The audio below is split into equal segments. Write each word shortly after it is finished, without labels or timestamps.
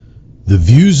The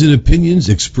views and opinions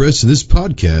expressed in this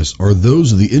podcast are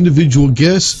those of the individual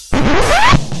guests.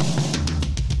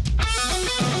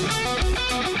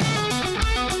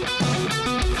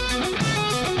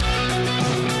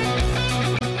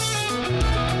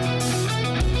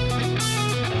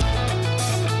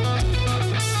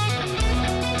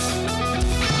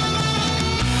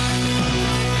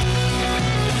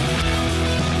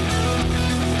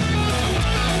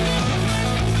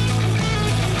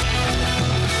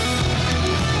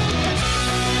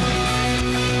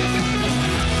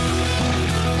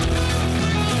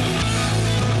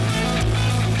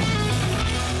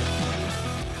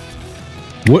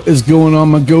 What is going on,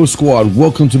 my Go Squad?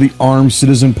 Welcome to the Armed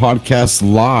Citizen Podcast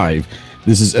Live.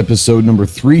 This is episode number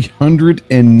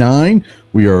 309.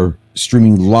 We are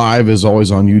streaming live, as always,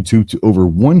 on YouTube to over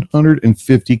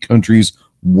 150 countries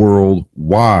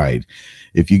worldwide.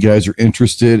 If you guys are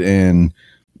interested in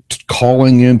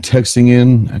calling in, texting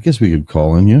in, I guess we could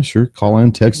call in. Yeah, sure. Call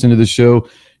in, text into the show.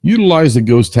 Utilize the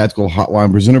Ghost Tactical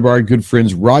Hotline presented by our good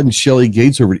friends Rod and Shelly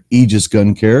Gates over at Aegis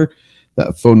Gun Care.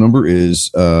 That phone number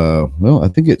is, I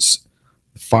think it's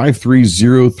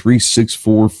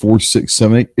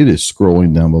 530-364-4678. It is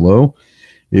scrolling down below.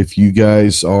 If you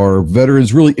guys are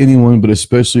veterans, really anyone, but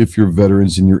especially if you're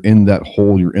veterans and you're in that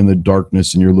hole, you're in the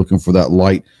darkness and you're looking for that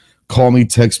light, call me,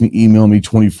 text me, email me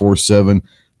 24/7.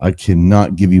 I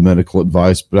cannot give you medical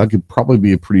advice, but I could probably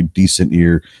be a pretty decent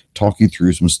ear, talk you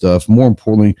through some stuff. More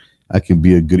importantly, I can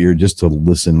be a good ear just to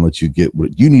listen and let you get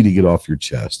what you need to get off your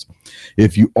chest.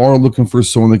 If you are looking for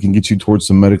someone that can get you towards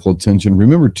some medical attention,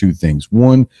 remember two things.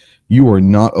 One, you are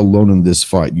not alone in this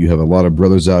fight. You have a lot of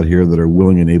brothers out here that are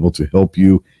willing and able to help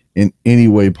you in any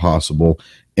way possible.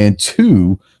 And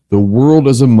two, the world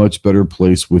is a much better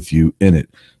place with you in it.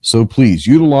 So please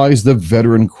utilize the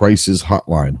Veteran Crisis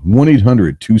Hotline,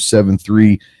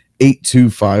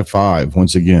 1-800-273-8255.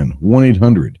 Once again,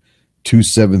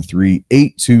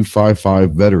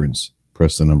 1-800-273-8255 veterans.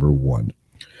 Press the number 1.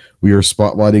 We are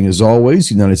spotlighting, as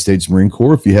always, United States Marine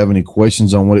Corps. If you have any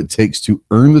questions on what it takes to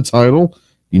earn the title,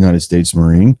 United States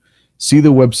Marine, see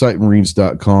the website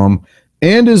marines.com.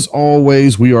 And as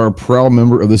always, we are a proud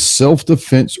member of the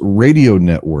Self-Defense Radio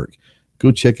Network.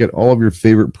 Go check out all of your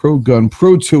favorite pro-gun,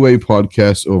 pro-2A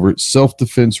podcasts over at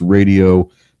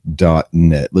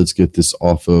selfdefenseradio.net. Let's get this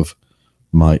off of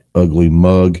my ugly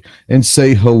mug and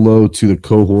say hello to the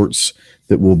cohorts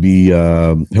that will be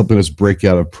helping us break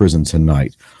out of prison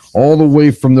tonight. All the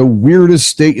way from the weirdest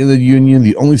state in the union,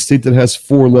 the only state that has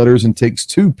 4 letters and takes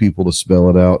 2 people to spell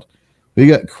it out. We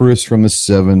got Chris from the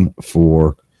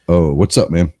 740. What's up,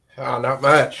 man? Oh, not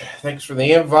much. Thanks for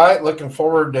the invite. Looking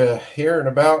forward to hearing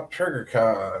about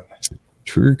TriggrCon.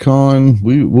 TriggrCon,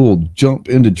 we will jump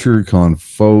into TriggrCon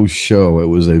faux show. It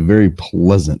was a very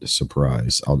pleasant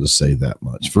surprise. I'll just say that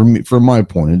much for me, from my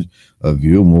point of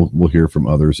view, and we'll hear from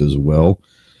others as well.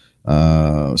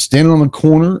 Standing on the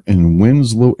corner in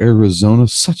Winslow, Arizona,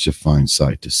 such a fine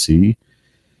sight to see.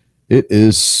 It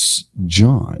is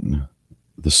John,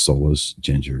 the soulless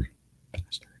ginger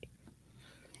bastard.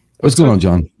 What's going on,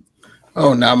 John?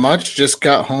 Oh, not much. Just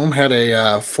got home. Had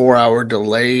a 4-hour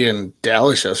delay in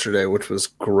Dallas yesterday, which was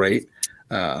great.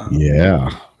 Yeah.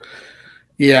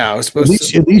 I was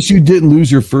supposed to. At least you didn't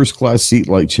lose your first class seat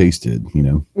like Chase did, you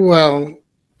know. Well,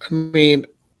 I mean,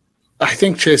 I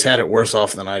think Chase had it worse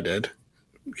off than I did.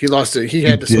 He lost it. He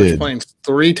had to switch planes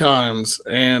 3 times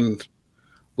and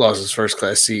lost his first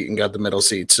class seat and got the middle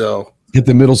seat. So get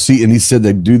the middle seat, and he said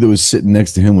that dude that was sitting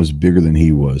next to him was bigger than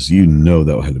he was. You know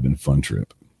that had been a fun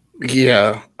trip.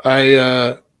 Yeah,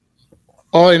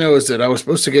 all I know is that I was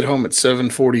supposed to get home at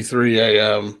 7:43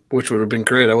 a.m., which would have been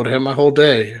great. I would have had my whole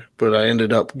day, but I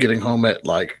ended up getting home at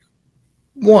like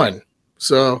 1.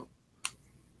 So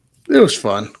it was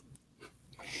fun.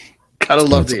 Gotta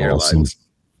love the airlines.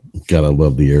 Gotta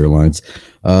love the airlines.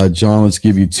 John, let's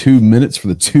give you 2 minutes for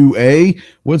the 2A.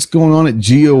 What's going on at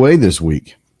GOA this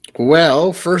week?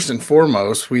 Well, first and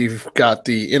foremost, we've got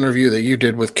the interview that you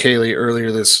did with Kaylee earlier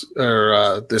this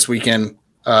weekend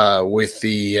with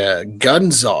the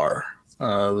gun czar,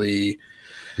 the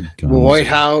White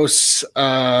House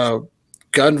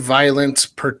gun violence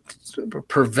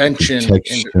prevention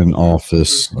protection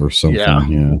office or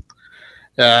something.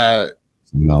 Yeah.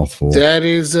 Mouthful. That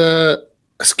is a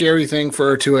scary thing for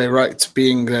our 2A rights,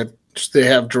 being that they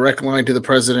have direct line to the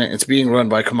president. It's being run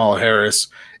by Kamala Harris.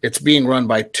 It's being run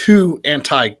by 2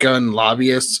 anti-gun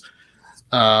lobbyists.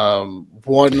 One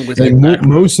within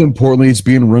most importantly, it's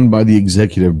being run by the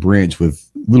executive branch with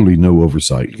literally no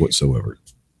oversight whatsoever.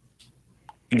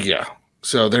 Yeah.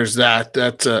 So there's that.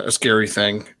 That's a scary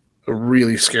thing, a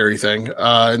really scary thing.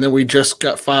 And then we just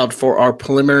got filed for our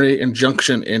preliminary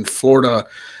injunction in Florida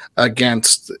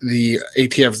against the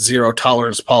ATF zero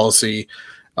tolerance policy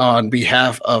on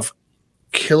behalf of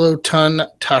Kiloton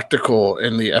Tactical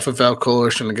and the FFL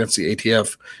Coalition against the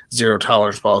ATF zero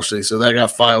tolerance policy. So that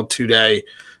got filed today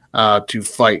to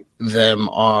fight them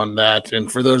on that.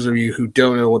 And for those of you who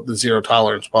don't know what the zero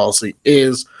tolerance policy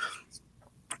is,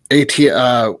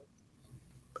 FFLs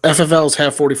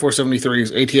have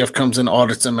 4473s. ATF comes and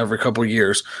audits them every couple of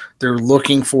years. They're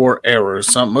looking for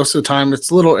errors. Most of the time,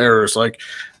 it's little errors like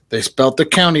they spelt the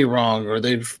county wrong, or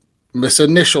they've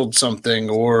misinitialed something,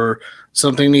 or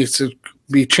something needs to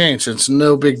be changed. It's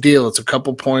no big deal. It's a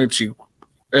couple points. You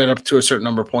add up to a certain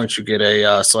number of points, you get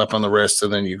a slap on the wrist,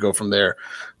 and then you go from there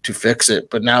to fix it.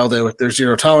 But now with their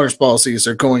zero tolerance policies,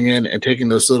 they're going in and taking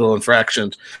those little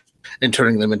infractions and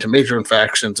turning them into major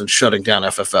infractions and shutting down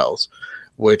FFLs,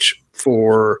 which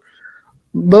for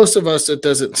most of us, it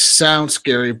doesn't sound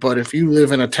scary. But if you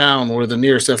live in a town where the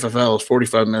nearest FFL is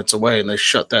 45 minutes away and they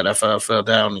shut that FFL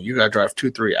down and you got to drive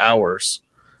 2-3 hours,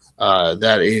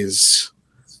 that is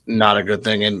not a good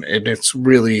thing. And it's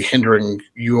really hindering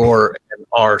your and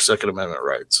our Second Amendment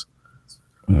rights.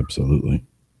 Absolutely.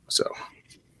 So,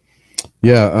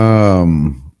 yeah.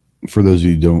 For those of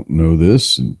you who don't know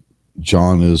this,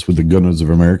 John is with the Gun Owners of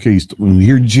America. When you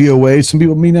hear GOA, some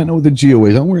people may not know what the GOA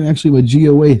is. I'm wearing actually a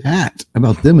GOA hat. How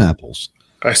about them apples?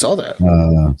 I saw that.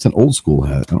 It's an old school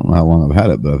hat. I don't know how long I've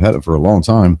had it, but I've had it for a long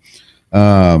time.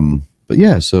 But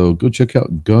yeah, so go check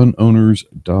out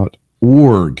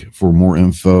gunowners.org for more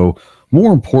info.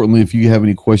 More importantly, if you have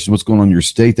any questions, what's going on in your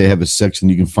state, they have a section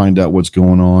you can find out what's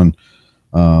going on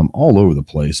all over the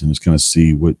place and just kind of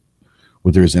see what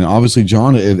there is. And obviously,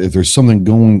 John, if there's something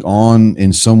going on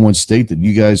in someone's state that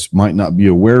you guys might not be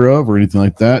aware of or anything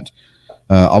like that,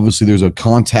 obviously there's a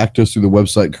contact us through the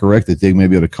website, correct? That they may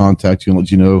be able to contact you and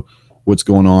let you know what's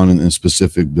going on in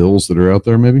specific bills that are out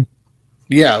there, maybe?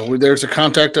 Yeah, there's a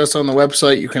contact us on the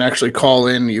website. You can actually call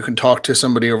in. You can talk to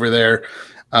somebody over there.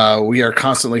 We are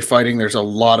constantly fighting. There's a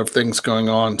lot of things going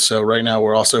on. So right now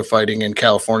we're also fighting in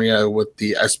California with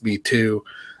the SB2,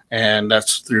 and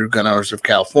that's through Gun Owners of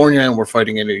California, and we're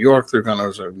fighting in New York through Gun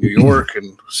Owners of New York.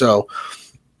 And so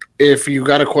if you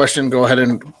got a question, go ahead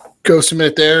and go submit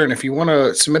it there. And if you want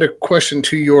to submit a question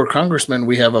to your congressman,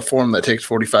 we have a form that takes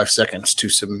 45 seconds to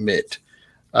submit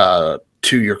to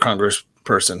your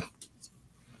congressperson.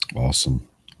 Awesome.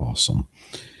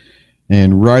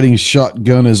 And riding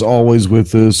shotgun is always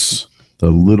with us. The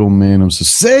little man himself.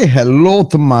 Say hello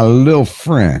to my little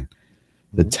friend,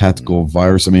 the tactical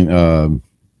virus.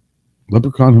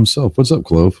 Leprechaun himself. What's up,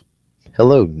 Clove?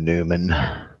 Hello, Newman.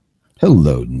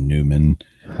 Hello, Newman.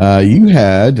 You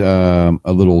had a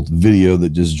little video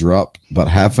that just dropped about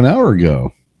half an hour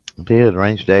ago. Did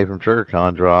Range Day from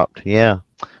TriggerCon dropped? Yeah.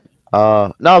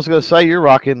 No, I was going to say you're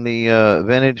rocking the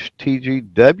vintage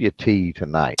TGWT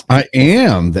tonight. I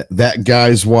am that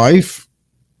guy's wife.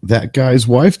 That guy's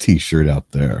wife T-shirt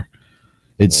out there.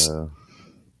 It's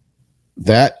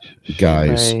that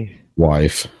guy's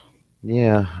wife.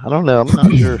 Yeah, I don't know. I'm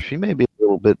not sure. She may be a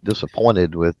little bit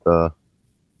disappointed with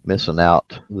missing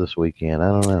out this weekend.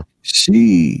 I don't know.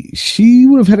 She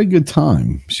would have had a good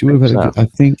time. She would have had a good, I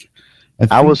think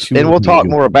I was, and we'll talk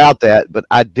more about that, but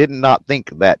I did not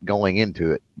think that going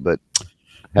into it. But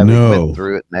having went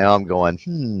through it now, I'm going,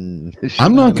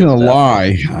 I'm not going to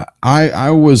lie. I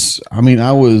was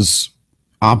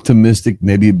optimistic.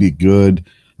 Maybe it'd be good.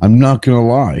 I'm not going to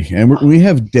lie. And we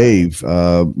have Dave,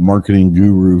 marketing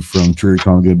guru from TriggerCon,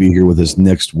 going to be here with us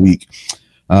next week.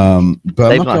 But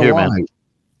Dave's not here, man.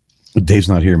 Dave's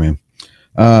not here, man.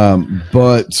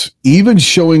 But even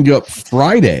showing up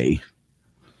Friday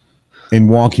and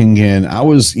walking in, I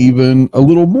was even a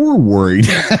little more worried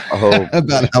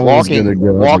about how I was going to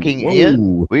go. Walking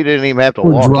in, we didn't even have to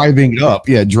walk. Driving up.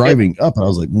 Yeah, driving up. I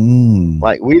was like,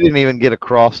 Like, we didn't even get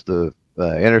across the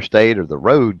interstate or the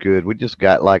road good. We just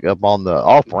got like up on the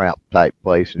off-ramp type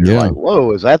place. And you're like,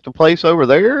 whoa, is that the place over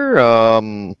there? I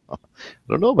don't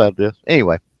know about this.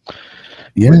 Anyway.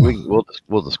 Yeah,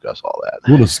 we'll discuss all that.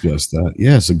 We'll discuss that.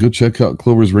 Yeah, so go check out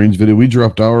Clover's range video. We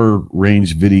dropped our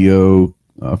range video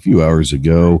a few hours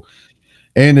ago.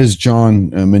 And as John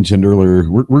mentioned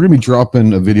earlier, we're going to be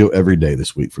dropping a video every day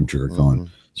this week from TriggerCon. Mm-hmm.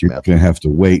 So you're going to have to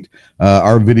wait.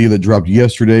 Our video that dropped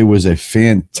yesterday was a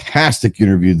fantastic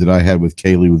interview that I had with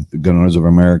Kaylee with the Gun Owners of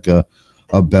America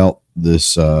about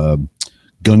this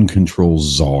gun control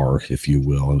czar, if you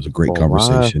will. It was a great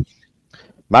conversation.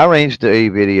 My range day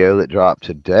video that dropped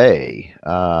today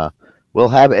will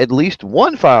have at least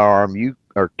one firearm you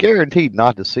are guaranteed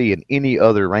not to see in any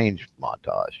other range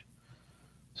montage.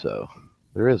 So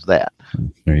there is that.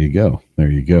 There you go.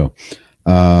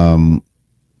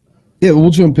 Yeah,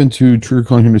 we'll jump into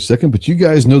TriggerCon here in a second, but you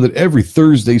guys know that every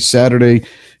Thursday, Saturday,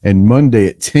 and Monday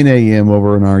at 10 a.m.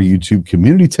 over on our YouTube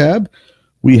community tab,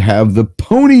 we have the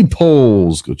pony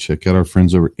polls. Go check out our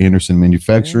friends over at Anderson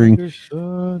Manufacturing.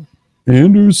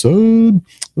 Anderson.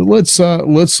 Let's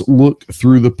look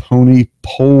through the pony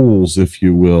polls, if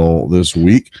you will, this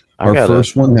week. Our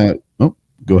first one had. Oh,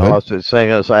 go ahead. I was just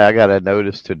saying, I got a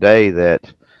notice today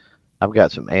that I've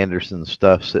got some Anderson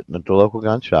stuff sitting at the local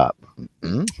gun shop.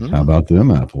 Mm-hmm. How about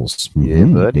them apples? Yeah,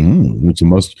 buddy.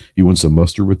 You want some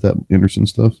mustard with that Anderson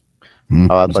stuff? Oh,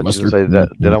 I thought you were going to say that.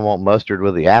 Did I want mustard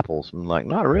with the apples? I'm like,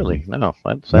 not really. No,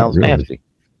 that sounds nasty.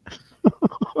 I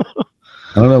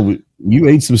don't know. You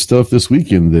ate some stuff this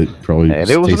weekend that probably and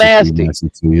it was nasty.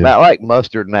 Not like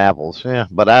mustard and apples. Yeah,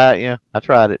 but I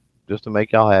tried it just to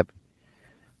make y'all happy.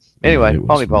 Anyway,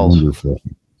 pony polls. Wonderful.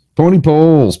 Pony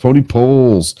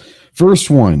polls. First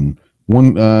one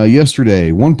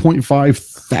yesterday, 1.5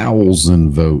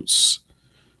 thousand votes.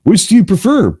 Which do you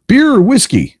prefer, beer or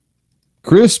whiskey?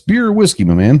 Chris, beer or whiskey,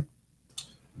 my man?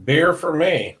 Beer for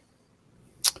me.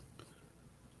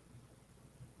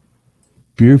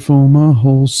 Beer for my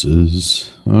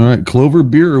horses. All right, Clover,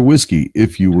 beer or whiskey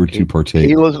if you were to partake?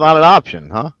 He was not an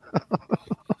option, huh?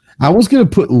 I was going to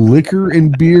put liquor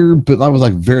in beer, but that was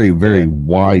like very, very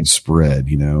widespread,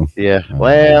 you know? Yeah.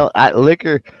 Well,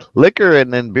 liquor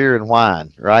and then beer and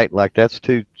wine, right? Like that's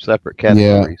two separate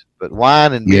categories. Yeah. But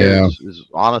wine and beer is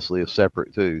honestly a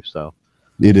separate too. So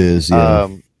it is. Yeah.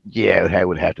 It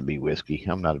would have to be whiskey.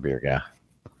 I'm not a beer guy.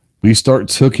 We start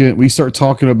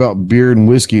talking about beer and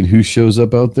whiskey, and who shows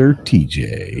up out there?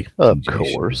 TJ. Of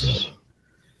course.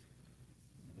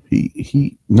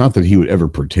 He not that he would ever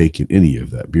partake in any of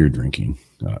that beer drinking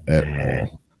at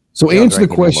all. So answer the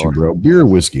question, bro. Beer or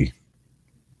whiskey?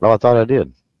 Well, I thought I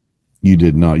did. You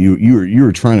did not. You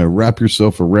were trying to wrap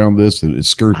yourself around this and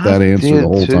skirt that answer the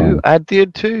whole time. I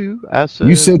did too.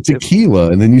 You said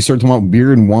tequila, and then you started talking about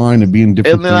beer and wine and being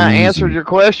different. And then I answered your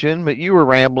question, but you were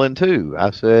rambling too.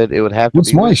 I said it would have to.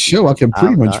 It's my show. I can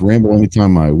pretty much ramble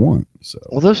anytime I want. So.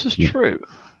 Well, this is true,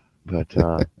 but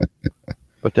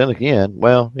but then again,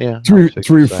 well, yeah. To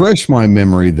refresh my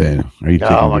memory, then are you?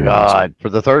 Oh my God! For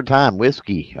the third time,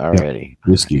 whiskey already.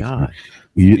 Yeah, whiskey. Oh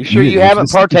you sure you haven't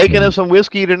partaken of some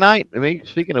whiskey tonight? I mean,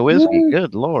 speaking of whiskey,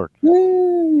 good Lord.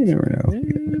 You never know.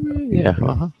 Yeah.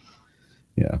 Uh-huh.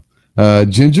 Yeah.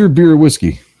 Ginger, beer, or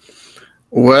whiskey?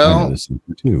 Well,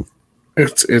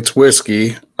 it's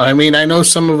whiskey. I mean, I know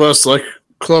some of us like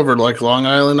Clover, like Long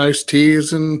Island iced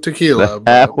teas and tequila.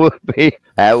 That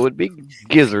would be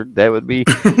Gizzard. That would be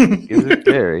Gizzard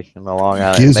Terry in the Long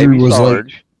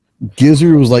Island.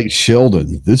 Gizzard was like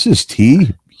Sheldon. This is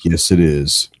tea. Yes, it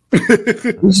is.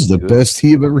 This is the best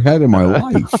tea I've ever had in my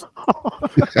life.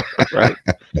 Right.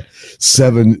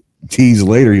 7 teas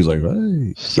later, he's like,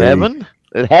 hey. 7?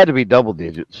 It had to be double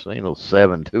digits. Ain't no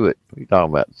 7 to it. What are you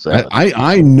talking about? 7.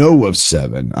 I know of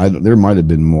 7. There might have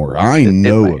been more. I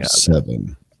know of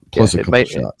 7. Plus a couple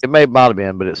shots. It might have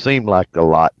been, but it seemed like a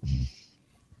lot.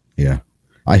 Yeah.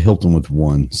 I helped him with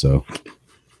 1, so.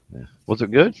 Yeah. Was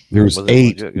it good? There was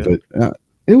 8, but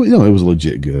it was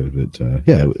legit good, but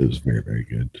it was very, very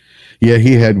good. Yeah,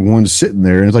 he had 1 sitting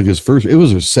there, and it's like it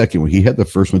was his second one. He had the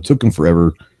first one. It took him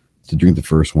forever to drink the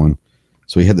first one.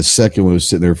 So he had the second one, was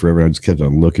sitting there forever. I just kept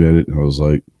on looking at it, and I was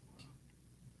like,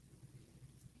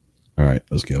 all right,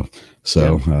 let's go.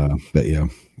 So, but yeah.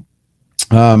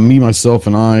 Me, myself,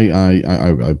 and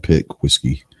I pick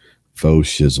whiskey, faux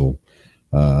shizzle.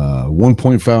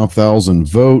 1.5 thousand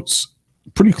votes.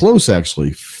 Pretty close,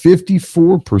 actually.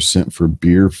 54% for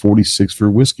beer, 46% for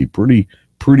whiskey. Pretty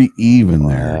even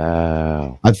there.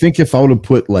 Wow. I think if I would have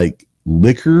put like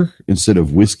liquor instead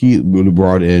of whiskey, it would have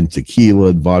brought in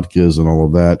tequila, vodkas, and all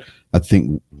of that. I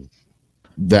think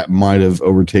that might have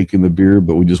overtaken the beer,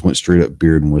 but we just went straight up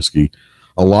beer and whiskey.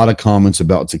 A lot of comments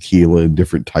about tequila and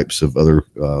different types of other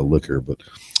liquor, but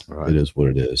It is what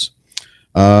it is.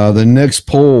 The next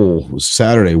poll was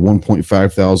Saturday,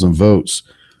 1.5 thousand votes.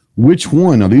 Which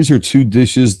one? Now, these are 2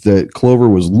 dishes that Clover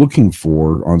was looking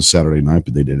for on Saturday night,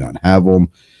 but they did not have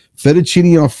them.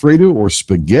 Fettuccine Alfredo or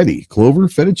spaghetti? Clover,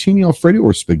 fettuccine Alfredo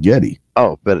or spaghetti?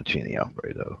 Oh, fettuccine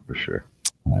Alfredo, for sure.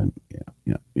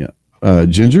 Yeah.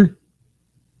 Ginger?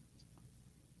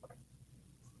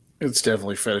 It's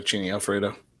definitely fettuccine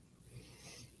Alfredo.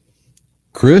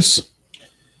 Chris?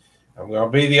 I'm going to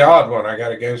be the odd one. I got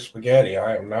to go spaghetti.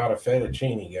 I am not a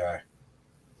fettuccine guy.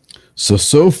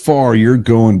 So far, you're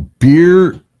going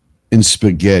beer and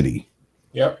spaghetti.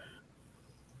 Yep.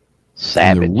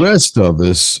 Savage. And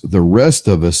the rest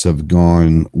of us have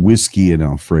gone whiskey and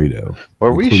Alfredo.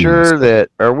 Are we sure that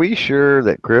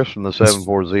Chris from the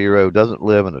 740 doesn't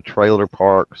live in a trailer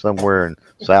park somewhere in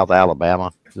South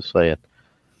Alabama? Just saying.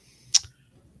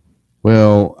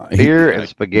 Well, beer and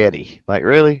spaghetti. Like,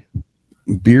 really?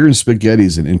 Beer and spaghetti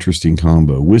is an interesting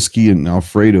combo. Whiskey and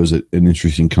Alfredo is an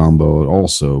interesting combo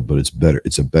also, but it's better.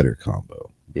 It's a better combo.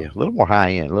 Yeah, a little more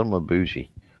high end, a little more bougie.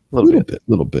 A little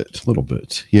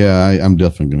bit. Yeah, I'm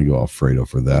definitely going to go Alfredo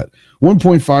for that.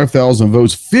 1.5 thousand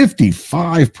votes.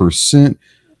 55%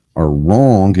 are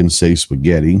wrong and say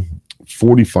spaghetti.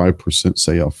 45%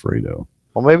 say Alfredo.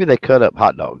 Well, maybe they cut up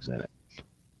hot dogs in it.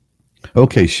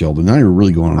 Okay, Sheldon. Now you're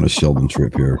really going on a Sheldon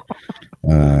trip here.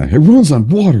 It runs on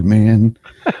water, man.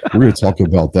 We're going to talk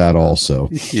about that also.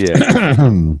 Yeah.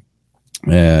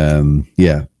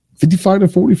 Yeah, 55 to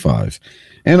 45.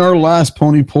 And our last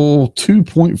pony poll,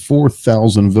 2.4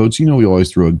 thousand votes. You know, we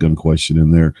always throw a gun question in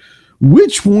there.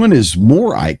 Which one is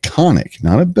more iconic?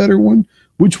 Not a better one.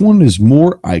 Which one is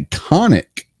more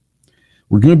iconic?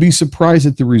 We're going to be surprised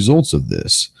at the results of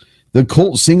this. The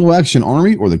Colt Single Action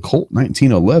Army or the Colt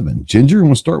 1911? Ginger, I'm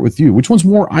going to start with you. Which one's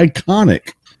more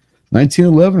iconic?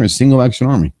 1911 or Single Action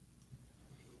Army?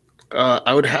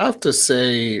 I would have to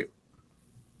say,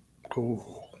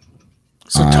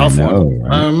 it's a tough one.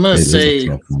 Right? I'm going to say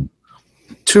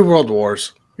 2 World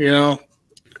Wars. You know,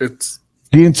 it's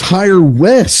the entire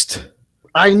West.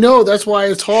 I know, that's why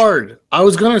it's hard. I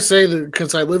was going to say that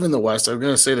because I live in the West. I was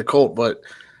going to say the Colt, but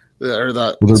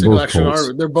the Single Action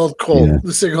Army. They're both Colt. Yeah.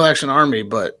 The Single Action Army,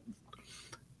 but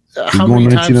how many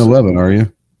 1911 are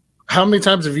you? How many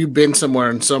times have you been somewhere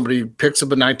and somebody picks up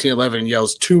a 1911 and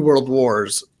yells 2 World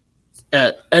Wars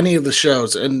at any of the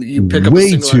shows, and you pick up way a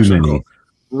Single too Action many. Colt?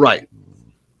 Right.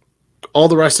 All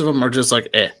the rest of them are just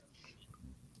like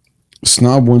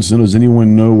Snob wants to know, does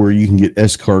anyone know where you can get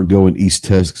escargot in East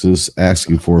Texas?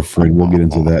 Asking for a friend. We'll get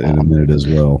into that in a minute as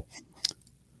well.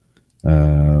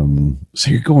 So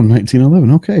you're going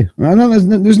 1911. Okay.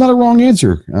 There's not a wrong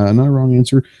answer. Not a wrong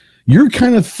answer. You're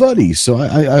kind of fuddy, so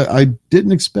I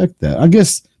didn't expect that. I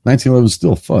guess 1911 is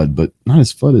still FUD, but not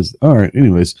as FUD as... All right,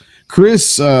 anyways. Chris,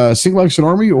 Single Action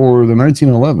Army or the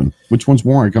 1911? Which one's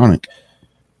more iconic?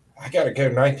 I got to go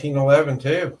 1911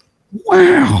 too.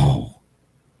 Wow.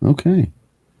 Okay.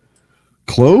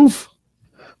 Clove?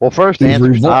 Well, first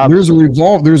there's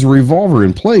a revolver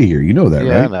in play here. You know that,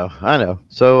 right? Yeah, I know.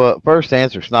 So first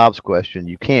answer Snob's question.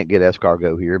 You can't get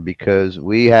escargot here because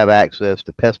we have access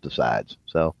to pesticides.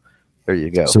 So there you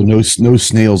go. So no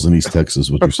snails in East Texas,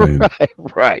 what you're saying.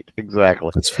 right, exactly.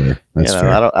 That's fair. That's fair.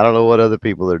 I don't know what other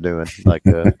people are doing. Like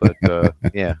but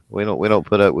yeah, we don't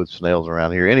put up with snails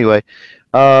around here. Anyway,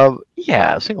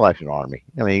 yeah, Single Action Army.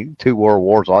 I mean, 2 world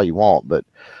wars all you want, but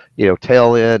you know,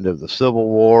 tail end of the Civil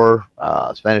War,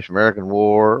 Spanish-American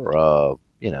War,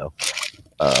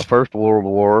 First World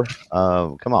War.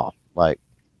 Come on, like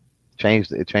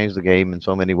changed the game in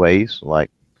so many ways. Like,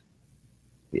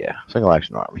 yeah, Single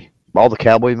Action Army. All the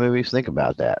cowboy movies. Think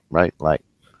about that, right? Like,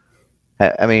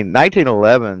 I mean,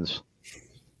 1911's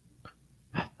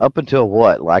up until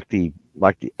what, like the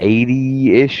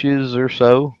 80-ishes or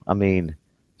so. I mean,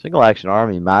 Single Action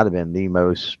Army might have been the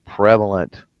most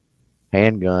prevalent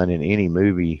handgun in any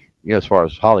movie, you know, as far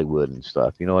as Hollywood and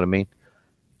stuff. You know what I mean?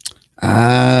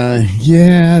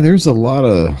 Yeah, there's a lot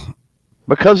of...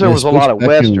 Because there was a lot of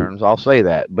Westerns, I'll say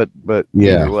that. But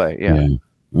either way, yeah.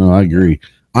 Oh, I agree.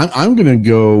 I'm going to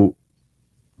go...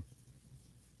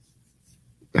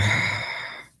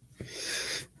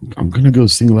 I'm going to go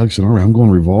Single Action Army. I'm going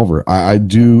revolver. I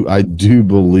do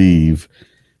believe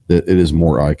that it is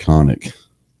more iconic.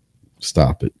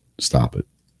 Stop it. Let's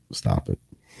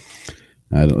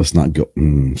not go.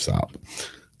 Stop.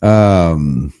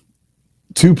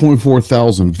 2.4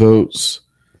 thousand votes.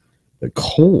 The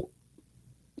Colt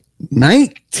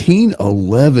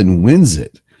 1911 wins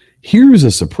it. Here's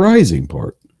a surprising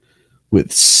part. With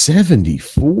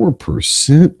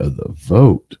 74% of the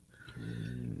vote.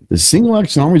 The Single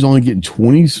Action Army is only getting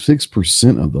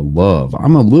 26% of the love.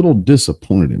 I'm a little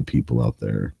disappointed in people out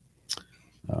there.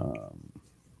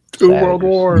 2 World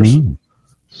Wars. Mm-hmm.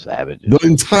 Savages. The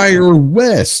entire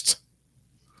West.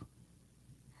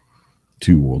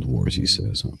 2 World Wars, he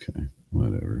says. Okay,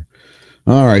 whatever.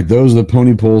 All right, those are the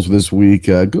pony polls for this week.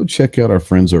 Go check out our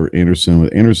friends over at Anderson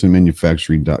with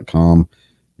AndersonManufacturing.com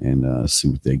and see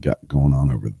what they got going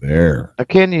on over there.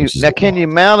 Can you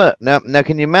mount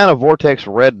a Vortex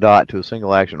red dot to a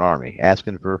Single Action Army?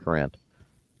 Asking for a friend.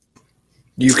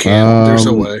 You can. There's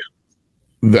a way.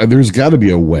 There's got to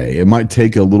be a way. It might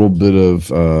take a little bit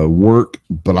of work,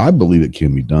 but I believe it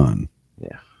can be done.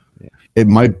 Yeah. It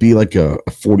might be like a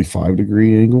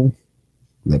 45-degree angle.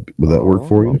 Would that work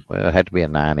for you? Well, it had to be a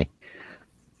 90.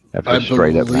 Have to I be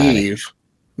straight up 90. believe.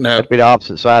 No, Have to be the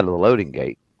opposite side of the loading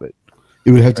gate. But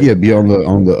It would have to be on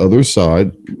the other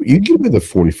side. You give me the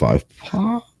 45.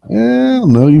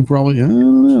 No, you probably. I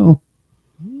don't know.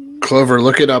 Clover,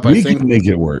 look it up. We can make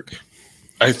it work.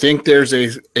 I think there's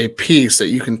a piece that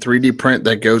you can 3D print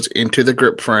that goes into the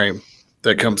grip frame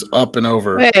that comes up and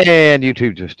over. And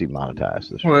YouTube just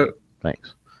demonetized this. What?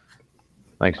 Thanks,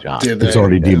 John. It's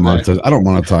already demonetized. I don't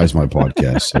monetize my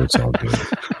podcast, so it's all good.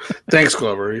 Thanks,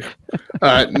 Clover.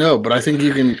 No, but I think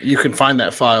you can find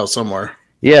that file somewhere.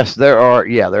 Yes, there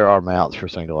are mounts for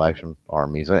single action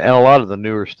armies, and a lot of the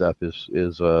newer stuff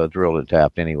is drilled and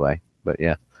tapped anyway. But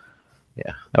yeah,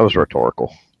 that was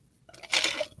rhetorical.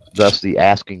 Thus the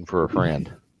asking for a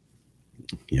friend.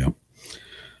 Yeah.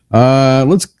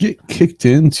 Let's get kicked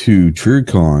into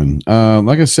TriggrCon.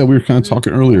 Like I said, we were kind of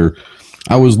talking earlier.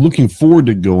 I was looking forward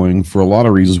to going for a lot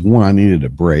of reasons. One, I needed a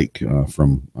break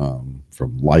from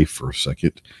life for a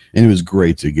second, and it was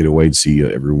great to get away and see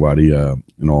everybody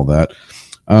and all that.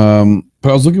 But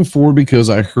I was looking forward because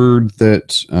I heard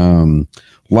that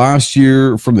last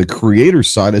year from the creator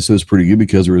side, I said it was pretty good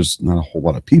because there was not a whole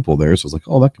lot of people there. So I was like,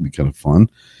 oh, that could be kind of fun.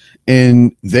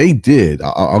 And they did.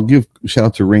 I'll give a shout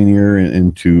out to Rainier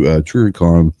and to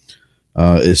TriggrCon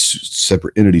as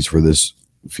separate entities for this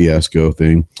fiasco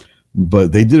thing.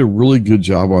 But they did a really good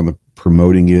job on the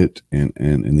promoting it and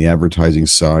the advertising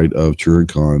side of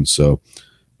TriggrCon. So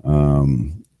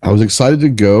I was excited to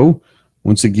go.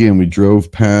 Once again, we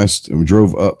drove past and we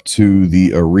drove up to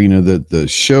the arena that the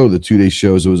 2-day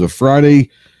shows. It was a Friday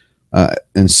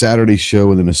and Saturday show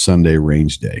and then a Sunday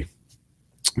range day.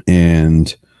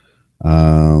 And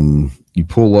you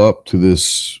pull up to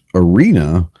this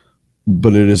arena,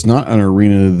 but it is not an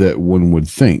arena that one would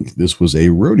think. This was a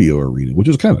rodeo arena, which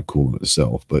is kind of cool in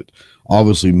itself, but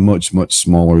obviously much, much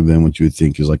smaller than what you would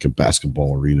think is like a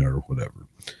basketball arena or whatever.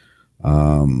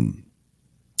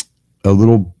 A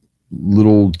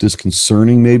little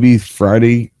disconcerting maybe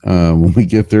Friday when we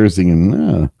get there,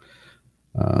 thinking,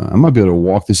 I might be able to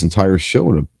walk this entire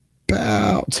show in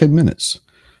about 10 minutes.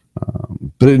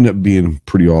 But it ended up being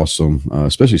pretty awesome,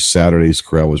 especially Saturday's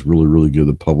crowd was really, really good.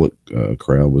 The public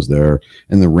crowd was there.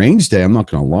 And the range day, I'm not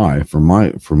going to lie, for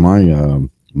my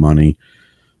money,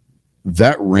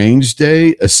 that range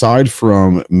day, aside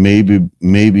from maybe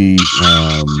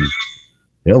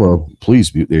hello,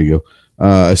 please, there you go.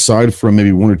 Aside from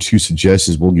maybe one or two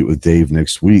suggestions we'll get with Dave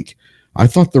next week, I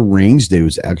thought the range day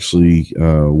was actually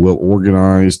well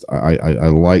organized. I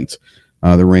liked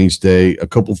the range day. A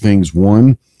couple things.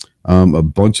 One, a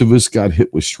bunch of us got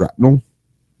hit with shrapnel.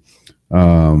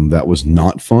 That was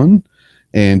not fun.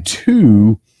 And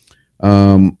two,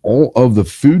 all of the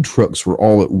food trucks were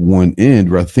all at one end,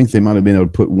 where I think they might have been able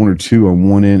to put one or two on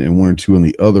one end and one or two on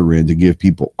the other end to give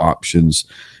people options.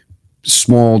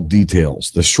 Small details.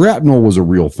 The shrapnel was a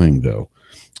real thing, though.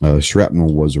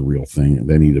 Shrapnel was a real thing.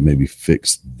 They need to maybe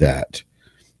fix that.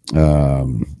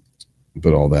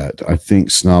 But all that, I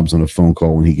think Snob's on a phone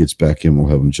call. When he gets back in, we'll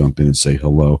have him jump in and say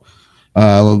hello.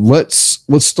 Let's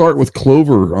start with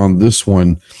Clover on this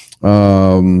one.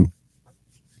 We're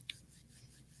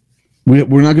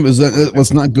not going to.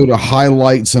 Let's not go to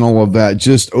highlights and all of that.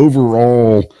 Just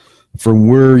overall, from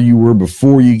where you were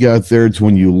before you got there to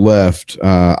when you left,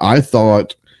 I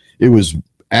thought it was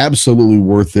absolutely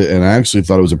worth it, and I actually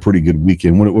thought it was a pretty good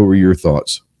weekend. What were your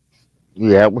thoughts?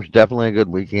 Yeah, it was definitely a good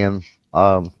weekend.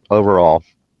 Overall,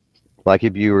 like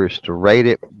if you were to rate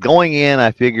it going in,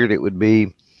 I figured it would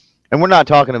be, and we're not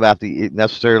talking about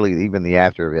necessarily even the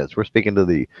after events. We're speaking to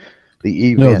the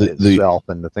event itself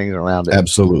and the things around it.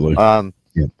 Absolutely.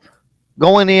 Yeah.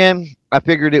 Going in, I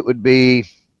figured it would be,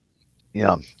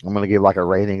 I'm going to give like a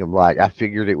rating of I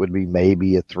figured it would be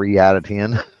maybe a 3 out of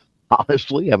 10.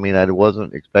 Honestly, I mean, I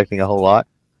wasn't expecting a whole lot.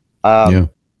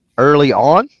 Early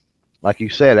on, like you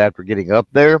said, after getting up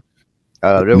there,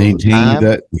 there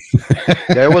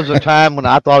was a time when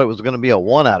I thought it was going to be a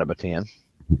 1 out of 10.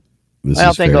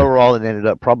 I think overall it ended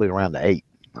up probably around the 8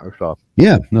 or so.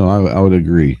 Yeah, no, I would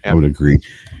agree. Yeah. I would agree.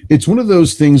 It's one of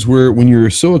those things where when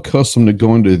you're so accustomed to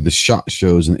going to the SHOT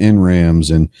Shows and NRAMs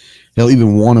and hell,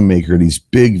 even Wanamaker, these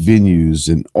big venues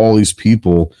and all these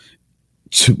people,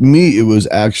 to me, it was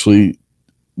actually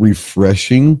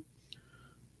refreshing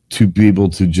to be able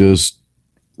to just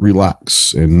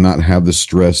relax and not have the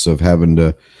stress of having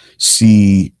to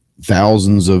see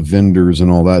thousands of vendors and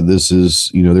all that. This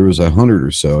is, there was 100 or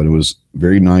so, and it was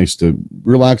very nice to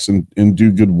relax and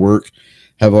do good work,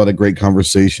 have a lot of great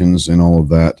conversations and all of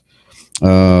that.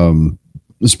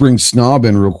 Let's bring Snob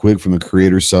in real quick from the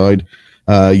creator side.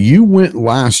 You went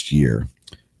last year,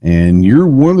 And you're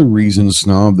one of the reasons,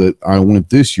 Snob, that I went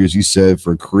this year. As you said,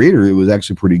 for a creator, it was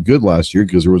actually pretty good last year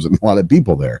because there wasn't a lot of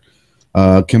people there.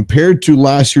 Compared to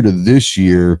last year to this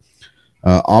year,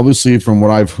 obviously, from what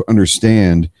I've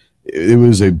understand, it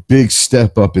was a big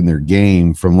step up in their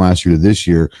game from last year to this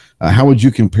year. How would you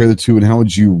compare the two, and how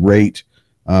would you rate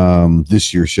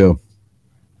this year's show?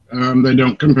 They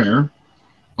don't compare.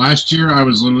 Last year, I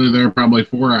was literally there probably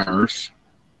 4 hours.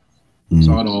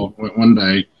 Saw it all one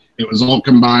day. It was all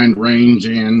combined range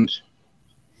and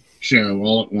show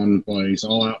all at one place,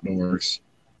 all outdoors.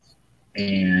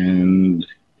 And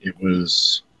it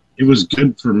was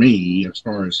good for me as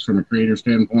far as from a creator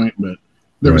standpoint, but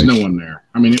there was no one there.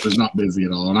 I mean, it was not busy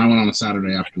at all. And I went on a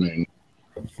Saturday afternoon.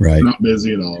 Right. Not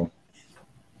busy at all.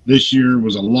 This year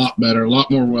was a lot better, a lot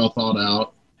more well thought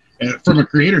out. And from a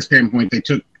creator standpoint, they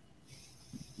took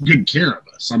good care of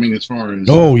us. I mean, as far as having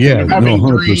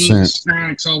 100%. drinks,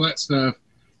 snacks, all that stuff.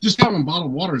 Just having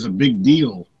bottled water is a big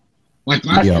deal. Like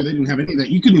last year, they didn't have any of that.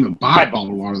 You couldn't even buy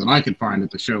bottled water that I could find at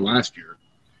the show last year.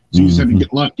 So you just had to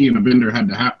get lucky, and a vendor had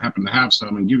to happen to have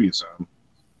some and give you some.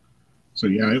 So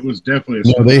yeah, it was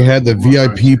definitely. They had the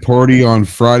VIP party on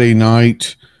Friday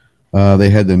night.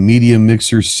 They had the media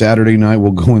mixer Saturday night.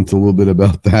 We'll go into a little bit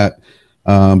about that.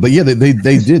 But yeah, they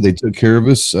did. They took care of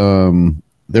us.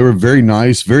 They were very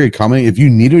nice, very accommodating. If you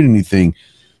needed anything,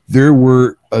 there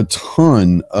were a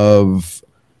ton of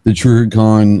the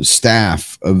TriggrCon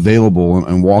staff available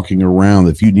and walking around.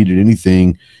 If you needed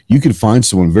anything, you could find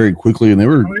someone very quickly, and they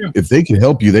were if they could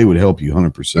help you, they would help you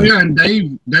 100%. Yeah, and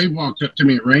Dave walked up to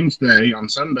me at range day on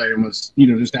Sunday and was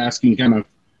just asking kind of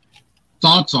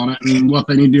thoughts on it and what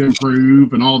they need to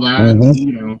improve and all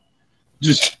that.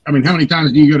 Just, I mean, how many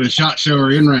times do you go to a SHOT Show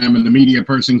or NRAM and the media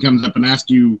person comes up and asks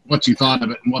you what you thought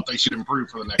of it and what they should improve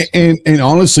for the next and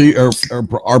honestly are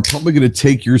probably going to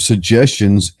take your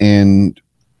suggestions and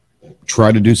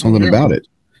try to do something about it,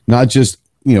 not just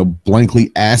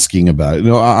blankly asking about it.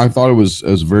 I thought it was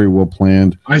very well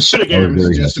planned. I should have given him a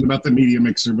suggestion about the media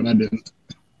mixer, but I didn't.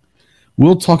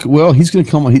 We'll talk. Well, he's going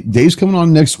to come on. Dave's coming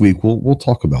on next week. We'll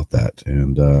talk about that,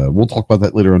 and we'll talk about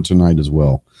that later on tonight as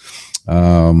well.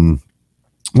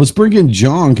 Let's bring in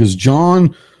John, because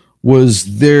John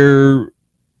was there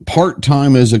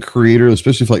part-time as a creator,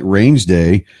 especially for like Range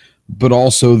Day, but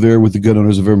also there with the Gun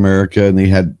Owners of America, and they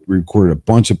had recorded a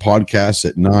bunch of podcasts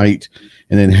at night,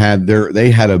 and then they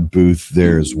had a booth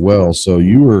there as well. So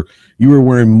you were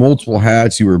wearing multiple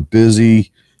hats. You were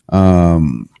busy.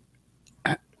 I'm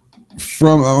going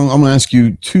to ask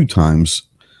you 2 times.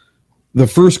 The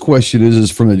first question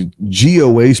is from the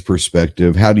GOA's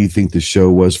perspective, how do you think the show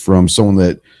was from someone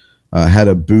that had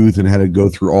a booth and had to go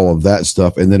through all of that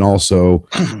stuff, and then also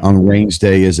on Range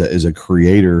Day as a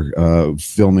creator,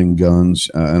 filming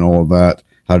guns and all of that?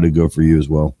 How did it go for you as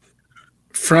well?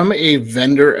 From a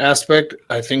vendor aspect,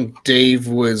 I think Dave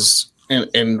was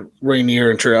and Rainier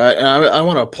and Trey. I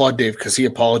want to applaud Dave because he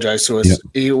apologized to us. Yep.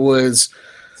 It was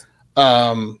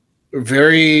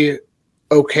very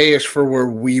okay-ish for where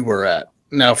we were at.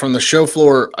 Now, from the show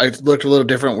floor, I looked a little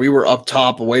different. We were up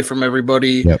top, away from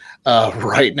everybody,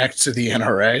 right next to the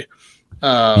NRA.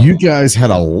 You guys had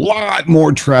a lot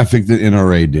more traffic than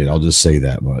NRA did. I'll just say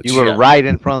that much. You were right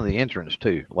in front of the entrance,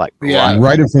 too. Right in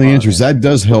front of the entrance. That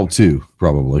does help, too,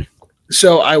 probably.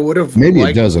 So I would have... Maybe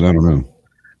it doesn't. I don't know.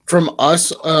 From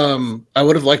us, I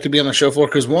would have liked to be on the show floor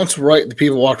because once the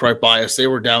people walked right by us, they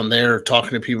were down there talking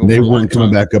to people. They weren't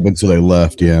coming back up until they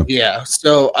left. Yeah. Yeah.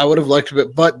 So I would have liked to,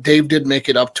 but Dave did make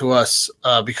it up to us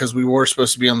because we were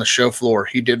supposed to be on the show floor.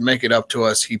 He did make it up to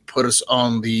us. He put us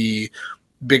on the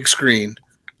big screen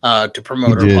to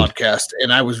promote our podcast,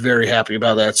 and I was very happy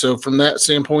about that. So from that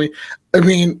standpoint, I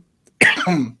mean,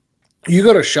 you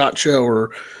go to SHOT Show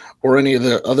or any of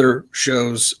the other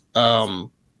shows.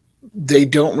 They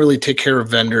don't really take care of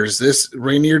vendors. This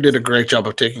Rainier did a great job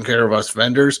of taking care of us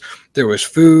vendors. There was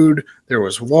food, there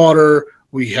was water.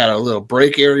 We had a little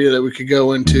break area that we could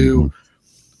go into.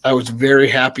 I was very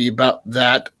happy about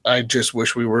that. I just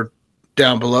wish we were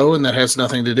down below, and that has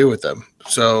nothing to do with them.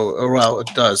 So, well, it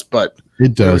does, but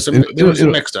it does. There was a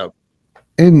mixed up.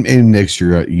 And next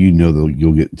year,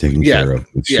 you'll get taken care of.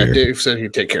 Yeah, Dave said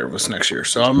he'd take care of us next year,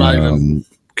 so I'm not even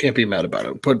can't be mad about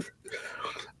it. But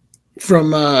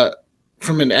from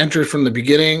an entry from the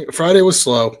beginning, Friday was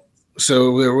slow,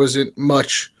 so there wasn't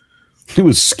much. It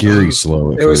was scary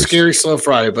slow. It was scary slow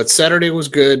Friday, but Saturday was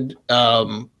good.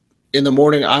 In the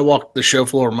morning, I walked the show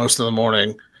floor most of the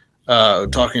morning,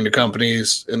 talking to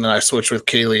companies, and then I switched with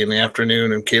Kaylee in the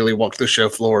afternoon, and Kaylee walked the show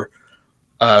floor.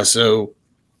 So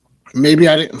maybe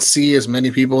I didn't see as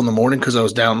many people in the morning because I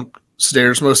was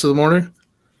downstairs most of the morning,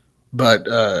 but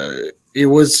it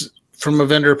was from a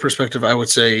vendor perspective, I would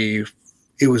say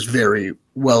it was very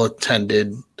well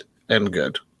attended and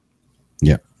good.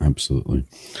 Yeah, absolutely.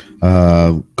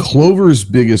 Clover's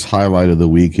biggest highlight of the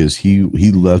week is he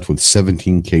left with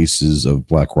 17 cases of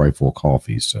Black Rifle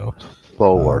coffee. So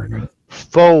Four,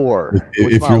 which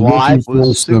if my you're looking wife for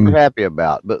was super some, happy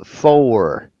about, but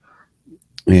 4.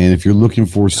 and if you're looking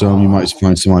for some, you might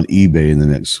find some on eBay in the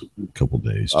next couple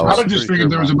days. Oh, I would just figured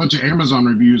there was a bunch of Amazon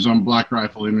reviews on Black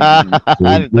Rifle. I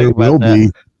didn't think about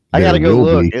that. I got to go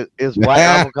look. Is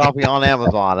Black Rifle coffee on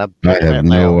Amazon? I'm I have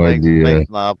no idea. Thanks,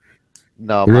 Knob.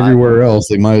 No, They're everywhere else.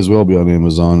 They might as well be on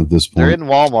Amazon at this point. They're in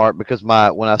Walmart because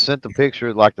when I sent the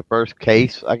picture, like the first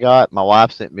case I got, my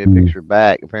wife sent me a picture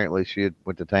back. Apparently, she had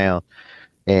went to town,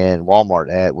 and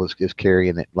Walmart ad was just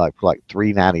carrying it like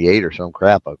 $3.98 or some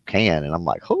crap a can, and I'm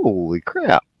like, holy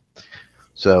crap!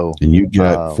 So, and you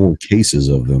got 4 cases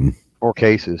of them. 4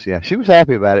 cases, yeah. She was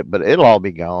happy about it, but it'll all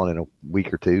be gone in a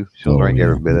week or 2. She'll drink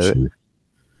every bit of it.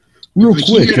 Real If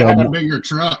quick, you had a bigger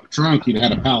trunk, you'd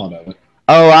had a pallet of it.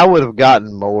 Oh, I would have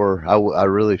gotten more. I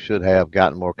really should have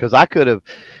gotten more because I could have,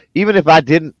 even if I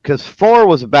didn't, because 4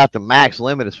 was about the max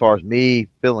limit as far as me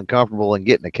feeling comfortable and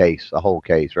getting a whole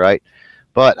case, right?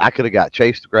 But I could have got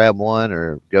Chase to grab one,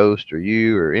 or Ghost, or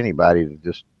you, or anybody to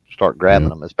just start grabbing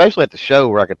them, especially at the show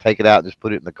where I could take it out and just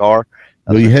put it in the car.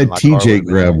 Well, you had TJ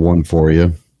grab one for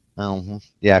you.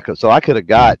 Yeah, so I could have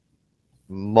got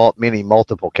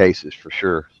multiple cases for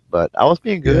sure, but I was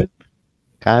being good,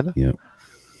 kind of. Yeah.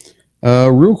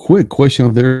 Real quick question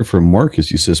out there from Marcus.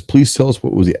 He says, please tell us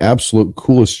what was the absolute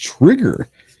coolest trigger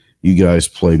you guys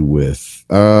played with.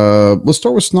 Let's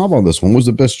start with Snob on this one. What was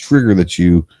the best trigger that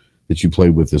you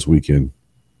played with this weekend?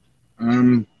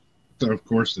 So of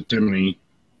course the Timney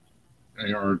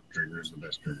AR trigger is the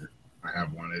best trigger. I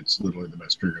have one. It's literally the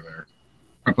best trigger there.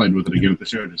 I played with it again at the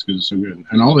show just because it's so good.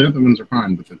 And all the other ones are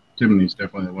fine, but the Timney's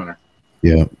definitely the winner.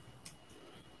 Yeah.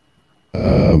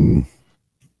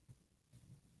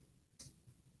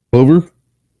 Clover?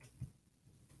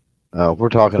 We're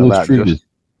talking about just,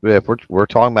 if we're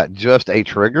talking about just a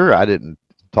trigger. I didn't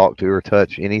talk to or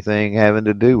touch anything having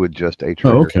to do with just a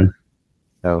trigger. Oh, okay.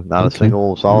 No, not a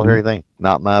single solitary thing.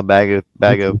 Not my bag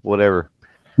of whatever.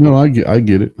 No, I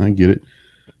get it. I get it.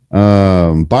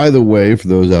 By the way, for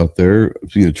those out there,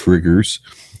 speaking of triggers,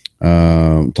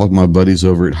 talking to my buddies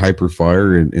over at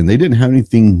Hyperfire, and they didn't have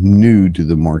anything new to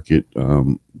the market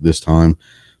this time,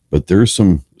 but there's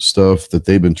some stuff that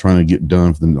they've been trying to get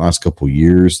done for the last couple of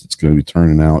years that's going to be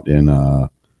turning out in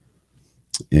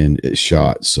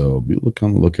shot. So be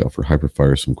on the lookout for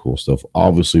Hyperfire, some cool stuff.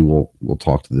 Obviously, we'll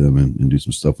talk to them and do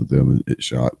some stuff with them at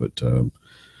shot. But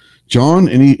John,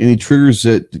 any triggers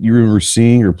that you remember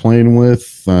seeing or playing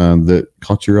with that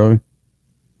caught your eye?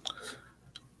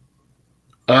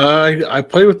 I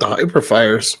played with the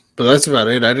Hyperfires, but that's about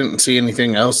it. I didn't see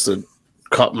anything else that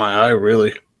caught my eye,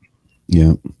 really.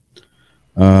 Yeah.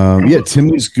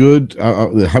 Timney's good.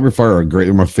 The Hyperfire are great.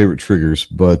 They're my favorite triggers,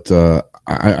 but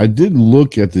I did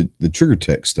look at the Trigger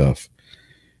Tech stuff.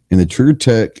 And the Trigger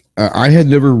Tech, I had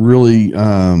never really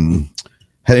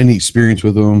had any experience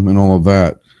with them and all of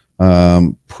that.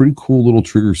 Pretty cool little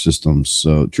trigger systems.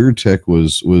 So Trigger Tech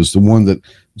was the one that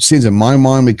stands in my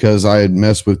mind because I had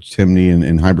messed with Timney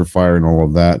and Hyperfire and all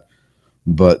of that.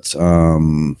 But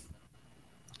the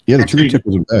Trigger Tech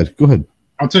wasn't bad. Go ahead.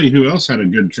 I'll tell you who else had a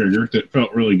good trigger that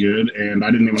felt really good, and I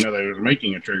didn't even know they were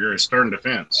making a trigger. Is Stern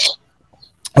Defense.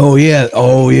 Oh yeah,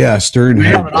 Stern.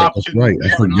 That's right. I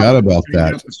forgot about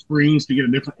that. The springs to get a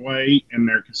different way in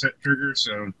their cassette trigger.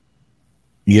 So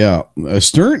yeah,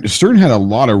 Stern had a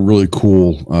lot of really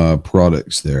cool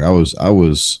products there. I was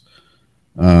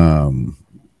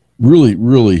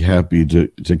really happy to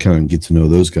kind of get to know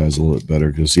those guys a little bit better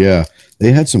because they've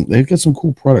got some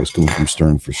cool products coming from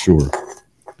Stern for sure.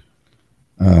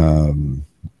 But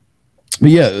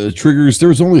triggers. There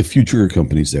was only a few trigger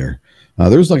companies there.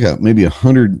 There's like maybe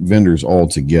 100 vendors all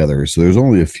together. So there's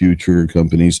only a few trigger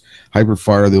companies.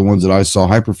 Hyperfire, the ones that I saw.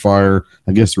 Hyperfire,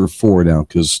 I guess there were 4 now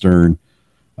because Stern.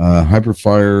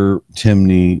 Hyperfire,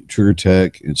 Timney, Trigger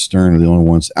Tech, and Stern are the only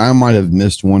ones. I might have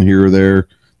missed one here or there.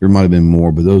 There might have been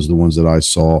more, but those are the ones that I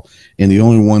saw. And the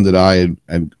only one that I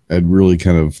had really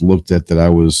kind of looked at that I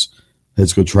was,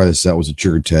 let's go try this out, was a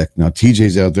Trigger Tech. Now,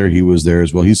 TJ's out there. He was there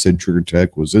as well. He said Trigger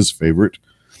Tech was his favorite.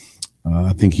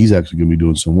 I think he's actually going to be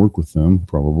doing some work with them,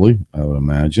 probably, I would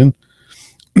imagine.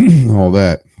 All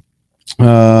that.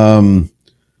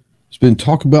 It's been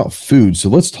talk about food. So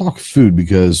let's talk food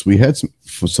because we had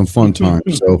some fun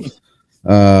times. So,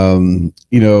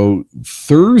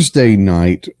 Thursday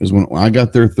night is when I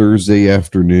got there Thursday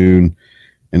afternoon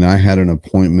and I had an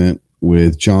appointment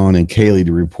with John and Kaylee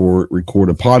to record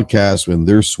a podcast in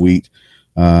their suite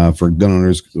for gun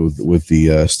owners with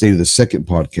the State of the Second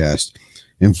podcast.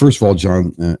 And first of all,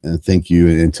 John, thank you,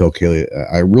 and tell Kaylee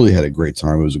I really had a great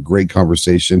time. It was a great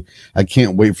conversation. I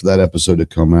can't wait for that episode to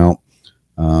come out.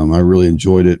 I really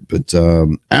enjoyed it. But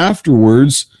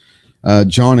afterwards,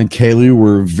 John and Kaylee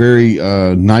were very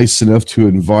nice enough to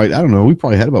invite, I don't know, we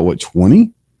probably had about,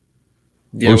 20?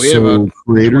 Yeah, we have about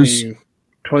creators.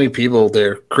 20 people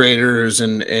there, creators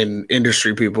and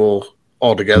industry people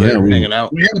all together hanging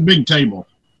out. We had a big table.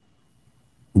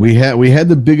 We had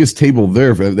the biggest table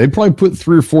there. They probably put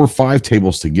 3 or 4 or 5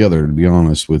 tables together, to be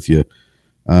honest with you.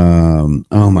 Oh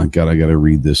my God, I got to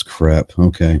read this crap.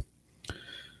 Okay.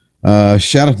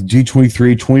 Shout out to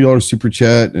G23, $20 super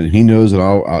chat. And he knows that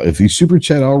I'll if he super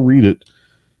chat, I'll read it.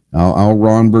 I'll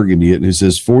Ron Burgundy it. And it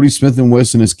says 40 Smith &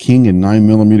 Wesson is king and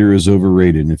 9mm is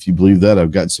overrated. And if you believe that,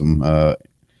 I've got some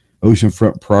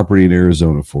oceanfront property in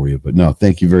Arizona for you. But no,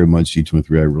 thank you very much,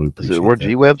 G23. I really appreciate it. Is it where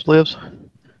G-Webs lives?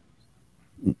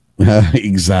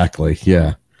 Exactly.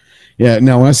 Yeah. Yeah.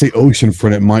 Now, when I say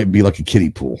oceanfront, it might be like a kiddie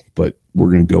pool, but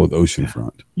we're going to go with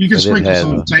oceanfront. You can sprinkle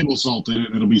some table salt in it,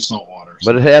 and it'll be salt water.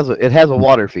 But it has a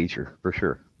water feature for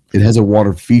sure. It has a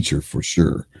water feature for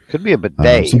sure. Could be a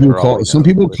bidet. Some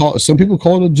people call it a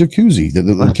jacuzzi.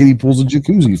 The kiddie pool's a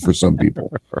jacuzzi for some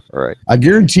people. Right. I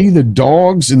guarantee the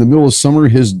dogs in the middle of summer,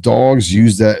 his dogs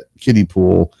use that kiddie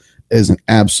pool as an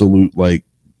absolute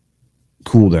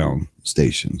cool down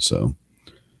station. So.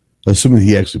 Assuming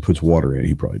he actually puts water in,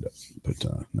 he probably does. But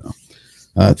no.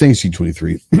 Thanks,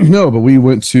 G23. No, but we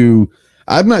went to,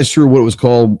 I'm not sure what it was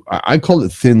called. I called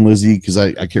it Thin Lizzy because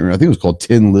I can't remember. I think it was called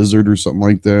Tin Lizard or something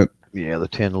like that. Yeah, the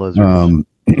Tin Lizard.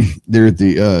 They're at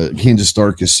the Kansas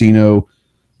Star Casino.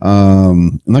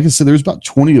 And like I said, there's about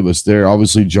 20 of us there.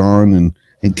 Obviously, John and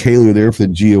Kaylee are there for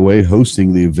the GOA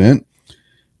hosting the event.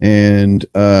 And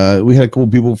we had a couple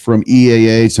people from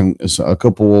EAA, a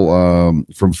couple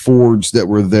from Forge that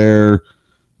were there,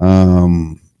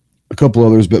 a couple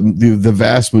others, but the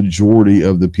vast majority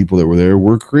of the people that were there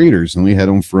were creators, and we had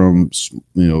them from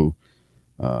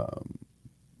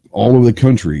all over the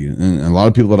country, and a lot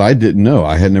of people that I didn't know,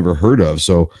 I had never heard of.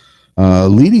 So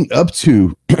leading up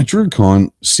to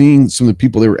TriggerCon, seeing some of the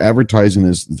people they were advertising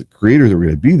as the creators that were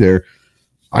going to be there,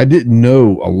 I didn't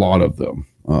know a lot of them.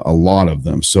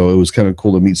 So it was kind of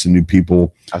cool to meet some new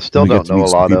people. I still don't know a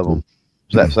lot of them.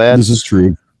 Is that sad? This is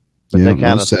true. But yeah, they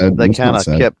kind of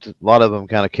kept, a lot of them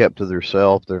kind of kept to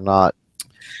themselves. They're not.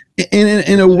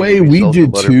 In a way, we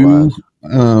did too.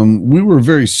 We were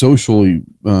very socially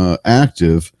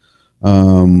active.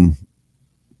 This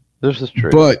is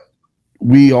true. But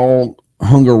we all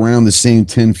hung around the same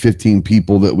 10, 15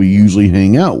 people that we usually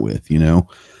hang out with,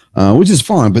 which is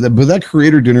fun. But that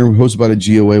creator dinner hosted by the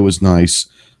GOA was nice.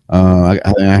 I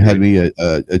had me a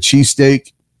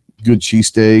cheesesteak, good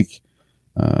cheesesteak.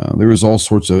 There was all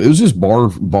sorts of, it was just bar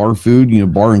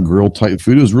food, bar and grill type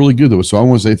food. It was really good though. So I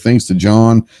want to say thanks to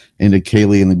John and to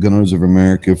Kaylee and the Gunners of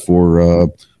America for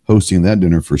hosting that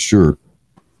dinner for sure.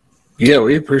 Yeah,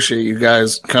 we appreciate you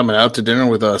guys coming out to dinner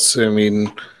with us. I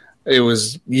mean, it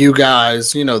was you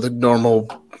guys, the normal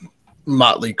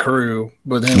motley crew,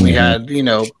 but then we had,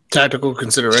 tactical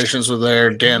considerations were there.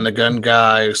 Dan the gun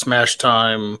guy, Smash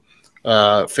Time,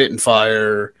 Fit and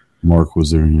Fire. Mark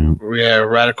was there, yeah.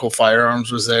 Radical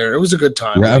Firearms was there. It was a good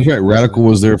time. Radical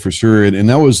was there for sure, and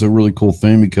that was a really cool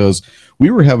thing because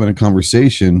we were having a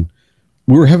conversation.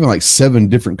 We were having 7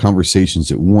 different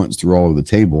conversations at once through all of the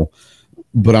table.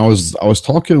 But I was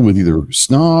talking with either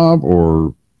Snob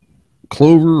or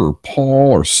Clover or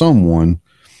Paul or someone,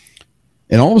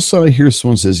 and all of a sudden I hear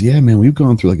someone says, "Yeah, man, we've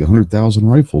gone through 100,000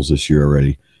 rifles this year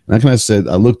already." And I kind of said,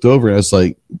 I looked over and I was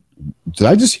like, "Did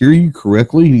I just hear you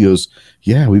correctly?" He goes,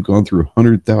 "Yeah, we've gone through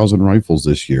 100,000 rifles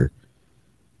this year."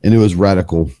 And it was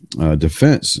Radical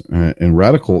Defense. And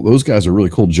Radical, those guys are really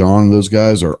cool. John, those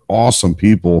guys are awesome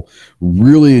people.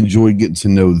 Really enjoyed getting to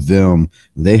know them.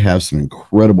 They have some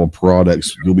incredible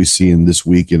products you'll be seeing this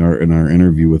week in our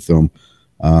interview with them.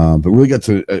 But really got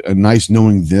to a nice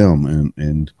knowing them.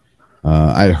 And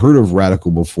I had heard of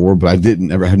Radical before, but I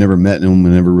had never met them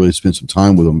and never really spent some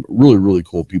time with them. Really, really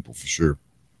cool people for sure.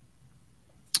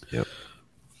 Yep.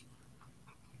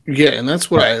 Yeah, and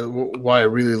that's why I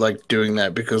really like doing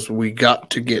that, because we got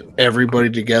to get everybody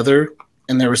together,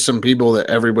 and there were some people that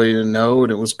everybody didn't know,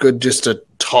 and it was good just to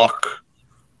talk,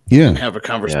 and have a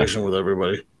conversation with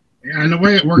everybody. Yeah, and the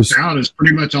way it worked out is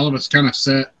pretty much all of us kind of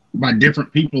set by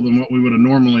different people than what we would have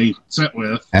normally set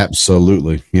with.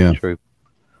 Absolutely, yeah. True.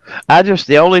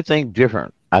 The only thing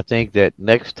different, I think that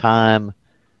next time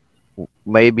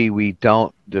maybe we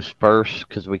don't disperse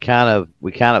because we kind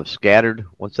of scattered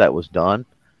once that was done.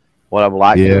 What I'd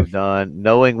like to have done,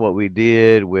 knowing what we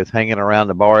did with hanging around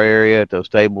the bar area at those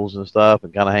tables and stuff,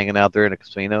 and kind of hanging out there in the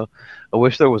casino, I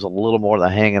wish there was a little more of the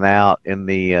hanging out in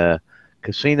the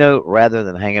casino rather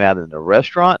than hanging out in the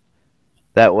restaurant.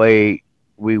 That way,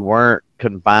 we weren't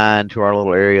confined to our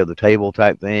little area of the table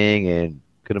type thing, and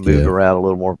could have moved around a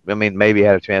little more. I mean, maybe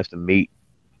had a chance to meet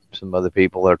some other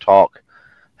people or talk.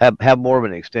 Have more of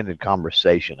an extended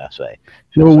conversation, I say.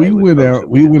 Well, we went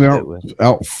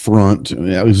out front.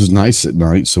 It was nice at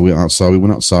night, so we went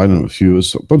outside, and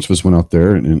a bunch of us went out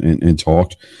there and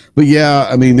talked. But yeah,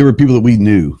 I mean, there were people that we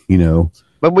knew,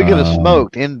 But we could have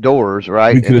smoked indoors,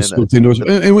 right? We could have smoked indoors,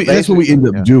 and that's what we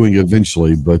ended up doing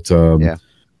eventually. But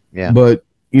yeah. But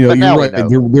you're right.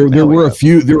 There were a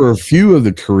few of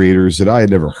the creators that I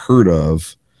had never heard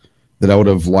of that I would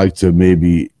have liked to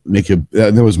maybe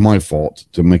that was my fault,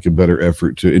 to make a better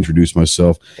effort to introduce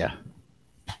myself. Yeah.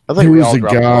 I think there was a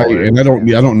guy, and I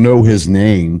don't know his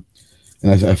name,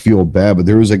 and I feel bad, but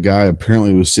there was a guy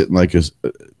apparently who was sitting like a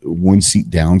one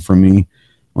seat down from me,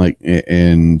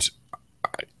 and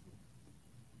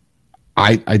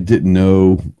I didn't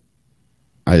know.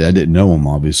 I didn't know him,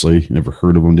 obviously. Never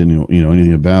heard of him, didn't know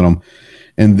anything about him.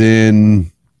 And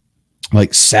then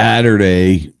like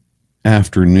Saturday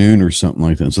afternoon or something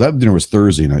like that. So that dinner was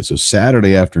Thursday night. So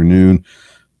Saturday afternoon,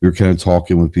 we were kind of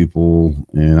talking with people,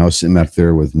 and I was sitting back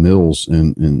there with Mills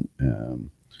and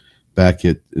back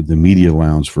at the media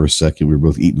lounge for a second. We were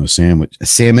both eating a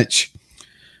sandwich,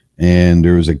 and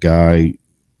there was a guy,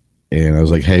 and I was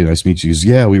like, "Hey, nice to meet you." He goes,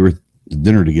 "Yeah, we were at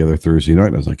dinner together Thursday night."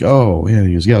 And I was like, "Oh, yeah."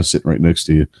 He goes, "Yeah, I was sitting right next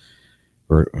to you,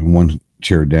 or one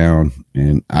chair down."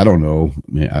 And I don't know,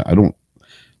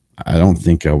 I don't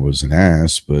think I was an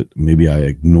ass, but maybe I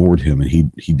ignored him, and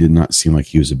he did not seem like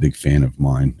he was a big fan of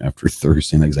mine after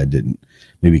Thursday night, because I didn't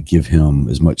maybe give him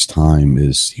as much time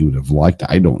as he would have liked.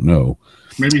 I don't know.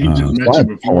 Maybe he just met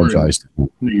you before.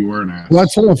 You were an ass. Well, I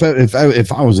told him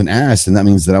if I was an ass, then that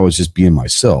means that I was just being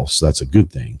myself. So that's a good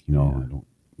thing, I don't.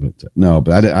 But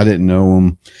I didn't know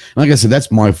him. Like I said, that's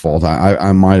my fault.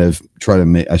 I might have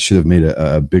I should have made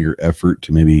a bigger effort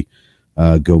to maybe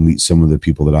go meet some of the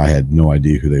people that I had no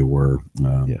idea who they were.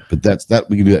 But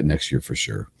we can do that next year for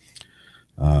sure.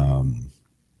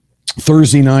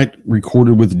 Thursday night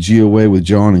recorded with the GOA with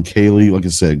John and Kaylee. Like I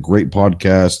said, great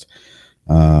podcast.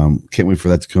 Can't wait for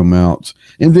that to come out.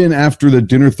 And then after the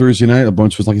dinner Thursday night, a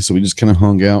bunch of us, like I said, we just kind of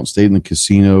hung out, stayed in the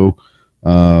casino,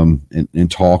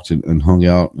 and talked and hung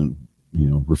out, and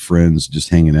we're friends, just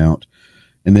hanging out.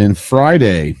 And then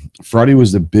Friday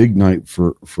was the big night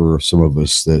for some of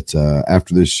us. That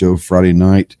after this show Friday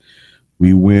night,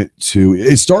 we went to.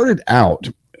 It started out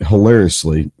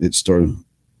hilariously. It started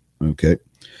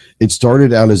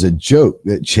out as a joke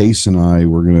that Chase and I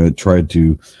were going to try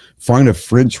to find a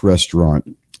French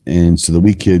restaurant, and so that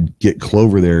we could get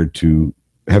Clover there to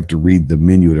have to read the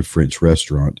menu at a French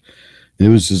restaurant. It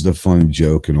was just a fun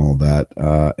joke and all that.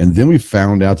 And then we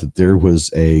found out that there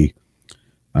was a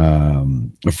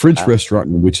French restaurant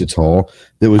in Wichita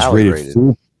that was rated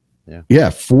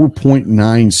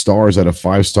 4.9 stars out of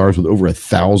 5 stars with over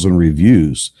 1,000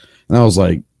 reviews. And I was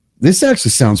like, this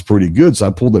actually sounds pretty good. So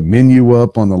I pulled the menu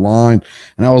up on the line,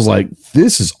 and I was like,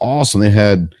 this is awesome. They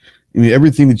had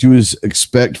everything that you would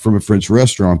expect from a French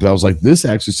restaurant, but I was like, this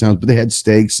actually sounds, but they had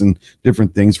steaks and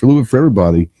different things for a little bit for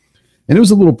everybody. And it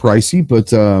was a little pricey,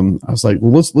 but I was like,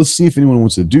 well, let's see if anyone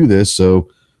wants to do this. So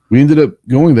we ended up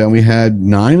going there. We had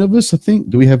 9 of us, I think.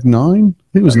 Do we have 9? I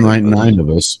think it was nine of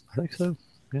us. I think so.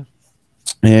 Yeah.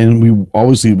 And we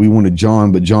wanted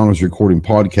John, but John was recording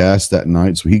podcasts that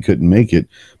night, so he couldn't make it.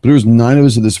 But there was 9 of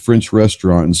us at this French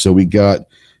restaurant, and so we got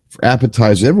for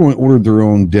appetizers. Everyone ordered their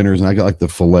own dinners, and I got like the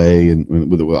filet and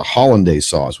with a hollandaise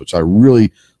sauce, which I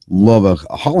really love a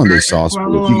hollandaise sauce.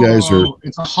 But if you guys are,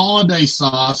 it's a holiday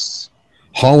sauce.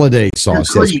 Holiday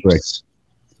sauce, that's correct.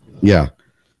 Yeah.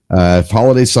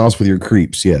 Holiday sauce with your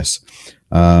creeps, yes.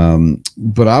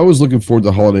 But I was looking forward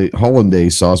to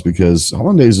hollandaise sauce, because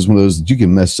hollandaise is one of those that you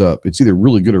can mess up. It's either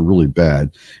really good or really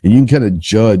bad, and you can kind of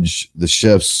judge the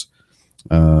chef's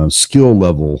skill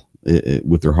level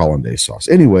with their hollandaise sauce.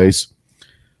 Anyways,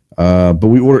 but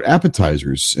we ordered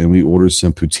appetizers, and we ordered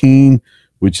some poutine,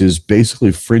 which is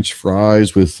basically French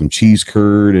fries with some cheese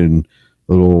curd and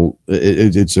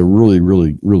it's a really,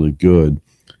 really, really good.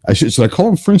 Should I call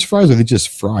them French fries, or are they just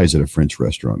fries at a French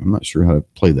restaurant? I'm not sure how to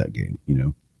play that game,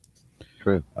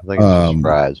 True. I think it's just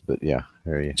fries, but yeah,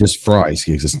 there you just fries.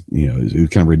 It's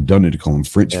kind of redundant to call them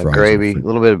French fries. Gravy, a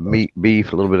little bit of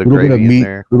beef, a little bit of gravy in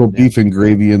there. Little beef and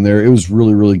gravy in there. It was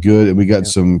really, really good. And we got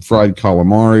some fried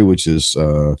calamari, which is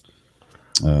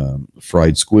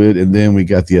fried squid, and then we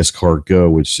got the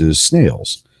escargot, which is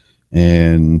snails.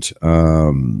 And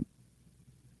I'm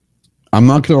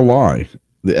not gonna lie,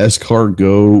 the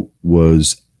escargot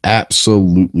was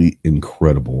absolutely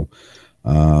incredible.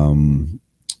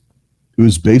 It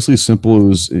was basically simple. It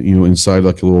was, inside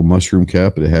like a little mushroom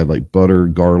cap, but it had like butter,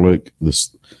 garlic.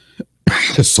 This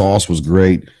the sauce was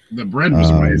great. The bread was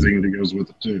amazing that goes with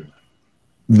it too.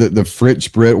 The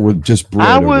French bread or just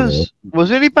bread.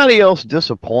 Was anybody else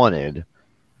disappointed?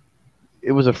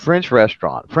 It was a French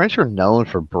restaurant. French are known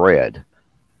for bread.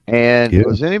 And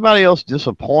was anybody else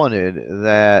disappointed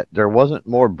that there wasn't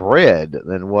more bread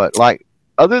than what, like,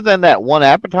 other than that one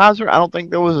appetizer? I don't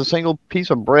think there was a single piece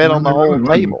of bread on the whole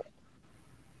table.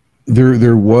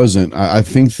 There wasn't. I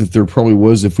think that there probably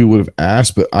was if we would have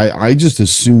asked, but I just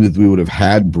assumed that we would have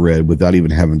had bread without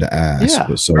even having to ask. Yeah.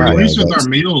 But so, at least with our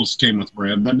meals came with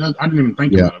bread. I didn't even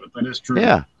think about it, but that is true.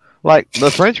 Yeah. Like, the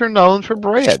French are known for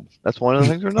bread. That's one of the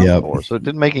things they're known for. So it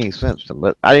didn't make any sense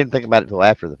I didn't think about it until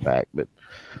after the fact, but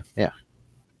yeah.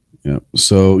 Yeah.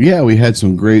 So we had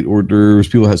some great hors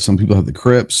d'oeuvres. Some people had the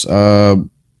crepes.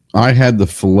 I had the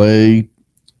filet,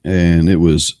 and it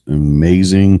was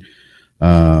amazing.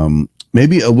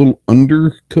 Maybe a little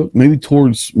undercooked, maybe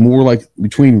towards more like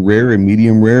between rare and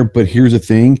medium rare. But here's the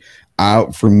thing: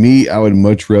 for me, I would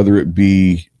much rather it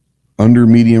be under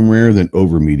medium rare than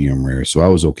over medium rare. So I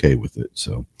was okay with it.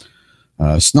 So,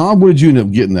 Snob, what did you end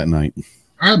up getting that night?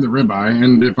 I had the ribeye,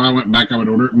 and if I went back, I would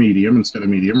order it medium instead of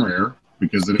medium rare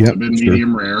because it would have been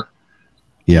medium rare.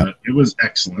 Yeah, it was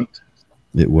excellent.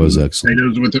 It was excellent.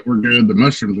 Potatoes with it were good. The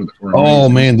mushrooms with it were amazing. Oh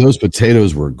man, those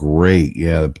potatoes were great.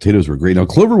 Yeah, the potatoes were great. Now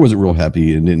Clover wasn't real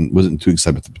happy and wasn't too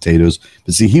excited with the potatoes,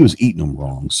 but see, he was eating them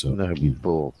wrong. So no,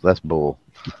 bull. That's bull.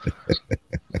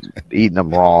 Eating them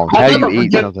wrong. How you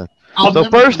eat something? So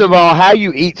first of all, how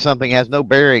you eat something has no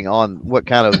bearing on what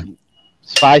kind of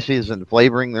spices and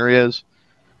flavoring there is.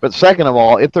 But second of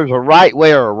all, if there's a right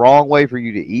way or a wrong way for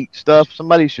you to eat stuff,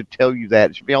 somebody should tell you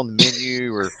that. It should be on the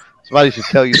menu or somebody should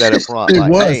tell you that up front.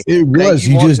 It was.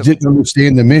 You just didn't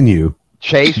understand the menu.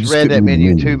 Chase read that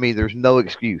menu to me. There's no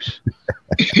excuse.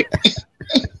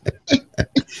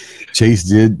 Chase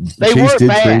did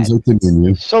translate the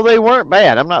menu. So they weren't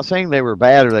bad. I'm not saying they were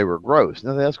bad or they were gross.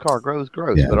 No, the escargot is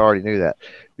gross, but I already knew that.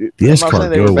 The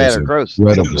escargot they were bad or gross.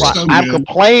 I'm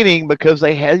complaining because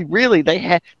they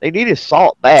needed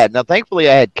salt bad. Now, thankfully,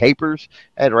 I had capers.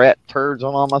 I had rat turds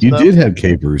on all my stuff. You did have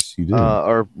capers. You did.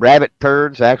 Or rabbit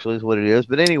turds, actually, is what it is.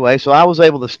 But anyway, so I was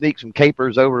able to sneak some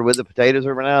capers over with the potatoes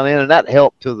every now and then, and that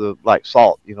helped to the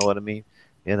salt. You know what I mean?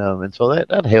 And so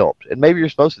that helped. And maybe you're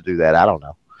supposed to do that. I don't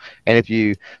know. And if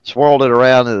you swirled it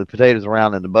around and the potatoes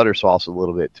around in the butter sauce a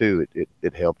little bit too,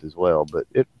 it helped as well. But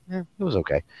it was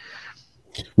okay.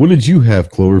 What did you have,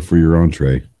 Clover, for your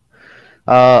entree?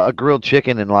 A grilled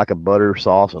chicken and like a butter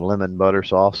sauce, a lemon butter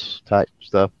sauce type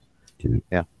stuff.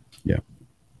 Yeah.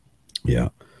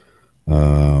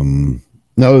 No,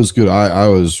 it was good. I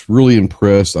was really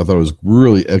impressed. I thought it was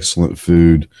really excellent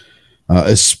food,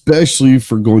 especially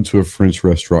for going to a French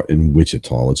restaurant in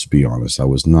Wichita. Let's be honest. I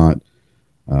was not.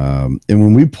 And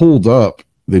when we pulled up,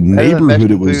 the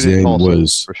neighborhood it was in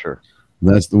was for sure.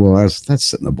 That's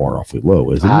setting the bar awfully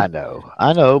low, isn't it?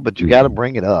 I know, but you got to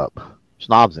bring it up.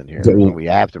 Snob's in here. We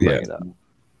have to bring it up.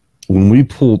 When we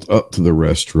pulled up to the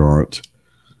restaurant,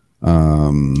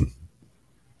 my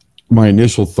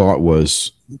initial thought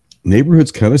was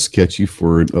neighborhood's kind of sketchy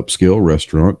for an upscale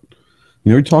restaurant.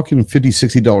 You're talking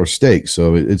 $50-$60 steak,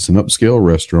 so it's an upscale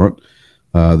restaurant.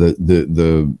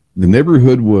 The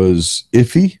neighborhood was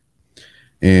iffy,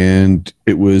 and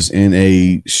it was in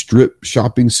a strip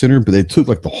shopping center, but they took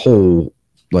like the whole,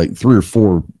 like 3 or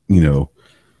 4,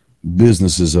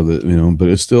 businesses of it, but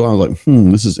it's still, I was like,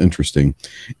 this is interesting.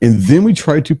 And then we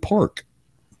tried to park.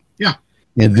 Yeah.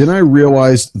 And then I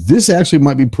realized this actually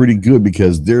might be pretty good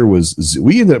because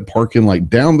we ended up parking like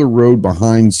down the road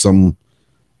behind some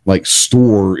like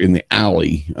store in the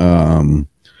alley.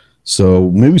 So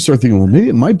maybe we start thinking, well, maybe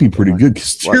it might be pretty good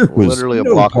because there was literally a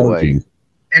block away.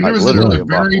 And there was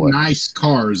very nice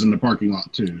cars in the parking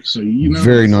lot too. So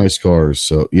very nice cars.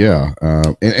 So yeah,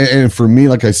 and for me,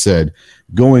 like I said,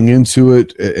 going into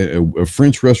it, a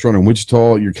French restaurant in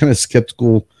Wichita, you're kind of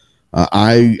skeptical.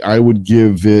 I would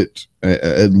give it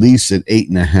at least an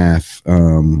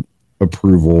 8.5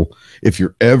 approval. If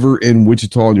you're ever in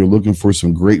Wichita and you're looking for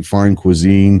some great fine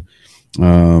cuisine,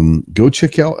 go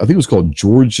check out, I think it was called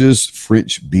George's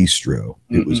French Bistro.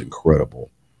 It was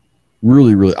incredible.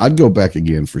 Really, really, I'd go back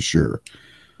again for sure.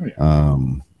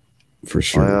 For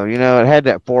sure. Well, it had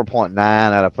that 4.9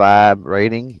 out of 5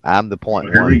 rating. I'm the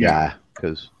 0.1 guy.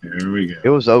 because There we go. it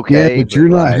was okay. Yeah, but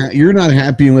you're not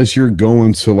happy unless you're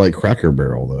going to like Cracker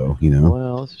Barrel, though. You know.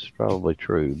 Well, this is probably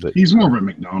true, but He's more of a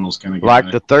McDonald's kind of guy.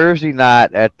 like the Thursday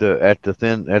night at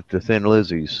the Thin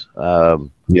Lizzie's,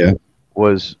 Yeah.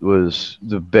 was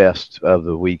the best of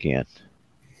the weekend.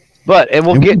 But and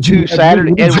we'll And get to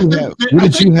Saturday. What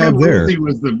did you have there? It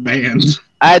was the band.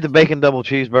 I had the bacon double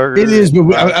cheeseburger. It is,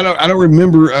 but I don't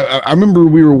remember. I remember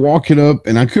we were walking up,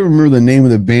 and I couldn't remember the name of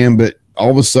the band, but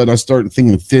all of a sudden I started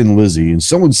thinking of Thin Lizzy, and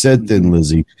someone said Thin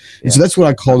Lizzy, and so that's what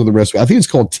I called it the rest of it. I think it's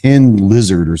called Tin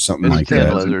Lizard or something like that.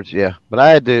 Tin Lizards, yeah. But I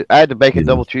had the bacon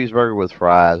double cheeseburger with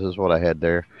fries is what I had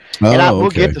there. And I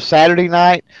will get to Saturday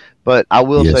night, but I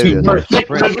will say this: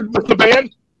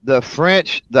 the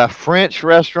French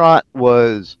restaurant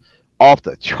was off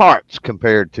the charts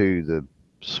compared to the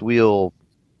Sweel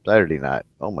Saturday night.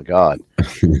 Oh my God!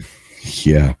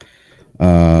 Yeah.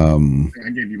 I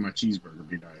gave you my cheeseburger.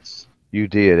 Be nice. You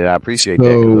did, and I appreciate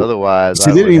that. 'Cause otherwise,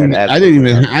 they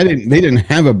didn't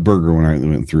have a burger when I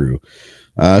went through.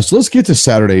 So let's get to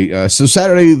Saturday. So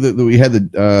Saturday, we had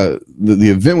the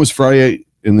event was Friday,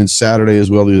 and then Saturday as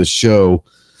well. The show.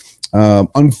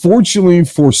 Unfortunately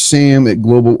for Sam at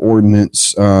Global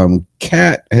Ordnance,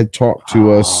 Kat had talked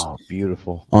to us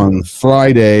beautiful on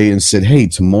Friday and said, "Hey,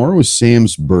 tomorrow is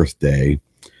Sam's birthday.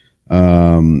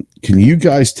 Can you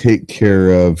guys take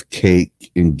care of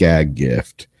cake and gag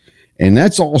gift?" And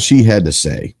that's all she had to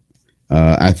say.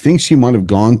 I think she might have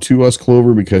gone to us,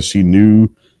 Clover, because she knew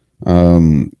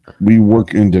we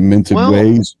work in demented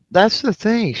ways. That's the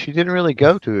thing. She didn't really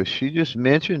go to us. She just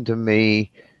mentioned to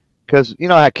me, because you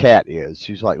know how Kat is.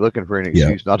 She's like looking for an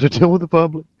excuse not to deal with the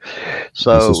public.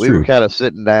 So we were kind of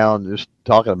sitting down just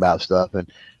talking about stuff, and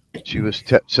she was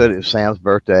said it was Sam's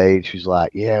birthday, and she's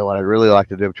like, "Yeah, what I'd really like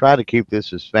to do, try to keep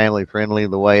this as family friendly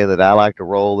the way that I like to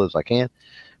roll as I can."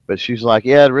 But she's like,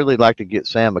 "Yeah, I'd really like to get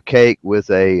Sam a cake with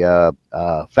a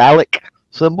phallic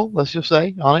symbol, let's just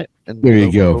say, on it." And there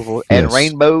you go. And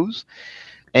rainbows.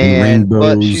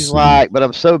 But she's like, "But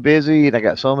I'm so busy and I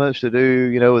got so much to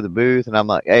do, with the booth." And I'm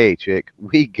like, "Hey, chick,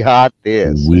 we got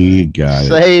this. We got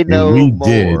Say it. no we more.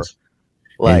 Did.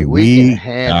 Like we can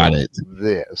handle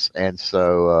this." And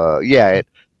so,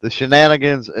 the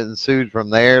shenanigans ensued from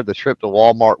there. The trip to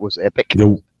Walmart was epic.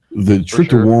 The trip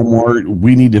to Walmart,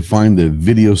 we need to find the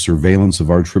video surveillance of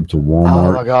our trip to Walmart.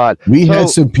 Oh my God. We had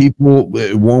some people,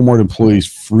 Walmart employees,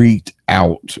 freaked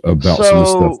out about some of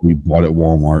the stuff we bought at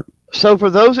Walmart. So for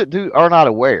those that are not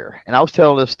aware, and I was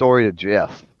telling this story to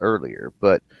Jeff earlier,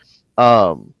 but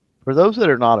for those that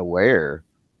are not aware,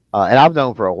 and I've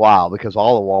known for a while because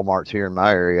all the Walmarts here in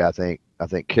my area, I think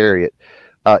carry it.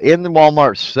 In the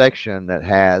Walmart section that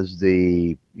has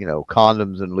the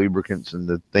condoms and lubricants and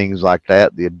the things like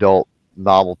that, the adult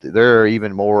novelty, there are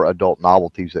even more adult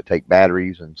novelties that take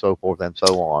batteries and so forth and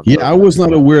so on. Yeah, I was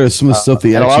not aware of some of the stuff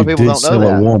they actually did sell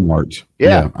at Walmart.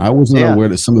 Yeah, I was not aware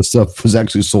that some of the stuff was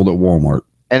actually sold at Walmart.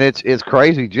 And it's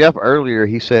crazy. Jeff earlier,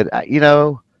 he said,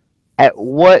 at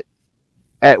what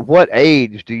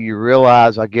age do you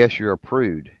realize, I guess, you're a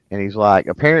prude? And he's like,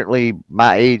 apparently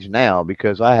my age now,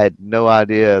 because I had no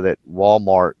idea that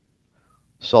Walmart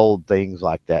sold things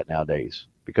like that nowadays.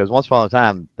 Because once upon a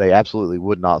time, they absolutely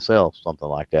would not sell something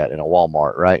like that in a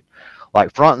Walmart, right?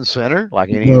 Like front and center, like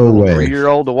any little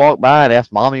 3-year-old to walk by and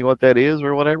ask mommy what that is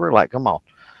or whatever. Like, come on.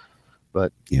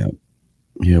 But yeah,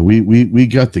 we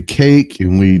got the cake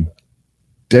and we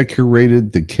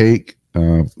decorated the cake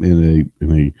in a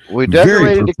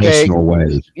very professional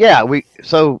way. Yeah,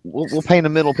 we'll paint a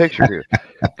middle picture here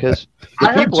because the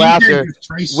people out there,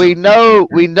 we know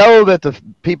that the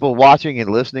people watching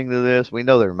and listening to this, we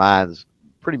know their minds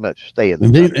pretty much stay in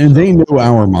the and they know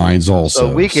our minds also.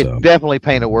 So we could definitely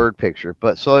paint a word picture.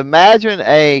 But so imagine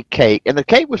a cake, and the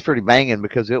cake was pretty banging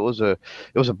because it was a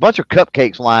bunch of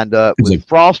cupcakes lined up with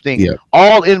frosting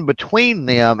all in between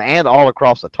them and all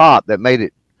across the top that made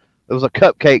it. It was a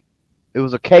cupcake. It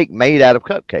was a cake made out of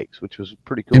cupcakes, which was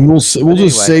pretty cool. And we'll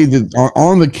just say that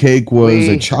on the cake was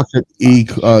a chocolate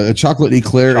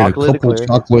eclair and a couple of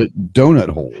chocolate donut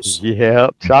holes.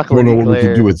 Yep, chocolate eclair. I don't know what we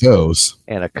can do with those.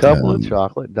 And a couple of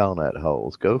chocolate donut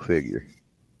holes. Go figure.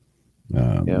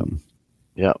 Yep.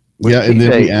 Yeah, and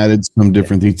then we added some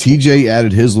different things. TJ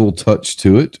added his little touch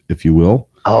to it, if you will.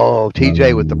 Oh,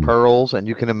 TJ with the pearls, and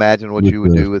you can imagine what you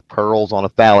would do with pearls on a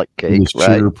phallic cake,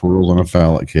 right? Sugar pearls on a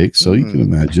phallic cake, so you can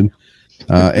imagine.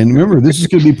 And remember, this is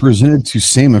going to be presented to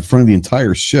Sam in front of the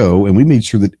entire show, and we made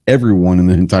sure that everyone in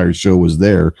the entire show was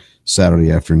there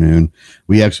Saturday afternoon.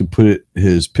 We actually put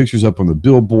his pictures up on the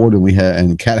billboard,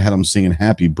 and Kat had him singing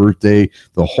 "Happy Birthday."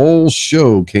 The whole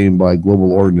show came by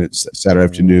Global Ordnance Saturday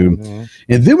afternoon,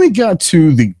 and then we got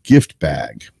to the gift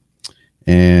bag.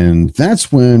 And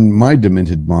that's when my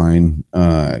demented mind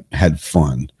had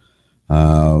fun.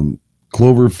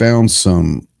 Clover found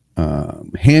some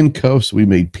handcuffs. We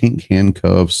made pink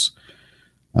handcuffs,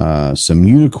 some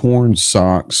unicorn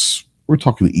socks. We're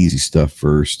talking the easy stuff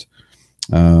first.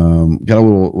 Got a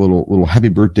little happy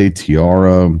birthday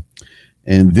tiara,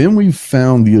 and then we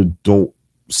found the adult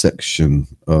section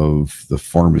of the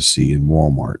pharmacy in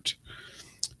Walmart.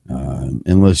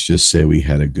 And let's just say we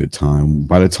had a good time.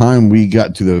 By the time we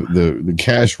got to the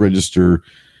cash register,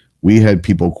 we had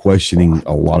people questioning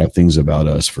a lot of things about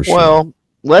us for sure. Well,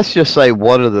 let's just say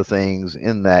one of the things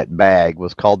in that bag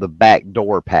was called the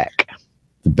backdoor pack.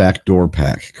 The backdoor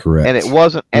pack, correct. And it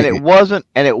wasn't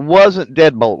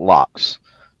deadbolt locks.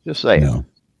 Just saying. No.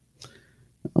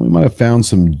 We might have found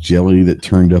some jelly that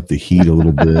turned up the heat a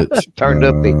little bit. Turned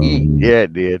up the heat. Yeah,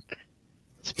 it did.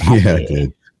 Yeah, it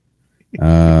did.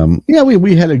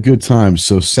 We had a good time.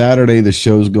 So Saturday the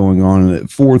show's going on, and at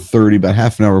 4:30, about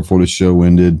half an hour before the show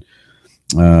ended,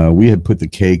 we had put the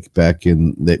cake back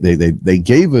in. They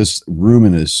gave us room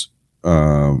in this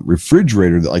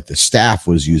refrigerator that like the staff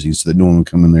was using, so that no one would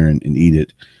come in there and eat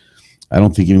it. I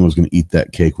don't think anyone was going to eat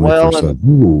that cake when it first said,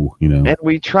 ooh, you know. And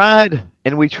we tried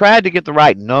to get the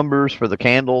right numbers for the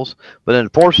candles, but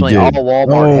unfortunately, all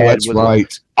Walmart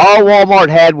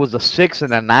had was a 6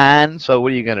 and a 9. So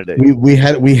what are you going to do? We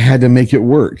had to make it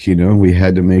work. You know, we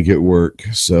had to make it work.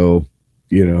 So,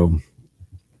 you know,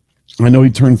 I know he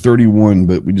turned 31,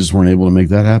 but we just weren't able to make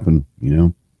that happen.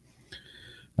 You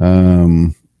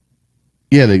know.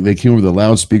 Yeah, they came over the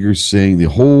loudspeakers saying the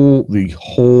whole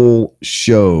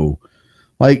show.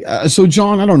 Like, so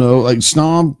John, I don't know, like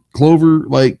Snob, Clover,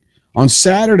 like on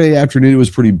Saturday afternoon, it was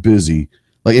pretty busy,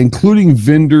 like including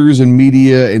vendors and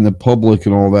media and the public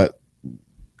and all that.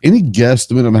 Any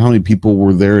guesstimate of how many people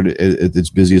were there at its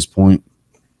busiest point?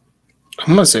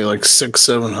 I'm going to say like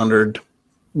 600-700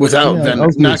 without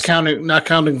vendors, not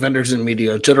counting vendors and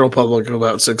media, general public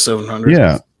about 600-700.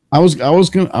 Yeah. I was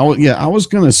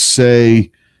gonna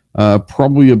say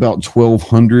probably about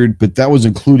 1,200, but that was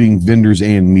including vendors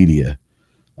and media.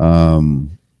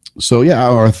 So yeah,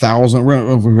 or 1,000,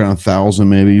 around 1,000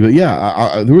 maybe. But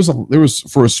yeah, there was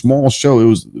for a small show, it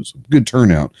was a good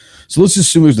turnout. So let's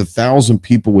assume there's 1,000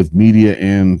 people with media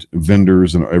and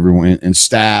vendors and everyone and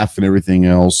staff and everything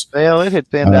else. Well, it had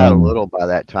thinned out a little by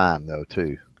that time though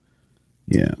too.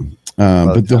 Yeah.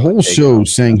 But the whole show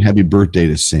sang happy birthday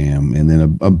to Sam, and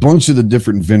then a bunch of the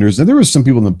different vendors. And there was some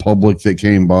people in the public that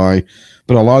came by,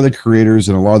 but a lot of the creators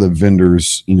and a lot of the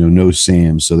vendors, you know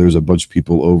Sam. So there's a bunch of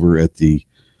people over at the.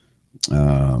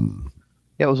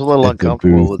 It was a little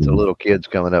uncomfortable with the little kids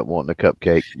coming up wanting a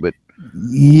cupcake, but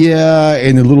yeah,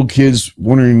 and the little kids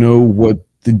wanting to know what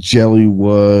the jelly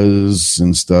was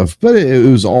and stuff. But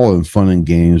it was all in fun and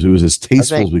games. It was as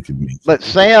tasteful as we could make. But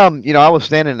Sam, I was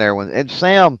standing there and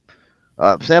Sam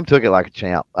took it like a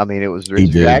champ. I mean, his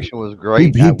reaction was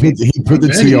great. He put the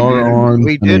tiara on.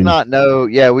 We did not know.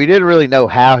 Yeah, we didn't really know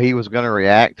how he was going to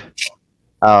react.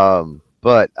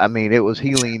 But I mean,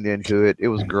 he leaned into it. It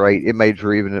was great. It made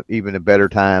for even a better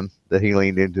time that he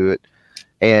leaned into it.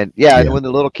 And and when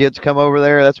the little kids come over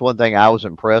there, that's one thing I was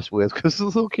impressed with, because the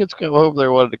little kids come over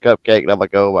there wanted a cupcake, and I'm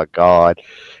like, oh my god!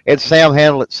 And Sam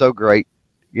handled it so great.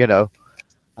 He did.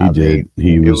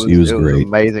 He was great. It was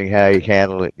amazing how he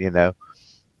handled it.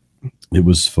 It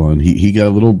was fun. He got a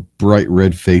little bright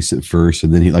red face at first,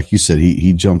 and then he, like you said,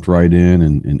 he jumped right in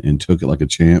and took it like a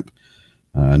champ.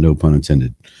 No pun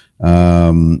intended.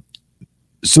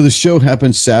 So the show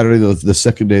happened Saturday, the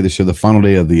second day of the show, the final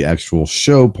day of the actual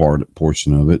show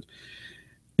portion of it.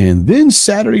 And then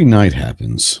Saturday night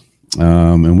happens.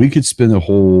 And we could spend a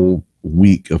whole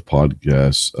week of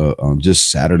podcasts on just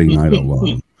Saturday night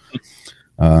alone.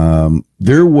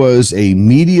 There was a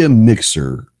media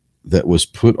mixer that was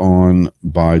put on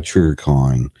by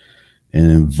TriggrCon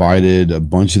and invited a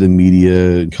bunch of the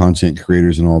media content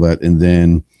creators and all that. And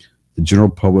then the general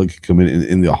public could come in,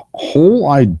 and the whole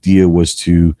idea was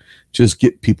to just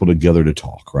get people together to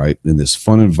talk, right? In this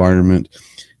fun environment.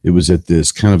 It was at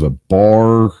this kind of a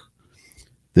bar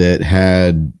that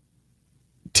had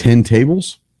 10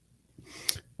 tables,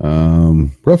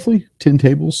 roughly 10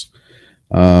 tables,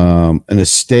 and a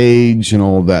stage and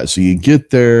all of that. So you get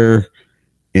there,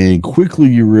 and quickly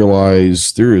you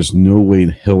realize there is no way in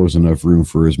hell there's enough room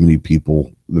for as many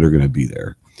people that are going to be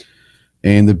there.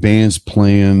 And the band's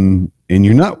playing, and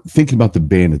you're not thinking about the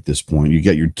band at this point. You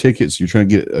got your tickets, you're trying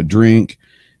to get a drink,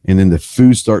 and then the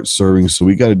food starts serving. So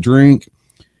we got a drink,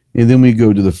 and then we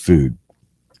go to the food.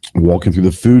 Walking through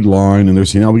the food line, and they're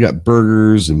saying, we got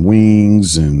burgers and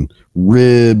wings and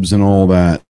ribs and all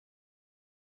that.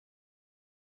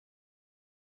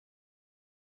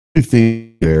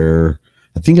 thing there.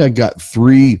 I think I got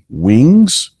 3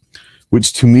 wings,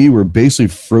 which to me were basically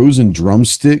frozen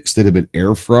drumsticks that had been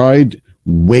air fried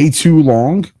way too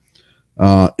long.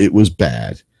 It was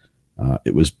bad.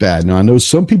 It was bad. Now, I know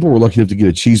some people were lucky enough to get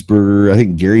a cheeseburger. I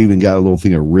think Gary even got a little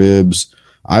thing of ribs.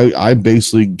 I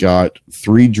basically got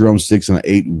 3 drumsticks and I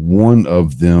ate one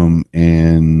of them,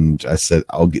 and I said,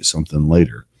 I'll get something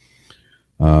later.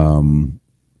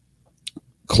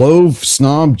 Clove,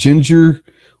 Snob, Ginger.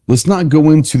 Let's not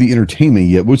go into the entertainment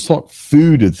yet. Let's talk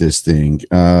food at this thing.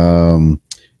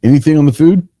 Anything on the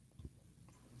food?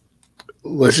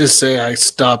 Let's just say I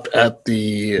stopped at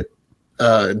the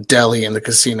deli in the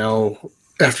casino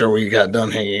after we got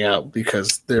done hanging out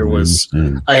because there was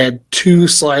I had 2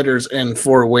 sliders and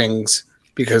 4 wings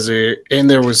because there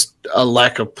was a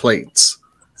lack of plates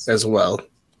as well.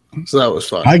 So that was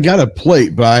fun. I got a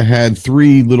plate, but I had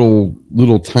 3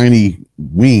 little tiny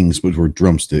wings, which were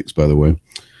drumsticks, by the way.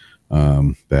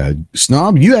 Bad.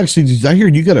 Snob, you actually, did I hear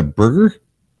you got a burger?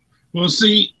 Well,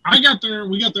 see, we got there a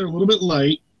little bit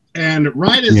late, and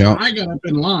right as I got up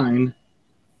in line,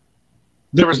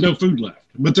 there was no food left.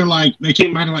 But they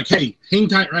came by and like, hey, hang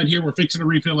tight right here. We're fixing to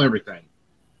refill everything.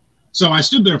 So I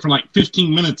stood there for like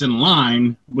 15 minutes in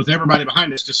line with everybody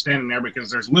behind us just standing there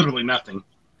because there's literally nothing.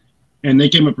 And they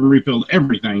came up and refilled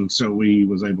everything, so we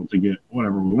was able to get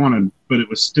whatever we wanted. But it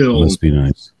was still must be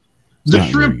nice. The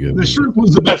shrimp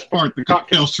was the best part. The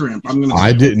cocktail shrimp.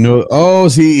 I didn't know. Oh,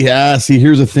 see,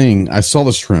 here's the thing. I saw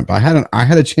the shrimp. I had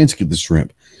a chance to get the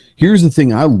shrimp. Here's the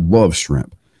thing. I love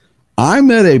shrimp. I'm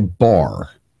at a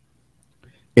bar,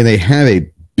 and they have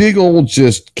a big old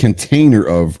just container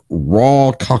of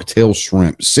raw cocktail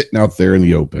shrimp sitting out there in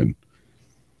the open.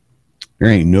 There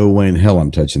ain't no way in hell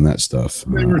I'm touching that stuff.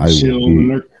 They were chilled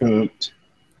and they're cooked.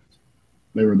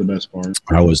 They were the best part.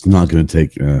 I was not going to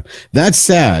take. That's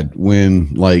sad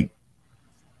when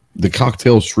the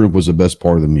cocktail shrimp was the best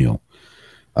part of the meal.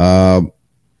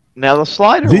 Now the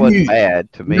slider wasn't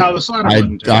bad to me. No, the slider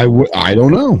wasn't. I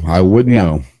don't know. I wouldn't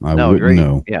know. I wouldn't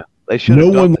know. Yeah, they should. No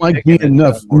one liked me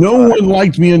enough. No one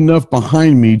liked me enough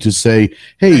behind me to say,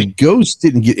 "Hey, Ghost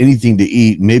didn't get anything to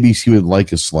eat. Maybe she would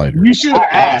like a slider." You should have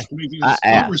asked. Because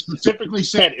Oliver specifically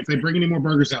said, "If they bring any more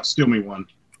burgers out, steal me one."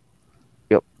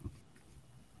 Yep.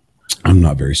 I'm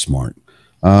not very smart.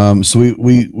 So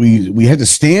we had to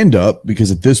stand up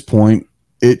because at this point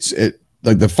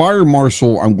like the fire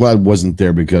marshal, I'm glad wasn't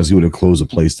there because he would have closed the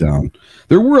place down.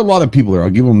 There were a lot of people there,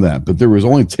 I'll give him that, but there was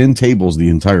only 10 tables the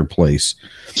entire place.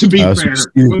 To be fair,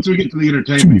 once we get to the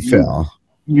entertainment, to be fair,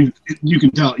 you can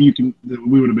tell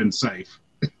we would have been safe.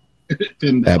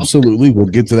 Absolutely, we'll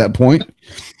get to that point.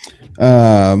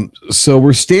 So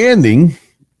we're standing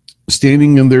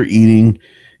and they're eating,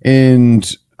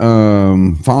 and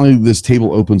finally this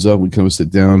table opens up. We come and sit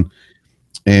down.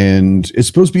 And it's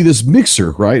supposed to be this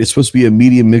mixer, right? It's supposed to be a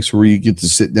medium mixer where you get to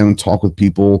sit down and talk with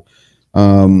people.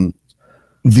 By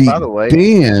the way,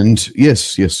 band,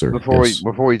 yes, sir.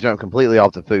 Before we jump completely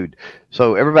off the food,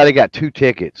 so everybody got 2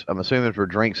 tickets. I'm assuming for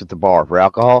drinks at the bar for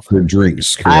alcohol. For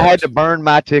drinks, correct. I had to burn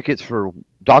my tickets for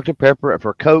Dr. Pepper,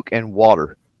 for Coke, and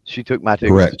water. She took my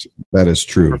ticket. Correct. That is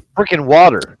true. For freaking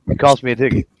water, it cost me a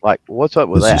ticket. Like, what's up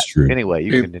with that? Is true. Anyway,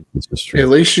 this is true. At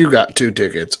least you got 2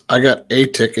 tickets. I got a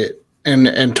ticket.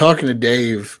 And talking to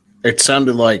Dave, it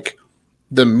sounded like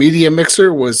the media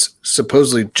mixer was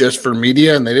supposedly just for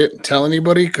media, and they didn't tell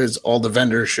anybody because all the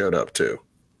vendors showed up too.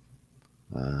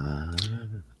 Well,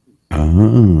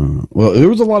 there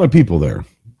was a lot of people there.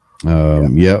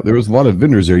 Yeah, there was a lot of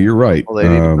vendors there. You're right. Well, they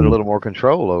need to put a little more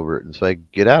control over it and say,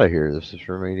 "Get out of here. This is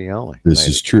for media only." This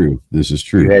is true.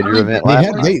 You had your event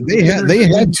last night. They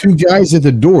had 2 guys at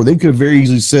the door. They could have very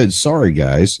easily said, "Sorry,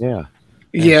 guys." Yeah.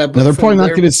 Yeah, but now, they're probably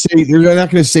not going to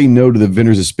say no to the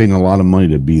vendors that spending a lot of money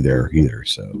to be there either.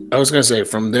 So I was going to say,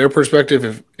 from their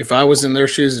perspective, if I was in their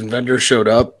shoes and vendors showed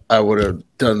up, I would have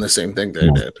done the same thing they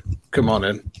did. Come on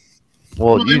in.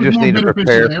 Well, you just need to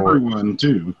prepare for everyone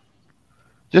too.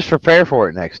 Just prepare for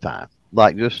it next time.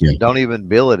 Like, don't even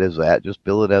bill it as that. Just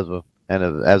bill it as a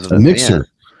mixer.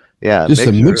 Yeah, just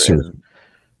a mixer.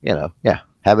 And,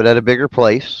 have it at a bigger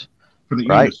place.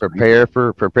 Right, prepare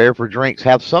for drinks.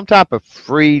 Have some type of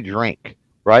free drink,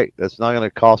 right? That's not going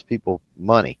to cost people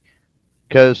money.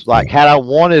 Because, had I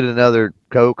wanted another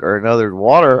Coke or another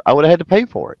water, I would have had to pay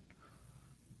for it.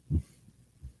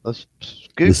 Listen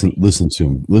to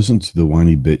him. Listen to the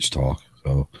whiny bitch talk.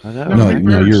 So I know.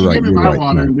 No, you're right. You're right.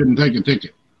 Water and didn't take a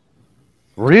ticket.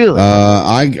 Really?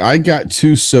 I got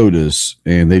 2 sodas,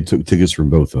 and they took tickets from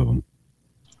both of them.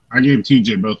 I gave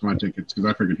TJ both my tickets because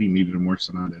I figured he needed them worse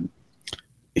than I did.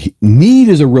 Need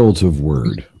is a relative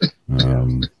word.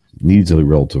 Needs a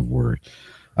relative word.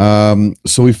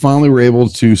 So we finally were able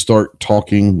to start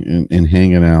talking and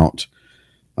hanging out.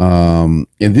 And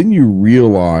then you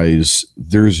realize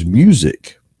there's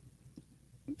music.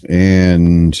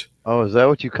 And Oh, is that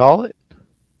what you call it?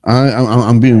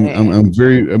 I'm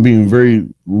being very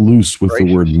loose with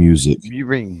the word music. You're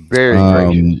being very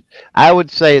gracious. I would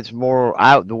say it's more.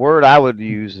 The word I would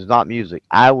use is not music.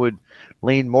 I would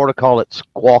lean more to call it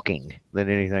squawking than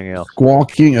anything else.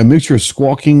 Squawking, a mixture of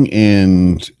squawking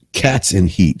and cats in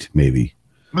heat, maybe.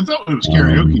 I thought it was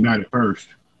karaoke night at first.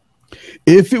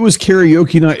 If it was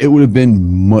karaoke night, it would have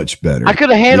been much better. I could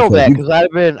have handled that because I'd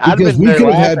have been we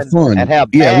could have had fun. At how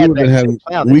Yeah, bad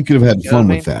we could have had fun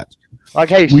with that. Like,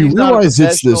 hey, she's we not realize a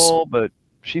it's this, but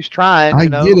she's trying. I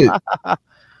get it.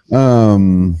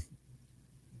 I'm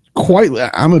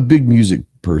a big music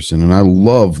person, and I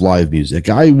love live music.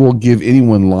 I will give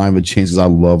anyone live a chance because I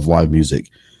love live music.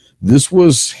 This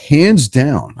was hands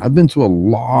down. I've been to a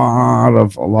lot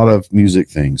of music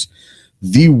things.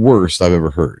 The worst I've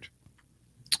ever heard.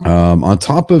 On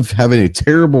top of having a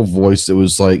terrible voice that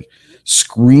was like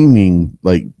screaming,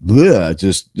 like bleh,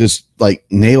 just like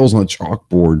nails on a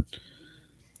chalkboard.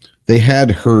 They had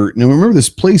her. Now remember, this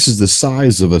place is the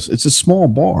size of us. It's a small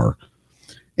bar,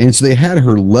 and so they had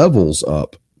her levels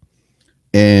up,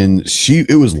 and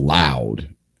it was loud,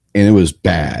 and it was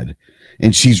bad.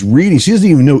 And she's reading. She doesn't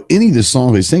even know any of the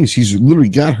songs they sing. She's literally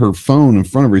got her phone in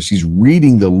front of her. She's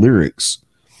reading the lyrics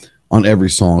on every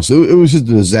song. So it was just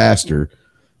a disaster.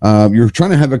 You're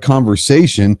trying to have a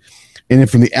conversation, and then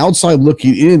from the outside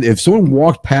looking in, if someone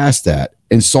walked past that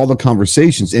and saw the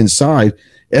conversations inside,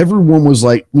 everyone was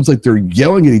like they're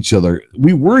yelling at each other.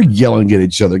 We were yelling at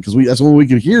each other because that's when we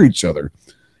could hear each other.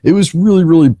 It was really,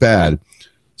 really bad.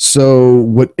 So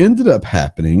what ended up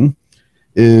happening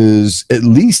is at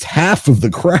least half of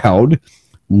the crowd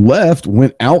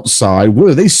went outside,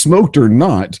 whether they smoked or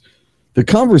not. The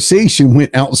conversation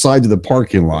went outside to the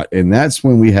parking lot, and that's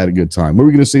when we had a good time. What were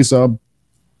we going to say, Sub?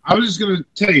 I was just going to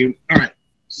tell you. All right,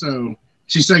 so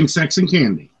she sang "Sex and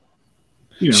Candy."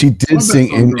 You know, she did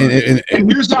sing, and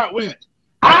here's how it went.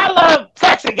 I love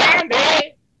sex and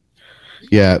candy.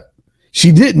 Yeah,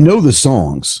 she didn't know the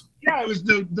songs. Yeah, it was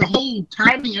the whole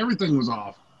timing. Everything was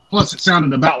off. Plus, it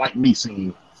sounded about like me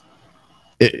singing.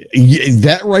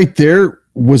 That right there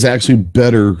was actually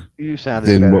better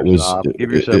than what was.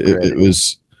 Give yourself credit. It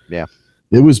was. Yeah.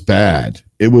 It was bad.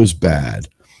 It was bad.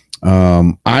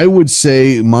 I would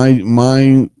say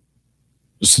my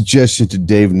suggestion to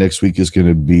Dave next week is going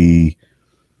to be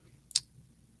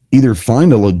either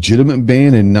find a legitimate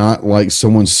band and not like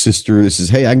someone's sister that says,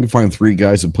 "Hey, I can find 3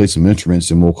 guys to play some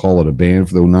instruments and we'll call it a band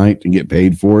for the night and get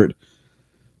paid for it."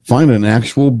 Find an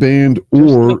actual band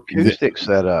or acoustic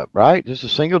setup, right? Just a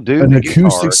single dude, an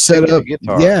acoustic setup,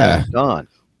 guitar, yeah, done.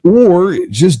 Or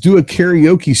just do a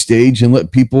karaoke stage and let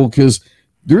people, because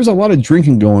there's a lot of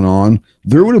drinking going on.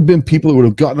 There would have been people that would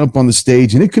have gotten up on the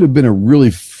stage, and it could have been a really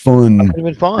fun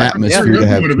atmosphere to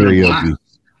have karaoke.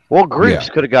 Well, Greeks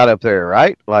could have got up there,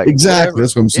 right? Like exactly, whatever.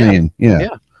 That's what I'm saying. Yeah.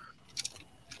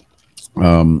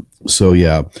 So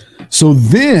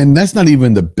then that's not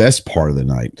even the best part of the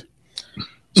night.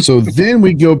 So then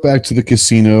we go back to the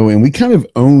casino, and we kind of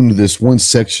owned this one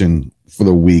section for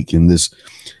the week, in this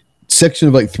section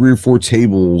of like 3 or 4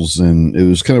 tables, and it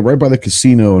was kind of right by the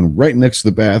casino and right next to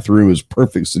the bathroom. It was a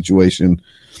perfect situation.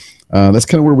 That's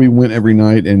kind of where we went every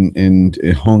night and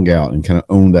hung out and kind of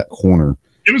owned that corner.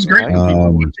 It was great.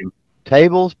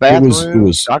 Tables, bathroom, it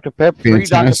was Dr. Pepper, free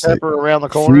Dr. Pepper around the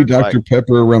corner. Free Dr.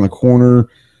 Pepper around the corner.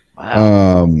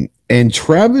 Wow. And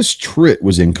Travis Tritt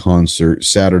was in concert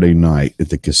Saturday night at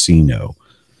the casino.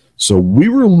 So we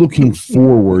were looking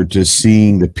forward to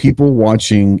seeing the people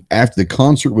watching after the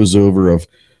concert was over, of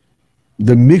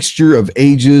the mixture of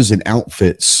ages and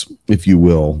outfits, if you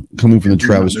will, coming from the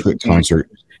Travis Tritt concert.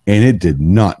 And it did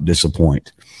not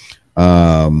disappoint.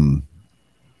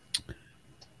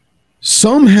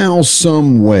 Somehow,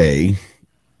 some way,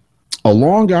 a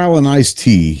Long Island iced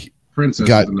tea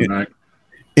got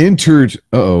entered.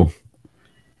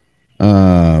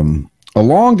 A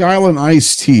Long Island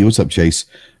iced tea. What's up, Chase?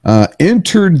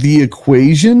 Entered the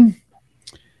equation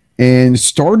and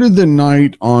started the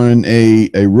night on a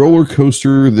roller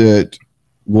coaster that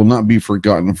will not be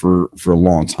forgotten for a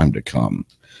long time to come.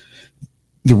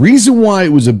 The reason why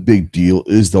it was a big deal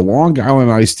is the Long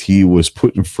Island iced tea was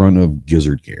put in front of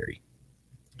Gizzard Gary.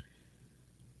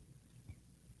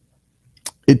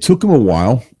 It took him a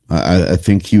while. I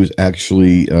think he was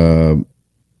actually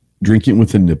drinking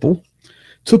with a nipple.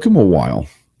 Took him a while,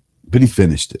 but he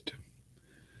finished it.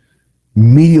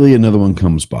 Immediately another one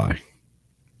comes by.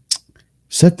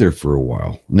 Sat there for a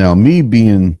while. Now, me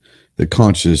being the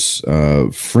conscious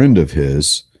friend of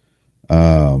his,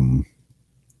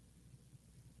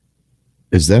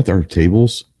 Is that our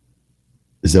tables?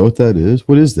 Is that what that is?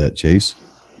 What is that, Chase?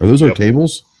 Are those our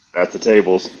tables? That's the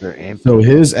tables. So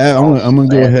his, I'm gonna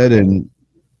go ahead and,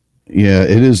 yeah,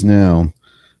 it is now.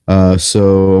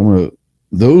 So I'm gonna.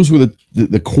 Those were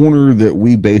the corner that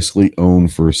we basically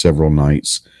owned for several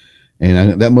nights,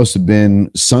 and that must have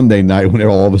been Sunday night when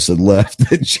all of us had left.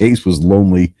 That Chase was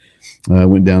lonely.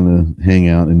 Went down to hang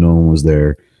out, and no one was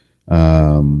there.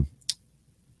 But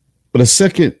a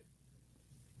second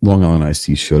Long Island iced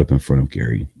tea showed up in front of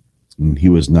Gary, and he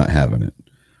was not having it.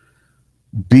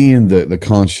 Being the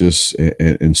conscious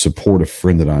and supportive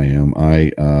friend that I am,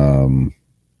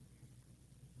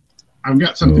 I've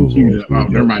got something queued up. Oh,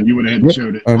 never mind. You went ahead and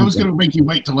showed it. I was going to make you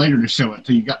wait till later to show it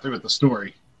till you got through with the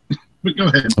story. But go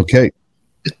ahead. Okay.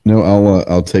 No,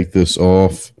 I'll take this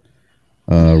off.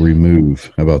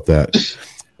 Remove. How about that?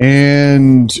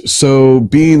 And so,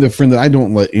 being the friend that I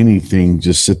don't let anything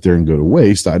just sit there and go to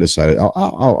waste, I decided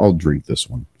I'll drink this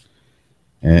one.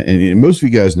 And most of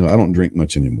you guys know I don't drink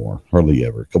much anymore, hardly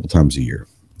ever, a couple times a year.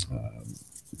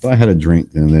 But I had a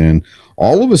drink, and then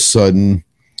all of a sudden,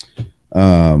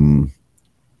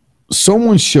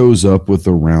 someone shows up with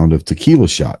a round of tequila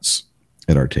shots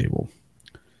at our table.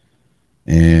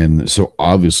 And so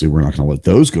obviously we're not going to let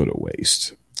those go to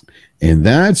waste. And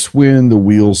that's when the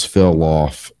wheels fell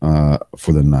off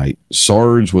for the night.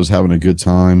 Sarge was having a good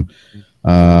time.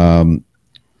 I'm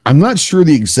not sure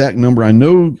the exact number. I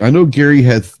know Gary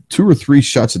had 2 or 3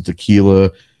 shots of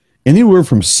tequila, anywhere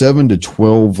from 7 to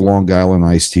 12 Long Island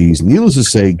iced teas. Needless to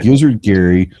say, Gizzard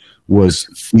Gary was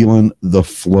feeling the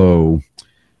flow,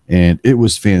 and it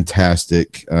was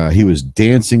fantastic. He was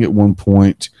dancing at one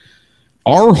point.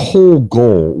 Our whole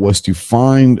goal was to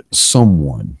find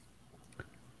someone,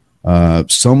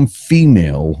 some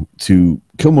female, to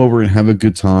come over and have a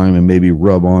good time and maybe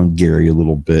rub on Gary a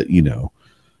little bit, you know.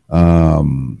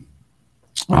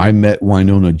 I met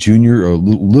Winona Jr., or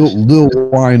little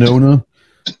Winona,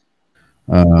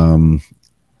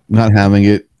 not having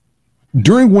it.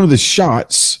 During one of the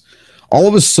shots, all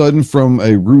of a sudden from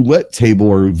a roulette table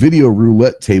or video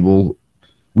roulette table,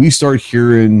 we start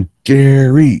hearing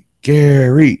Gary,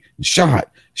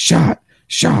 shot.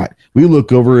 We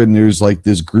look over and there's like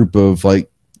this group of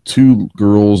like 2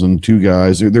 girls and 2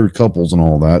 guys. They're couples and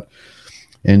all that.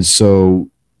 And so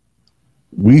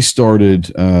we started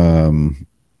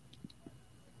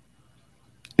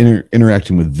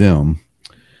interacting with them.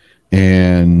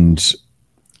 And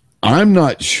I'm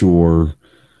not sure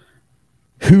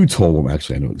who told them.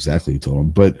 Actually, I know exactly who told them.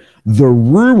 But the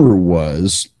rumor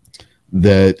was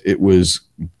that it was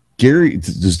Gary.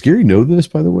 Does Gary know this,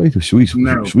 by the way? Should we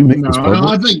make this public?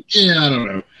 I think, I don't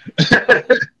know.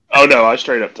 Oh, no, I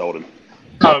straight up told him.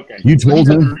 Oh, okay. You told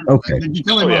him? Okay. Did you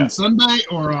tell him on Sunday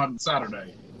or on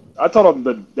Saturday? I told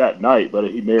him that night,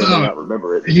 but he may or may not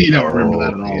remember it. He don't remember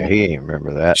that at all. Yeah, he ain't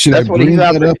remember that. Should That's I what bring he's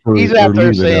out that there. up or He's out there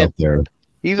leave it saying. out there?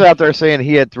 He's out there saying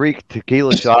he had 3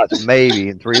 tequila shots, maybe,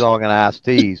 and 3 Long and iced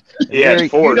teas. Yeah, You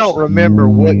don't remember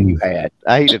what you had.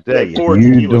 I hate to tell you. 4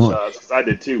 tequila shots, 'cause I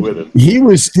did 2 with him. He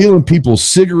was stealing people's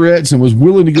cigarettes and was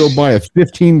willing to go buy a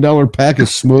 $15 pack of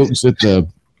smokes at the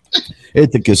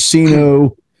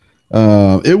casino.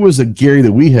 It was a Gary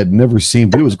that we had never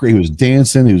seen, but it was great. He was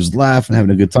dancing, he was laughing,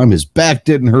 having a good time. His back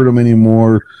didn't hurt him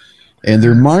anymore. And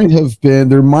there might have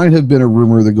been a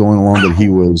rumor that going along that he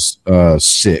was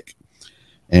sick.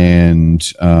 And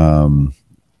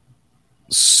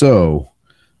so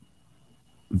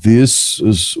this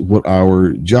is what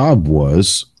our job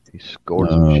was. He scored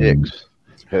some chicks.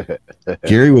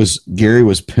 Gary was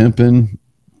pimping,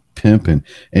 and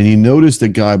he noticed the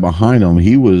guy behind him.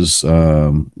 He was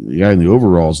the guy in the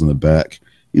overalls in the back.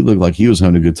 He looked like he was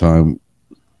having a good time.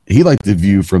 He liked the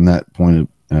view from that point of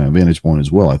vantage point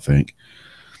as well, I think.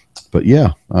 But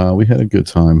yeah, we had a good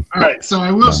time. All right, so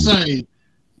I will say,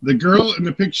 the girl in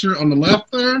the picture on the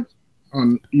left there,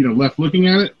 left looking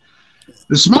at it,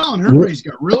 the smile on her face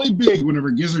got really big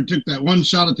whenever Gizzard took that one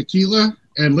shot of tequila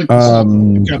and licked the salt.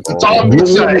 That's all I'm gonna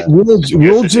say.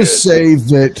 We'll just say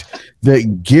that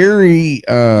Gary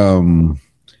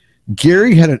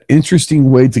had an interesting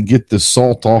way to get the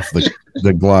salt off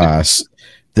the glass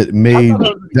that made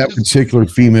that particular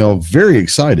female very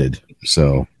excited.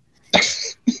 So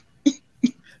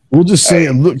we'll just say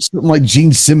it looked something like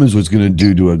Gene Simmons was going to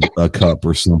do to a cup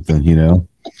or something, you know.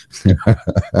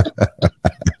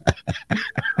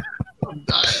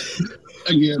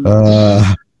 Again.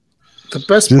 The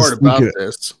best part about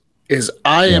this is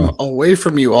I am away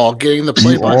from you all getting the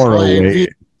play-by-play via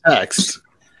text.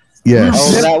 Yes.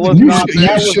 Oh, that was not.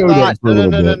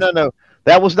 No.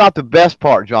 That was not the best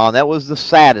part, John. That was the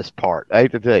saddest part. I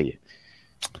hate to tell you.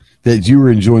 that you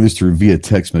were enjoying this through via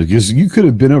text message because you could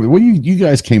have been over. Well, you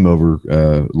guys came over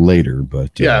later,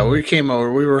 but yeah, we came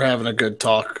over. We were having a good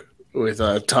talk with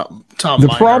Tom.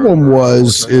 The problem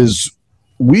is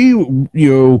we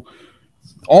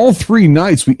all 3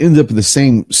 nights we ended up in the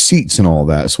same seats and all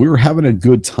that, so we were having a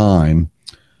good time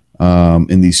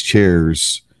in these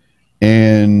chairs,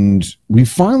 and we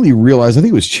finally realized. I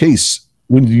think it was Chase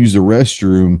went to use the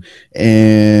restroom,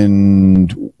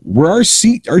 and where our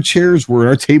chairs were,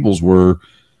 our tables were,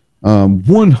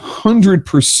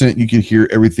 100% you could hear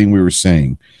everything we were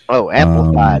saying. Oh,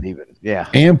 amplified even. Yeah.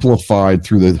 Amplified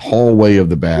through the hallway of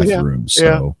the bathroom.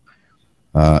 So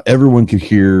everyone could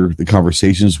hear the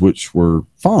conversations, which were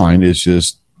fine. It's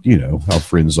just, how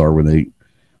friends are when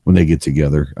they get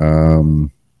together.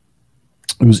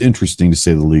 It was interesting to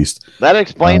say the least. That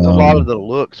explains a lot of the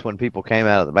looks when people came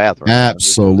out of the bathroom.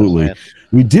 Absolutely.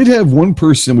 We did have one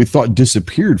person we thought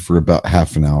disappeared for about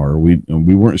half an hour. We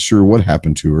weren't sure what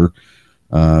happened to her.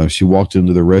 She walked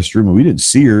into the restroom and we didn't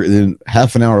see her. And then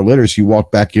half an hour later, she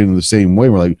walked back in the same way.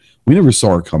 We're like, we never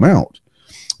saw her come out.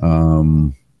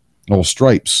 All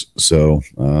stripes. So,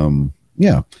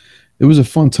 it was a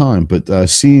fun time. But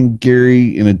seeing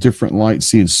Gary in a different light,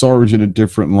 seeing Sarge in a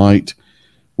different light,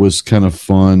 was kind of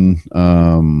fun.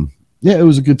 It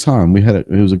was a good time. It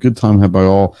was a good time had by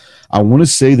all. I want to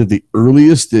say that the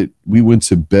earliest that we went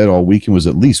to bed all weekend was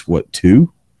at least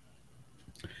 2.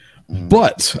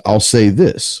 But I'll say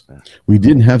this: we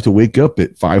didn't have to wake up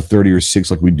at 5:30 or 6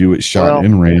 like we do at Shot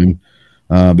and Ran,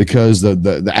 because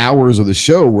the hours of the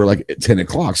show were like at 10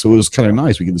 o'clock. So it was kind of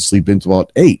nice. We get to sleep until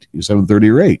about 8, 7:30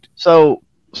 or 8.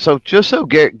 So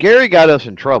Gary got us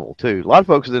in trouble too. A lot of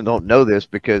folks that don't know this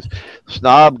because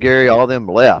Snob, Gary, all them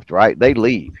left, right? They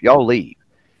leave. Y'all leave.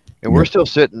 And we're still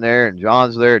sitting there, and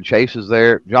John's there, and Chase is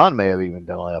there. John may have even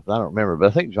done left. I don't remember, but I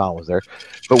think John was there.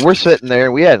 But we're sitting there,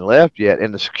 and we hadn't left yet.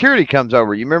 And the security comes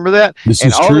over. You remember that? This and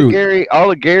is all true. Of Gary,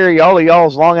 all of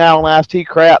y'all's Long Island iced tea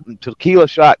crap and tequila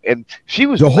shot. And she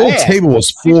was the whole mad. table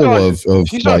was full of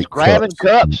She starts grabbing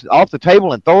cups off the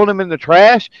table and throwing them in the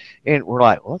trash. And we're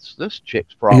like, what's this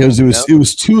chick's problem? Because it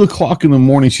was 2 o'clock in the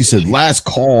morning. She said last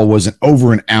call wasn't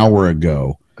over an hour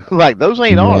ago. Like, those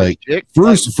ain't ours, chick.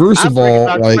 First of all,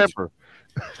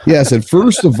 I said,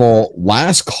 first of all,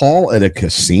 last call at a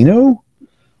casino?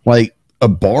 Like, a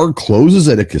bar closes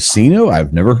at a casino?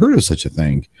 I've never heard of such a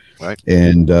thing. Right.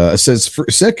 And it says,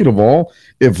 second of all,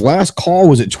 if last call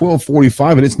was at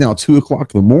 12:45 and it's now 2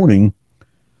 o'clock in the morning,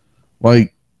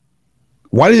 like,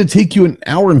 why did it take you an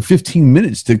hour and 15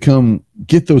 minutes to come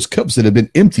get those cups that have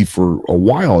been empty for a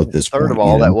while at this point? Third of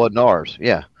all, that wasn't ours.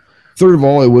 Yeah. Third of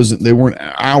all, they weren't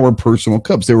our personal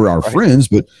cups. They were our friends,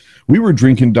 but we were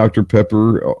drinking Dr.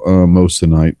 Pepper most of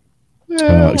the night,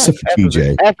 except for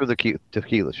TJ. After the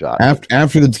tequila shot.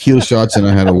 After the tequila shots, and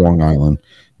I had a Long Island.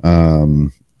 I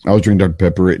was drinking Dr.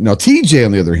 Pepper. Now, TJ,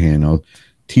 on the other hand,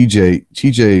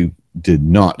 TJ did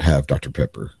not have Dr.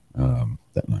 Pepper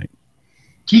that night.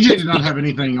 TJ did not have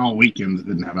anything all weekend that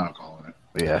didn't have alcohol in it.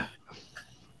 Yeah,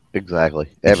 exactly.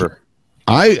 Ever.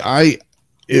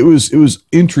 It was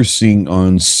interesting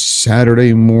on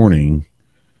Saturday morning.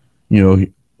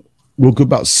 Woke up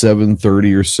about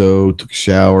 7:30 or so, took a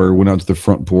shower, went out to the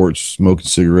front porch, smoked a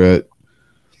cigarette.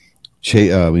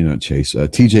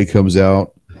 TJ comes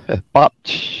out. Pop.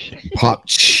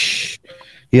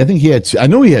 Yeah, I think he had 2. I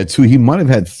know he had 2. He might have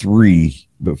had 3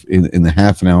 in the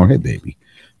half an hour. Hey, baby.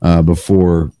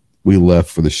 Before we left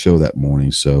for the show that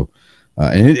morning. So,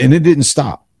 and it didn't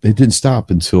stop. It didn't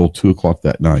stop until 2 o'clock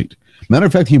that night. Matter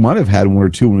of fact, he might have had 1 or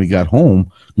 2 when we got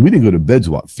home. We didn't go to bed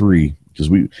till about 3 because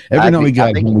every night we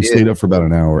got home, we stayed up for about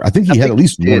an hour. I think he had at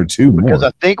least 1 or 2 more. Because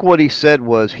I think what he said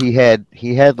was he had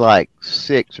like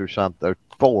 6 or something, or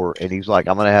 4, and he's like,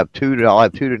 I'll have 2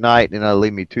 tonight, and I'll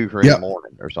leave me 2 for in the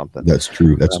morning or something. That's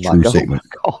true. That's a true statement.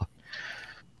 Oh my God.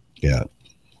 Yeah.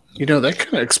 That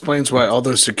kind of explains why all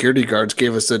those security guards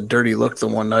gave us a dirty look the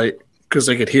one night, because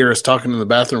they could hear us talking in the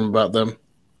bathroom about them.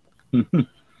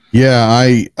 Yeah,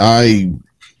 I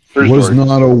was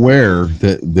not aware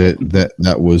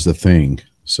that was the thing.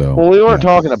 So, well, we weren't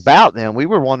talking about them. We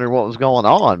were wondering what was going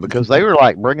on because they were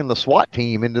like bringing the SWAT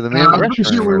team into the men's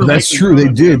restroom. That's true. They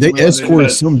did. They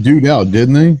escorted some dude out,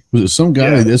 didn't they? Was it some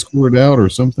guy they escorted out or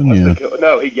something? Yeah.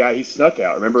 No, he snuck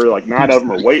out. Remember, like 9 of them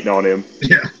were waiting on him.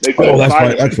 Yeah. That's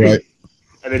right. That's right.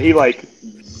 And then he like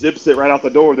zips it right out the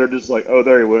door. They're just like, oh,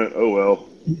 there he went. Oh well.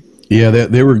 Yeah,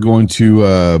 they were going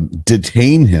to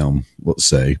detain him, let's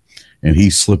say, and he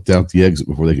slipped out the exit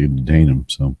before they could detain him.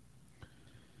 So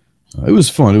it was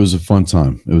fun. It was a fun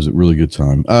time. It was a really good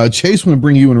time. Chase, want to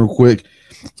bring you in real quick.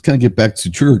 Let's kind of get back to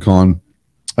TriggerCon.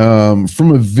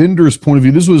 From a vendor's point of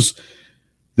view, this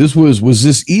was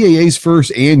this EAA's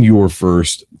first and your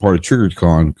first part of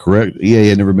TriggerCon, correct? EAA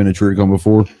had never been to TriggerCon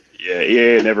before. Yeah,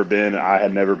 EA had never been. I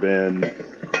had never been.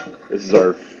 This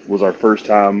was our first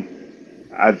time.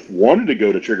 I've wanted to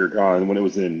go to TriggerCon when it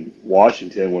was in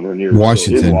Washington, when we're near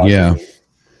Washington. Yeah.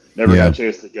 Never got a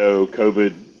chance to go.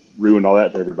 COVID ruined all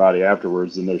that for everybody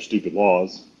afterwards and their stupid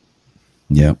laws.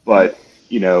 Yeah. But,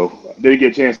 didn't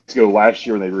get a chance to go last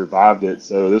year when they revived it.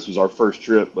 So this was our first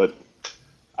trip. But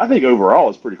I think overall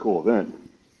it's a pretty cool event.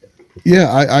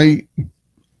 Yeah,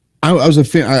 I was a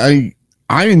fan.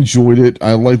 I enjoyed it.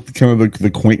 I liked kind of the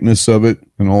quaintness of it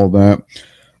and all that. Yeah.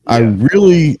 I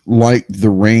really liked the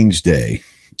range day.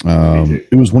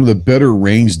 It was one of the better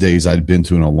range days I'd been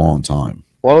to in a long time.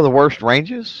 One of the worst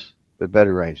ranges, but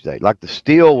better range day. Like the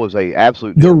steel was a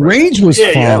absolute. The range was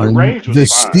fine. Yeah, the range was the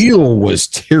fine. Steel was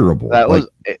terrible. That was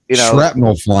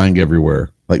shrapnel flying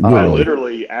everywhere. Like I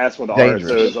literally asked one of the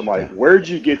RSOs, I'm like, where'd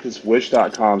you get this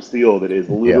Wish.com steel that is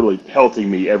literally pelting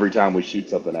me every time we shoot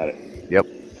something at it? Yep.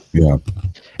 Yeah.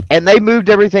 And they moved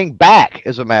everything back,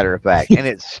 as a matter of fact, and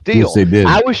it's steel. Yes, they did.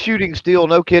 I was shooting steel,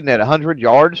 no kidding, at 100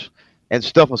 yards, and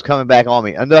stuff was coming back on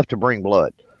me enough to bring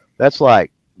blood. That's not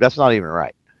even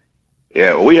right.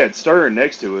 Yeah, well, we had Stern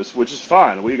next to us, which is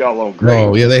fine. We got along great.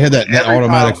 Oh, yeah, they had that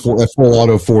automatic, that full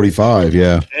auto 45,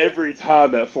 yeah. Every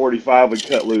time that 45 would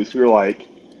cut loose, we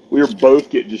were both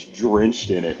getting just drenched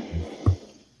in it.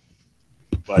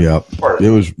 Yeah, it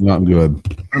was not good.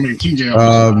 I mean,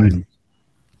 TJ.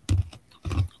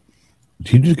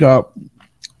 He just got.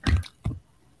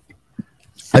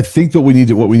 I think what we need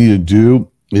to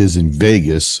do is in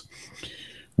Vegas,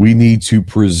 we need to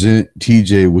present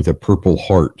TJ with a Purple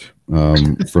Heart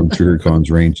from TriggerCon's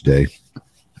range day.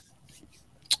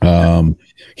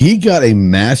 He got a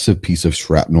massive piece of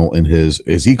shrapnel in his,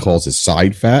 as he calls it,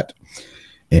 side fat,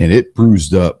 and it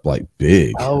bruised up like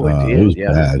big. Oh, it did. It was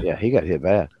bad. Yeah, he got hit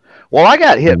bad. Well, I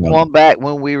got hit plumb back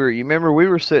when you remember we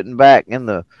were sitting back in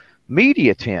the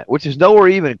media tent, which is nowhere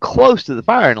even close to the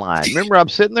firing line. Remember, I'm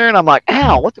sitting there and I'm like,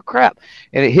 ow, what the crap?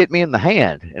 And it hit me in the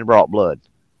hand and brought blood.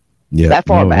 Yeah, that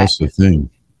far back. That's the thing.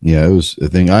 Yeah, it was the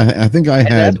thing. I think I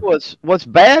had. What's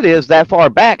bad is that far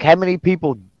back, how many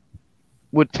people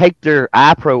would take their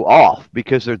iPro off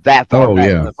because they're that far back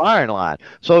in the firing line?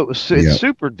 So it's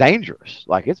super dangerous.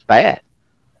 Like, it's bad.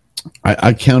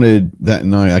 I counted that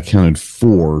night. I counted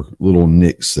 4 little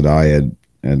nicks that I had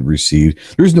received.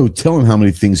 There's no telling how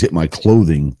many things hit my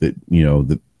clothing that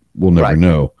that we'll never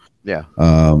know. Yeah.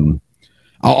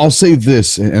 I'll say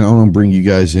this, and I'm gonna bring you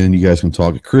guys in. You guys can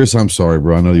talk. Chris, I'm sorry,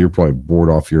 bro. I know you're probably bored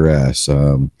off your ass.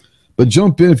 But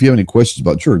jump in if you have any questions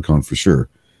about TriggerCon for sure.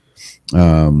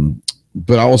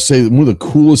 But I will say that one of the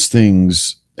coolest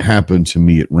things happened to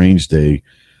me at Range Day,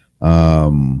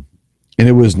 and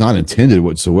it was not intended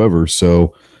whatsoever.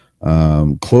 So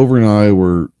Clover and I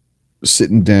were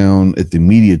sitting down at the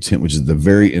media tent, which is the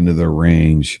very end of the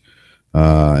range,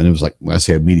 and it was like, when I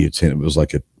say a media tent, it was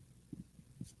like a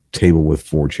table with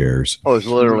 4 chairs. Oh, it was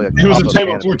literally it was a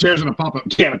table with 4 chairs and a pop-up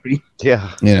canopy.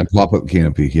 Yeah. Yeah, pop-up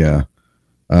canopy, yeah.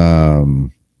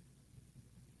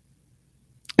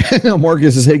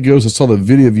 Marcus says, hey, Ghost, I saw the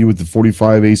video of you with the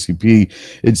 45 ACP.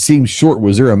 It seemed short.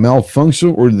 Was there a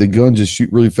malfunction, or did the gun just shoot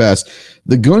really fast?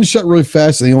 The gun shot really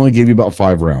fast, and they only gave you about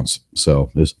 5 rounds. So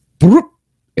this,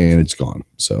 and it's gone.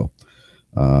 So,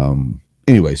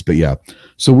 anyways, but yeah.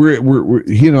 So we're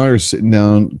he and I are sitting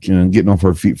down, getting off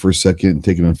our feet for a second,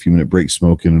 taking a few minute break,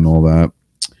 smoking and all that.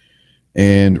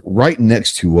 And right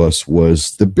next to us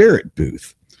was the Barrett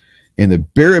booth, and the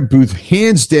Barrett booth,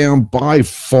 hands down by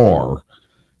far,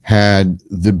 had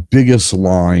the biggest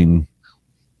line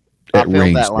at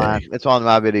range that line. It's on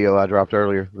my video I dropped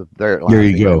earlier. The Barrett line. There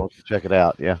you go. Check it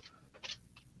out. Yeah.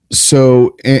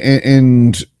 So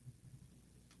and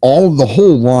the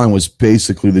whole line was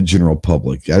basically the general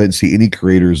public. I didn't see any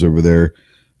creators over there,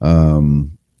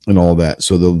 and all that.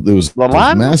 So there was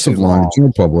a massive line,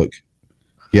 general public.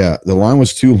 Yeah, the line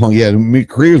was too long. Yeah,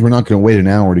 creators were not going to wait an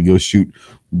hour to go shoot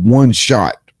one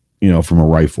shot, from a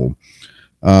rifle.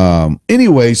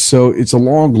 Anyway, so it's a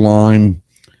long line,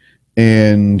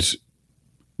 and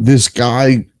this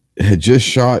guy had just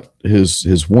shot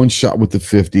his one shot with the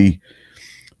 50,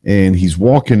 and he's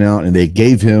walking out, and they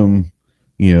gave him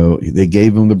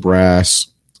the brass.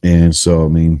 And so, I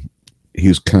mean, he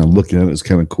was kind of looking at it. It's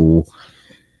kind of cool.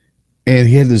 And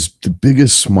he had the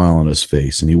biggest smile on his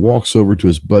face, and he walks over to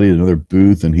his buddy at another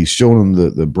booth, and he's showing him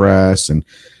the brass, and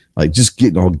like just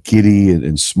getting all giddy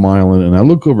and smiling. And I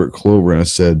look over at Clover, and I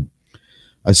said,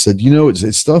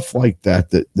 it's stuff like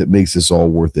that makes this all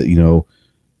worth it.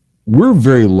 We're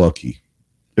very lucky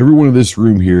everyone in this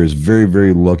room here is very,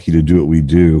 very lucky to do what we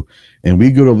do. And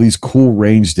we go to these cool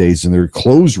range days, and they're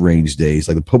closed range days,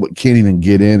 like the public can't even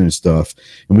get in and stuff.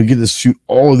 And we get to shoot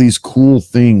all of these cool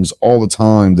things all the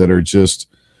time that are just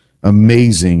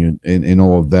amazing and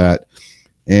all of that.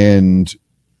 And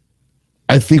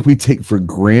I think we take for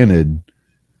granted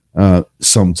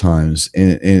sometimes.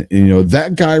 And you know,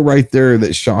 that guy right there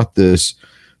that shot this,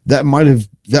 that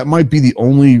might be the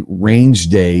only range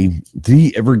day that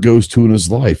he ever goes to in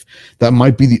his life. That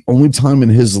might be the only time in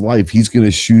his life he's going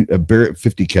to shoot a Barrett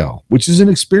 50 cal, which is an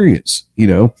experience. You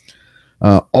know,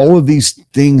 all of these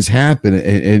things happen,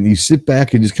 and you sit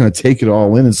back and just kind of take it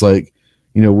all in. It's like,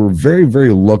 you know, we're very,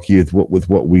 very lucky with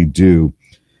what we do.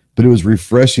 But it was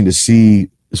refreshing to see.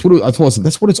 That's what I told us.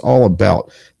 That's what it's all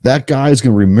about. That guy is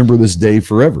going to remember this day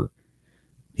forever.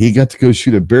 He got to go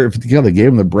shoot a Barrett 50 cal. They gave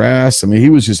him the brass. I mean, he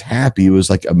was just happy. It was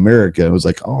like America. It was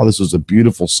like, oh, this was a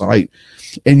beautiful sight.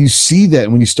 And you see that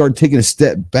when you start taking a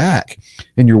step back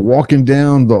and you're walking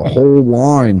down the whole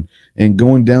line and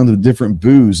going down to the different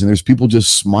booths, and there's people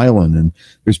just smiling, and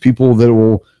there's people that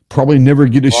will probably never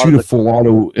get to shoot a full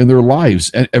auto in their lives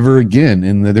ever again,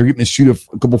 and they're getting to shoot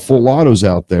a couple full autos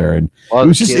out there, and it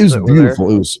was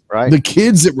beautiful. It was right. The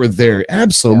kids that were there,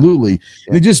 absolutely. Yeah.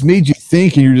 And it just made you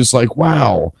think, and you're just like,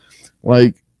 wow,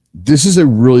 like this is a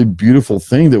really beautiful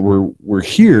thing that we're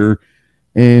here.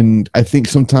 And I think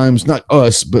sometimes, not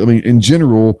us, but I mean in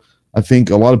general, I think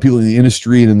a lot of people in the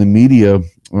industry and in the media,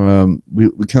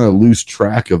 we kind of lose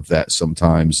track of that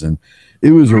sometimes. And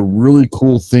it was a really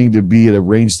cool thing to be at a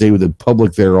range day with the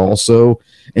public there also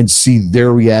and see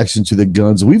their reaction to the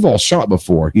guns. We've all shot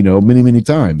before, you know, many, many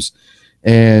times.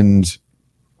 And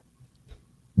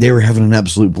they were having an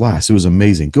absolute blast. It was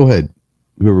amazing. Go ahead,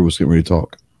 whoever was getting ready to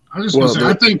talk. I was just going to say,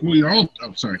 I think we all –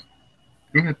 oh, sorry.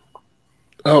 Go ahead.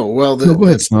 Oh, well. No, go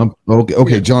ahead, Snob.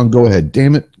 Okay, yeah. John, go ahead.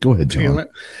 Damn it. Go ahead, John. All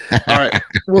right.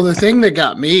 Well, the thing that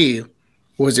got me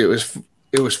was it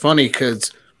was funny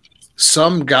because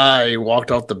some guy walked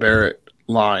off the Barrett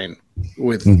line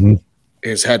with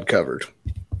his head covered.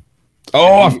 He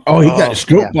got a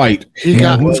scope bite. He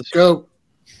got a scope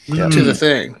to the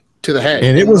thing, to the head.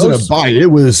 And it wasn't a bite.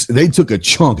 They took a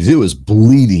chunk because it was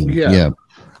bleeding. Yeah.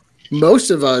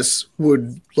 Most of us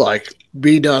would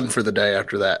be done for the day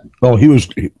after that. Oh,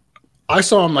 I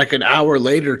saw him like an hour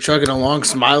later chugging along,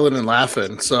 smiling and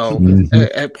laughing. So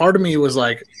a part of me was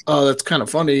like, oh, that's kind of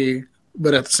funny.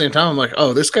 But at the same time, I'm like,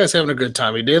 oh, this guy's having a good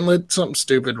time. He didn't let something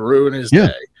stupid ruin his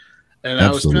day. And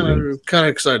absolutely. I was kind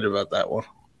of excited about that one.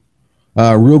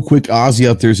 Real quick, Ozzy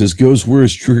out there says, "Goes, where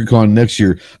is TriggrCon next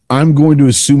year?" I'm going to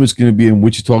assume it's going to be in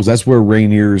Wichita because that's where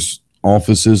Rainier's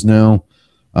office is now.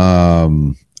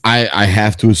 I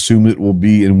have to assume it will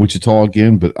be in Wichita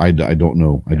again, but I don't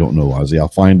know. I don't know, Ozzy. I'll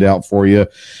find out for you.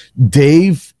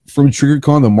 Dave from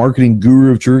TriggrCon, the marketing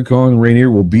guru of TriggrCon, Rainier,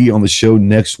 will be on the show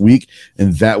next week,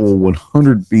 and that will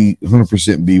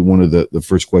 100% be one of the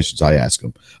first questions I ask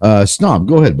him. Snob,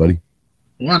 go ahead, buddy.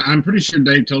 Well, I'm pretty sure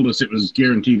Dave told us it was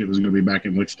guaranteed it was going to be back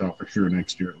in Wichita for sure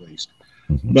next year at least.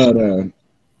 Mm-hmm. But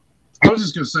I was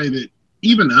just going to say that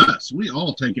even us, we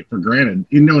all take it for granted,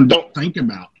 and don't think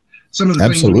about some of the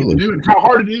things we can do and how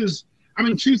hard it is. I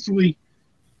mean, truthfully,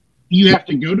 you have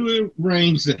to go to a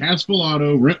range that has full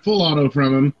auto, rent full auto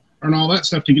from them, and all that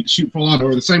stuff to get to shoot full auto,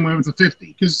 or the same way with the 50,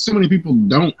 because so many people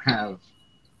don't have,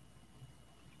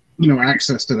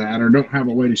 access to that or don't have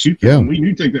a way to shoot them. Yeah. We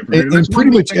do take that for granted. And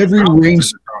pretty much every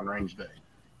range day.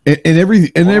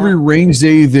 And every range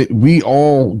day that we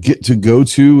all get to go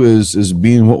to is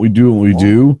being what we do and what we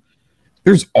do.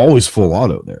 There's always full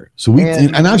auto there. So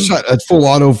and I've shot a full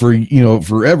auto for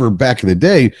forever back in the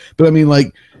day. But I mean,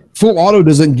 like, full auto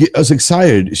doesn't get us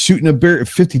excited. Shooting a Barrett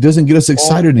 50 doesn't get us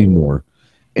excited anymore.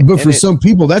 But for some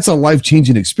people, that's a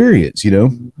life-changing experience,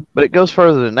 But it goes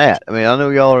further than that. I mean, I know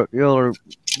y'all are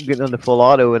getting into full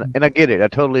auto, and I get it. I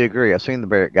totally agree. I've seen the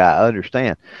Barrett guy. I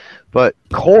understand. But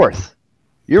Korth,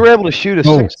 you're able to shoot a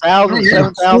 $6,000,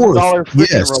 $7,000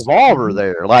 freaking revolver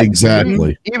there. Like,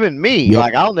 exactly. Even me,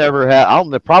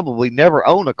 I'll probably never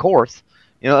own a Korth.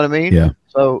 You know what I mean? Yeah.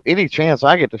 So any chance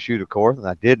I get to shoot a Korth, and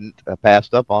I didn't, I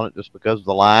passed up on it just because of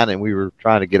the line, and we were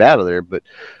trying to get out of there. But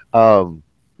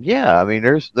yeah, I mean,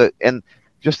 there's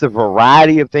just the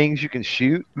variety of things you can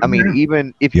shoot. I mean,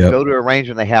 even if you go to a range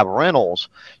and they have rentals,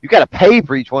 you got to pay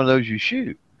for each one of those you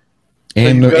shoot.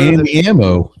 And the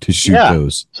ammo to shoot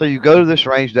those. So you go to this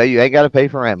range day, you ain't got to pay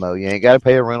for ammo, you ain't got to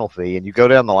pay a rental fee, and you go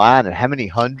down the line, and how many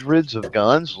hundreds of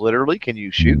guns literally can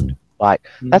you shoot? Like,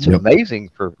 that's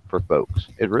amazing for folks.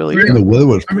 It really is. And the weather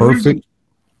was perfect.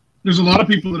 There's a lot of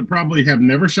people that probably have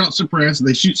never shot suppressed.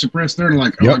 They shoot suppressed there and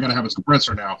like, I got to have a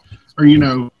suppressor now. Or,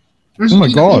 There's, Oh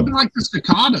my God. Even like the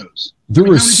staccatos. There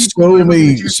were so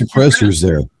many suppressors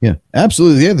there. Yeah,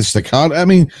 absolutely. Yeah, the staccato. I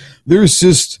mean, there's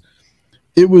just,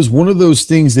 it was one of those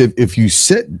things that if you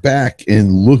sit back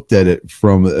and looked at it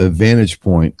from a vantage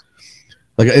point,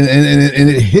 like, and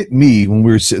it hit me when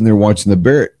we were sitting there watching the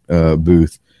Barrett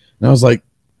booth, and I was like,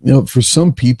 for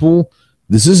some people,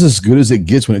 this is as good as it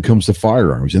gets when it comes to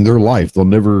firearms in their life. They'll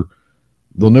never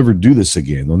do this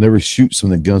again. They'll never shoot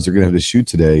some of the guns they're going to have to shoot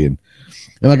today. And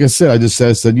like I said, I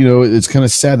said, it's kind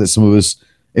of sad that some of us,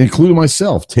 including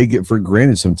myself, take it for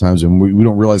granted sometimes, and we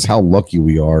don't realize how lucky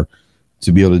we are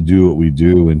to be able to do what we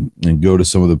do and go to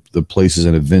some of the places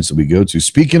and events that we go to.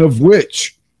 Speaking of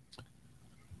which,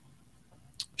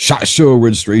 SHOT Show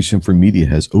registration for media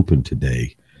has opened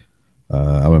today.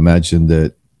 I would imagine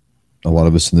that a lot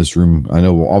of us in this room, I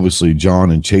know obviously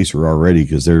John and Chase are already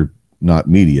because they're not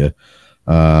media.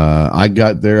 I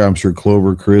got there. I'm sure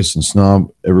Clover, Chris, and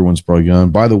Snob, everyone's probably gone.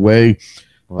 By the way,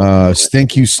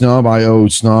 thank you, Snob. I owe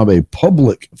Snob a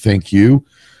public thank you.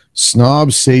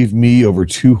 Snob saved me over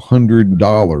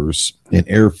 $200 in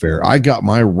airfare. I got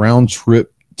my round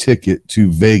trip ticket to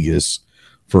Vegas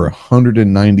for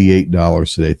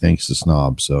 $198 today, thanks to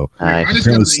Snob. So I just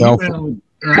got an email,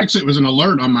 or actually it was an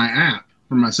alert on my app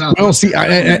from myself. Well, see,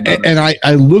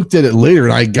 I looked at it later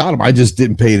and I got them. I just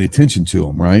didn't pay any attention to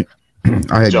them, right?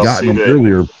 I had gotten them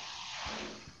earlier. Did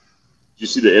you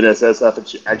see the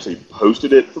NSS actually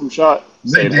posted it from SHOT?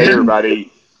 Saying, hey,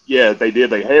 everybody. Yeah, they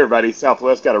did. Hey, everybody,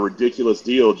 Southwest got a ridiculous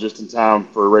deal just in time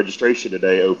for registration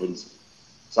today opens.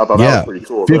 So I thought that was pretty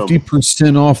cool.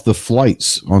 50% off the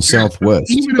flights on Southwest.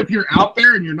 Even if you're out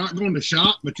there and you're not going to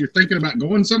shop, but you're thinking about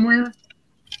going somewhere,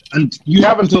 and you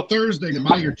have until Thursday to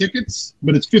buy your tickets,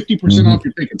 but it's 50% off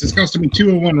your tickets. It's costing me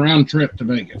 $201 round trip to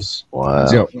Vegas. Wow.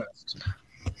 Southwest.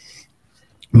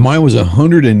 Mine was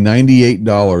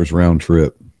 $198 round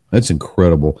trip. That's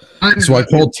incredible. So I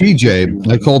called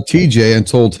TJ and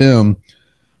told him,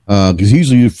 because he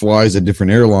usually flies a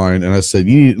different airline, and I said,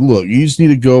 you just need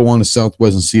to go on to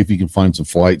Southwest and see if you can find some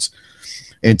flights.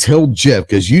 And tell Jeff,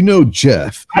 because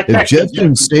Jeff, if Jeff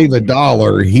can save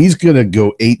 $1, he's gonna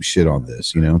go ape shit on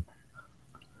this, Yeah,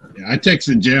 I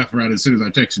texted Jeff right as soon as I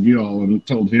texted you all and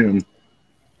told him.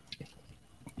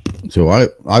 So I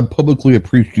publicly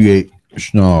appreciate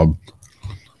Snob.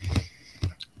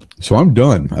 So I'm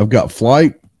done. I've got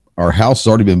flight. Our house has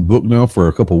already been booked now for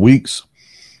a couple weeks.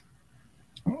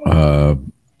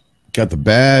 Got the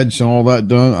badge and all that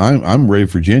done. I'm ready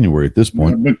for January at this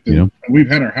point. We've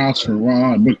had our house for a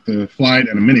while. I booked the flight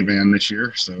and a minivan this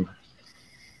year. So,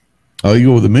 you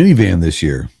go with a minivan this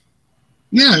year?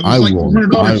 Yeah, it was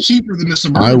 $400 cheaper than the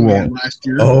Suburban van last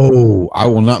year. Oh, I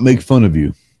will not make fun of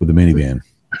you with the minivan.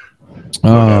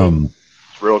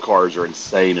 Real cars are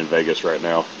insane in Vegas right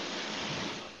now.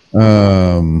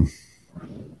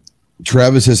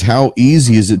 Travis says, how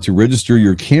easy is it to register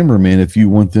your cameraman if you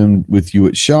want them with you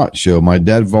at SHOT Show? My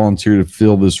dad volunteered to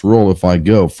fill this role if I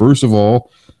go. First of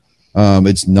all,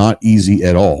 it's not easy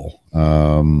at all.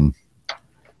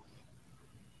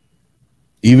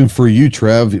 Even for you,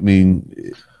 Trav, I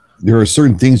mean, there are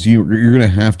certain things you're going to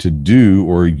have to do,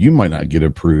 or you might not get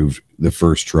approved the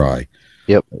first try.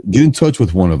 Yep. Get in touch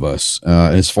with one of us.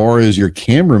 As far as your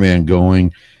cameraman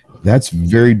going, that's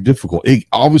very difficult. It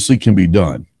obviously can be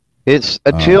done. It's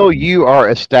until you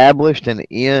are established and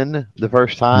in the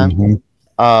first time.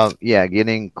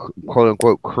 Getting quote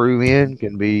unquote crew in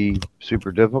can be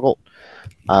super difficult.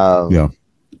 But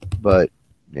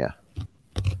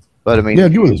I mean,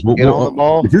 get with us. Get on the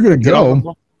ball. If you're going to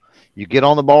go, you get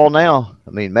on the ball now.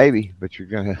 I mean, maybe, but you're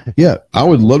going to. Yeah, I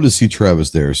would love to see Travis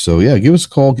there. So give us a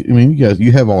call. I mean,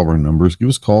 you have all of our numbers. Give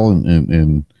us a call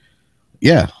and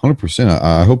 100%.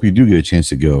 I hope you do get a chance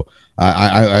to go.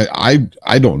 I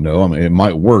don't know. I mean, it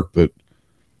might work, but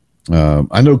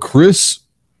I know Chris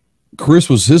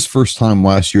was his first time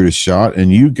last year to SHOT,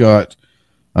 and you got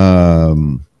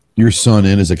your son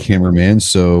in as a cameraman,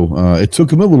 so it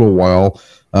took him a little while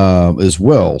as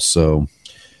well. So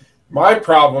my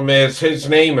problem is his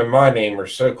name and my name are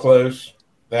so close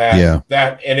that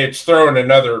and it's throwing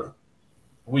another.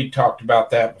 We talked about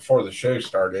that before the show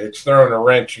started. It's throwing a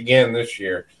wrench again this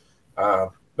year.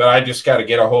 But I just got to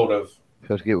get a hold of.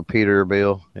 Just get with Peter or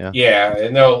Bill. Yeah. Yeah,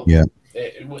 and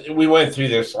we went through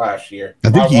this last year. I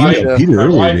think you emailed Peter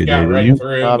earlier today, didn't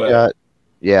you?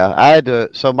 Yeah, I had to.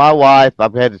 So my wife,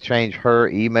 I've had to change her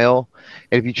email.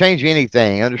 And if you change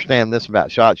anything, understand this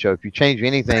about SHOT Show. If you change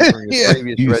anything from your Yeah,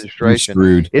 previous you're registration,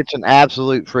 screwed. it's an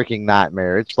absolute freaking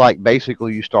nightmare. It's like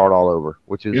basically you start all over,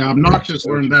 which is Yeah, Obnoxious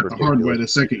which learned is that the hard way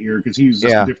ridiculous. the second year because he used a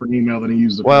Yeah. different email than he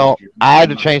used the Well, first year. I had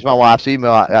to change my wife's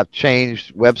email. I've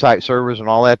changed website servers and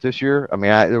all that this year. I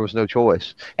mean, there was no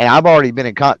choice. And I've already been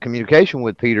in communication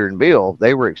with Peter and Bill.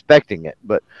 They were expecting it,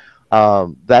 but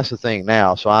that's the thing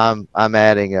now. So I'm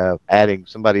adding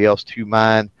somebody else to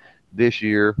mine this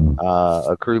year,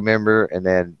 a crew member, and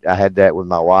then I had that with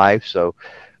my wife. So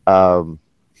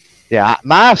yeah,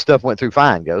 my stuff went through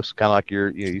fine, Ghost. Kind of like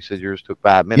you said yours took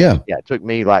 5 minutes. Yeah, it took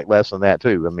me like less than that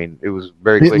too. I mean, it was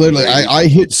very quick. Literally, I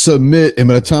hit submit, and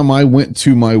by the time I went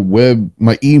to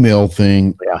my email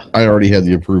thing, I already had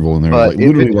the approval in there. But like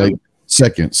literally like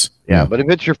seconds. Yeah, but if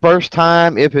it's your first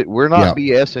time, we're not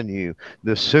BSing you,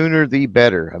 the sooner the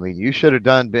better. I mean, you should have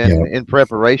been in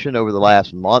preparation over the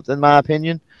last month, in my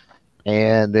opinion.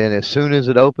 And then as soon as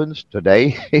it opens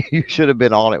today, you should have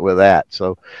been on it with that.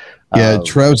 So yeah,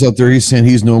 Trav's out there. He's saying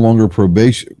he's no longer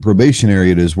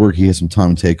probationary at his work. He has some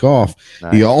time to take off.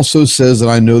 Nice. He also says that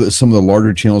I know that some of the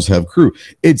larger channels have crew.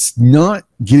 It's not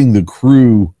getting the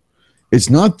crew.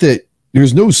 It's not that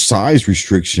there's no size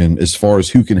restriction as far as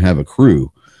who can have a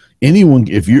crew. Anyone,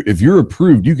 if you're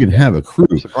approved, you can have a crew.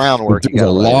 It's the groundwork. There's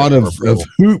a lot of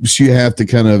hoops you have to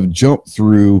kind of jump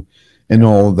through and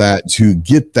all of that to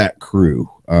get that crew.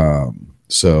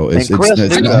 So it's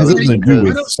nothing to do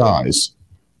with size.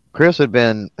 Chris had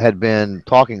been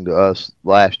talking to us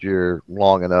last year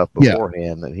long enough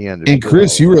beforehand that he understood. And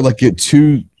Chris, you were like at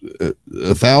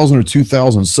 1,000 or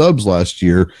 2,000 subs last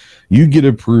year. You get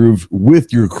approved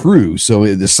with your crew, so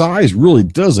the size really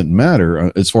doesn't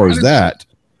matter as far as that.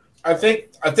 I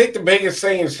think the biggest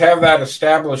thing is have that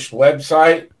established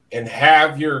website and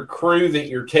have your crew that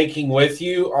you're taking with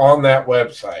you on that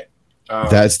website.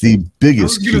 That's the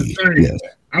biggest key.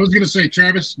 I was going to say,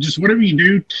 Travis, just whatever you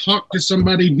do, talk to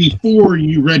somebody before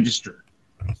you register.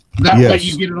 That way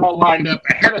you get it all lined up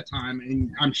ahead of time,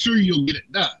 and I'm sure you'll get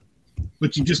it done.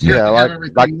 But you just have to have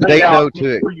everything. Like they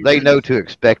know to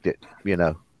expect it, you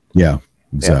know. Yeah,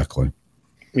 exactly.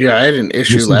 Yeah, I had an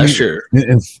issue last year.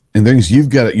 And things you're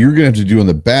going to have to do on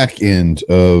the back end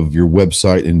of your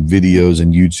website and videos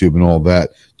and YouTube and all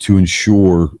that to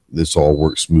ensure this all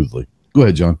works smoothly. Go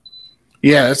ahead, John.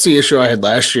 Yeah, that's the issue I had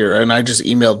last year, and I just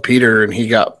emailed Peter, and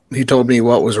he told me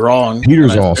what was wrong.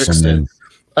 Peter's awesome, man.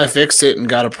 I fixed it and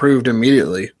got approved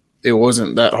immediately. It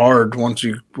wasn't that hard. Once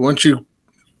you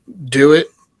do it,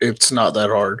 it's not that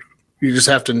hard. You just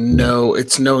have to know.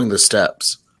 It's knowing the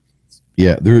steps.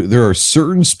 Yeah, there are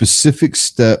certain specific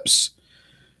steps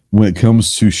when it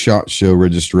comes to SHOT Show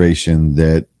registration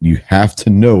that you have to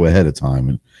know ahead of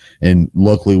time. And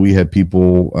luckily, we had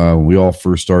people, we all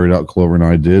first started out, Clover and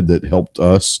I did, that helped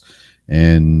us,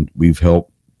 and we've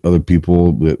helped other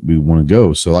people that we want to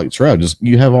go. So, like Trav,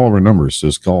 you have all of our numbers. So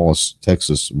just call us,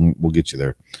 text us, and we'll get you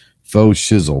there. Faux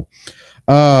shizzle.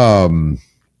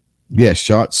 Yeah,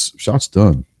 shots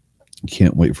done.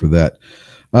 Can't wait for that.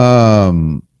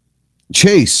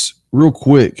 Chase, real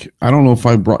quick. I don't know if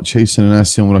I brought Chase in and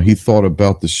asked him what he thought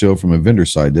about the show from a vendor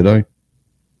side. Did I?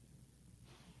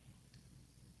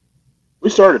 We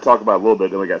started to talk about it a little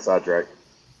bit, then we got sidetracked.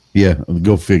 Yeah,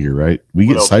 go figure, right? We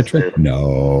get sidetracked?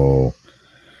 No.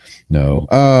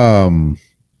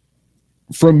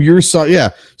 From your side, yeah.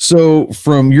 So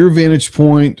from your vantage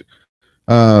point,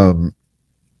 overall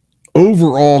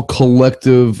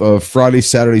collective Friday,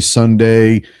 Saturday,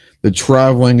 Sunday, the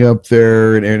traveling up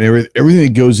there and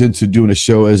everything that goes into doing a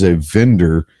show as a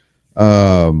vendor,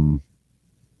 how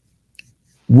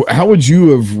would you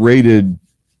have rated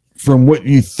from what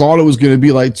you thought it was going to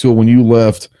be like till when you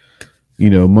left,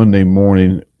 Monday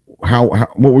morning?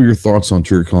 What were your thoughts on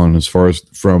TriggrCon as far as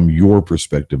from your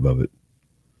perspective of it?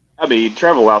 I mean,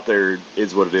 travel out there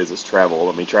is what it is. It's travel.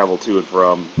 I mean, travel to and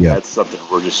from. Yeah. That's something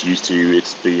we're just used to.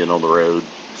 It's being on the road,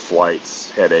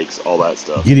 flights, headaches, all that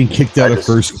stuff. Getting kicked out of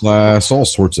first class, all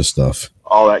sorts of stuff.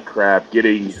 All that crap.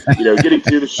 Getting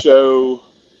to the show,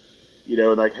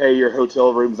 and like, hey, your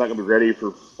hotel room's not going to be ready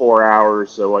for 4 hours.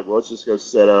 So, like, well, let's just go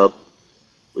set up.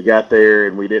 We got there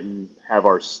and we didn't have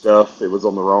our stuff. It was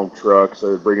on the wrong truck. So,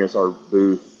 they're bringing us our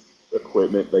booth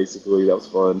equipment, basically. That was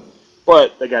fun.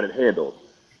 But they got it handled.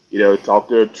 Talk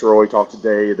to Troy, talk to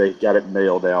Dave. They got it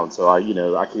nailed down. So I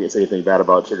can't say anything bad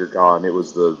about TriggrCon. It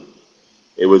was the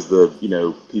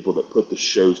people that put the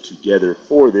shows together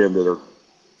for them that are,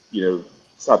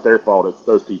 it's not their fault. It's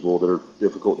those people that are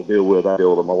difficult to deal with. I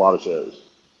deal with them a lot of shows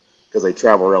because they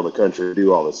travel around the country to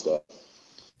do all this stuff.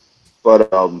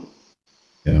 But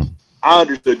I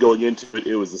understood going into it,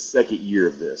 it was the second year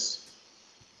of this.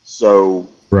 So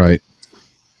right.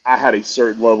 I had a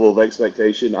certain level of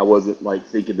expectation. I wasn't like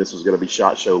thinking this was going to be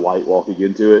SHOT Show light walking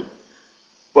into it,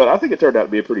 but I think it turned out to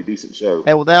be a pretty decent show.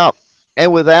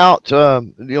 And without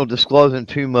disclosing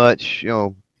too much,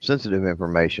 sensitive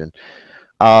information,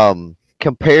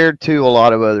 compared to a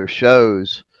lot of other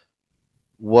shows,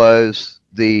 was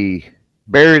the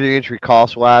barrier to entry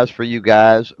cost wise for you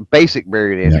guys, basic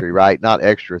barrier to entry, right? Not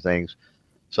extra things.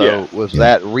 So was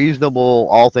that reasonable,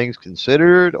 all things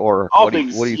considered, or what do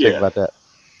you think about that?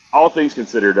 All things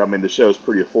considered, I mean, the show is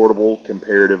pretty affordable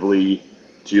comparatively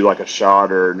to like a SHOT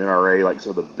or an NRA, like some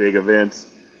of the big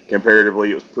events.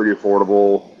 Comparatively, it was pretty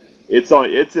affordable. It's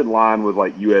in line with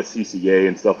like USCCA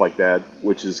and stuff like that,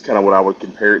 which is kind of what I would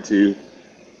compare it to.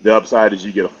 The upside is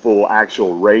you get a full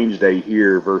actual range day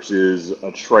here versus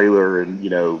a trailer and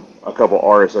a couple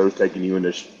RSOs taking you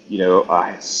into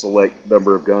a select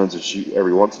number of guns to shoot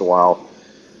every once in a while.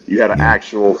 You had an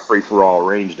actual free for all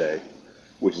range day,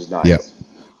 which is nice.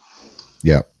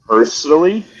 Yeah.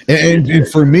 Personally, and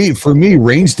for me,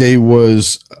 range day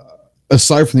was,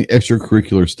 aside from the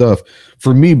extracurricular stuff,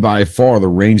 for me by far the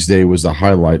range day was the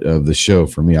highlight of the show.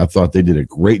 For me, I thought they did a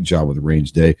great job with the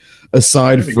range day,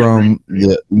 aside from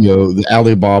the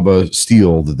Alibaba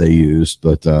steel that they used.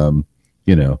 But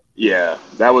yeah,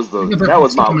 that was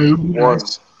my one.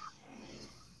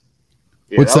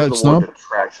 Yeah, what's that, Snob?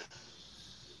 Attraction.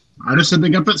 I just said they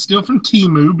got that steel from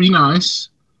Temu. Be nice.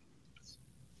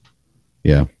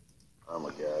 Yeah. Oh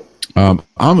my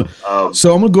god.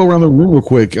 So I'm gonna go around the room real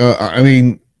quick. I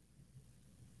mean,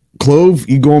 Clove,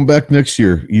 you going back next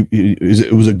year?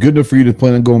 Was it good enough for you to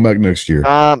plan on going back next year?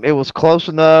 It was close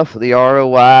enough. The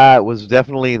ROI was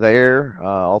definitely there.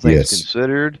 All things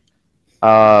considered.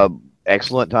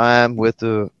 Excellent time with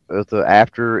the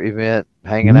after event,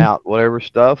 hanging out, whatever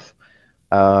stuff.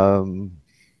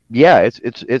 Yeah,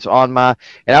 it's on my,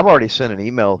 and I've already sent an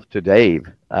email to Dave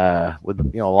with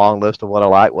a long list of what I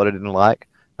like, what I didn't like.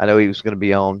 I know he was going to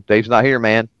be on. Dave's not here,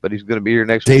 man, but he's going to be here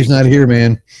next week. Dave's not here,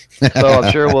 man. So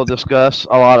I'm sure we'll discuss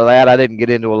a lot of that. I didn't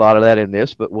get into a lot of that in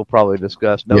this, but we'll probably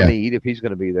discuss. No need if he's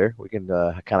going to be there. We can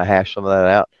kind of hash some of that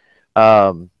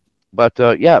out. But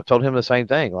I told him the same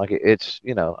thing. Like it's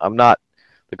I'm not.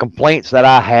 The complaints that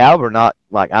I have are not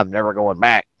like I'm never going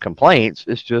back complaints.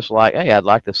 It's just like, hey, I'd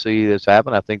like to see this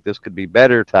happen. I think this could be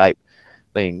better type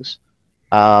things.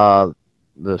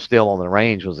 The steel on the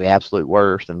range was the absolute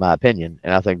worst in my opinion,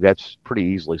 and I think that's pretty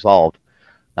easily solved.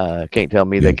 Can't tell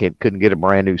me they couldn't get a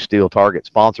brand new steel target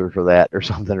sponsor for that or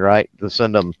something, right? To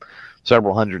send them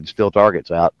several hundred steel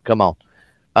targets out. Come on.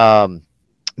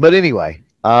 But anyway,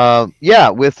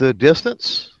 with the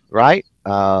distance, right?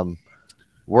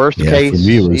 Worst case, for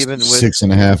me, it was even with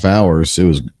 6.5 hours, it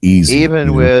was easy.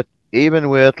 Even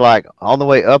with like on the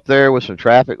way up there with some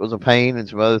traffic was a pain and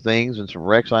some other things and some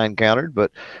wrecks I encountered, but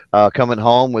coming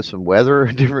home with some weather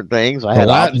and different things, I had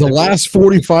the last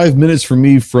 45 minutes for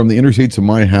me from the interstate to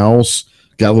my house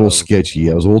got a little sketchy.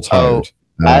 I was a little tired.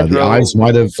 The eyes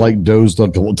might have dozed a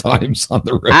couple times on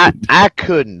the road. I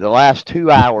couldn't. The last 2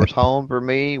 hours home for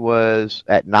me was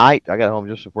at night. I got home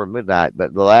just before midnight,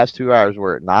 but the last 2 hours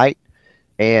were at night.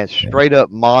 And straight up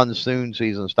monsoon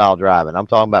season style driving. I'm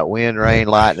talking about wind, rain,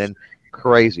 lightning,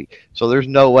 crazy. So there's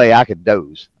no way I could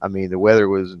doze. I mean, the weather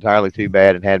was entirely too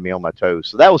bad and had me on my toes.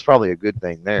 So that was probably a good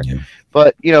thing there. Yeah.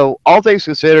 But, all things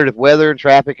considered, if weather and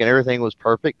traffic and everything was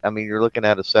perfect, I mean, you're looking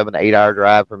at a 7 to 8 hour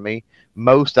drive for me.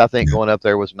 Most, I think, going up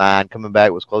there was 9. Coming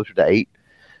back was closer to 8,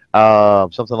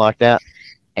 something like that.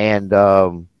 And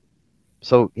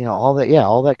so, all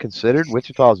that considered,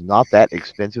 Wichita is not that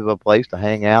expensive a place to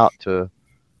hang out, to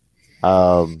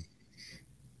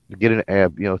get in,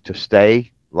 to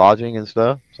stay, lodging and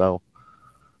stuff. So,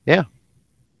 yeah.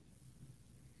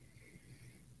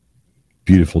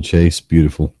 Beautiful, Chase.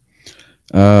 Beautiful.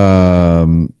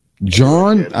 John,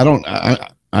 I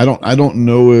don't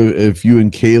know if you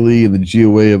and Kaylee and the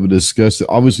GOA have discussed it.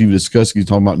 Obviously, you've discussed it. You're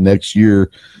talking about next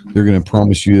year. They're going to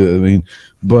promise you. I mean,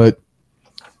 but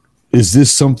is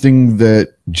this something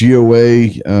that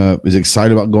GOA is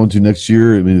excited about going to next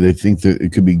year? I mean, they think that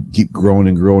it could keep growing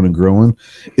and growing and growing.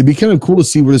 It'd be kind of cool to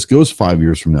see where this goes 5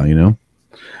 years from now,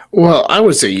 Well, I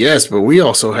would say yes, but we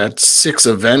also had 6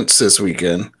 events this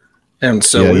weekend. And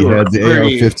so we had the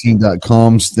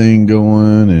AR15.coms thing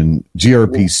going and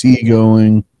GRPC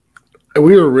going.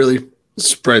 We were really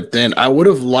spread thin. I would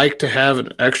have liked to have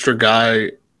an extra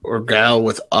guy or gal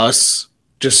with us,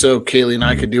 just so Kaylee and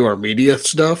I could do our media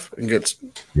stuff and get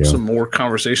some more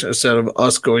conversation instead of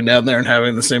us going down there and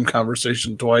having the same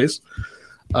conversation twice.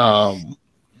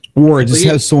 Or just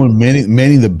have someone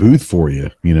manning the booth for you,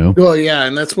 you know. Well, yeah,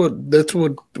 and that's what I'm trying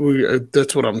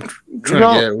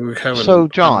to get. We have so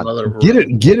John,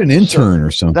 get an intern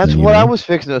or something. That's what I was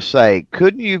fixing to say.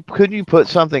 Couldn't you put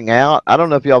something out? I don't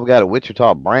know if y'all got a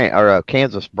Wichita branch or a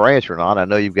Kansas branch or not. I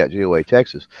know you've got GOA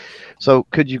Texas. So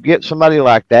could you get somebody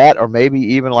like that, or maybe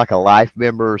even like a life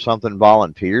member or something,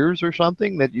 volunteers or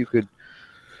something that you could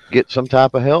get some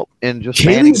type of help in just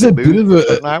Kaylee's a bit of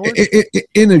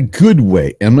in a good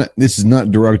way. This is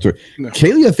not derogatory. No.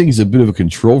 Kaylee, I think, is a bit of a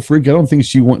control freak. I don't think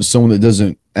she wants someone that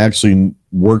doesn't actually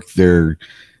work there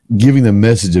giving the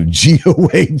message of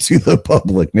GOA to the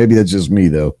public. Maybe that's just me,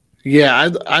 though. Yeah,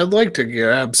 I'd like to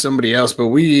grab somebody else, but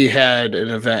we had an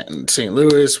event in St.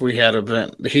 Louis. We had an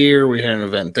event here. We had an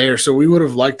event there. So we would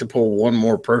have liked to pull one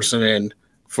more person in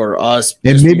for us.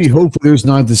 And maybe hopefully there's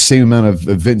not the same amount of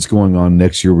events going on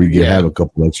next year where you can have a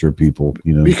couple extra people,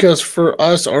 you know. Because for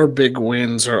us, our big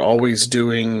wins are always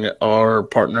doing our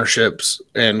partnerships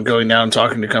and going down and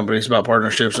talking to companies about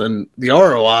partnerships. And the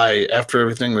ROI, after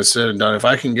everything was said and done, if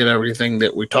I can get everything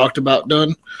that we talked about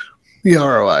done, the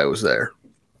ROI was there.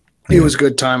 It was a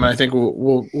good time. I think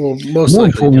we'll most more likely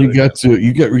importantly, we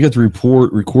got to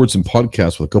record some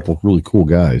podcasts with a couple of really cool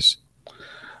guys.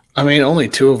 I mean, only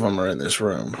 2 of them are in this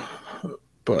room,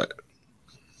 but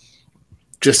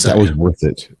just that was worth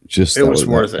it. It was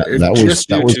worth it. That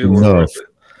was enough.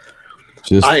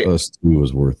 Just us 2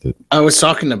 was worth it. I was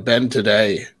talking to Ben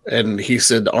today, and he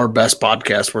said our best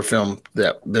podcasts were filmed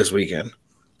this weekend.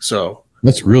 So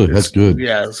that's good.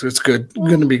 Yeah, it's good.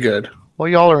 Going to be good. Well,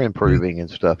 y'all are improving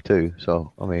and stuff too.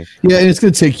 So I mean, yeah, and it's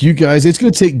going to take you guys. It's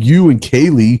going to take you and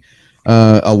Kaylee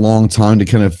a long time to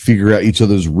kind of figure out each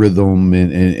other's rhythm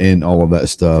and all of that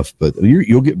stuff. But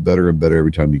you'll get better and better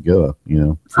every time you go. You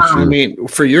know, for sure. I mean,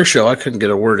 for your show, I couldn't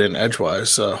get a word in edgewise,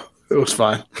 so it was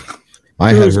fine.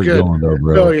 I had her going though,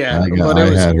 bro. Oh yeah, I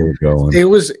had her going.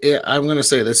 I'm going to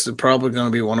say this is probably going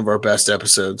to be one of our best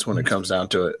episodes when it comes down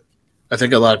to it. I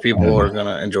think a lot of people are going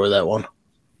to enjoy that one.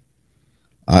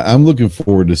 I'm looking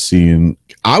forward to seeing.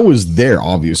 I was there,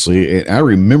 obviously, and I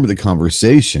remember the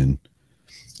conversation.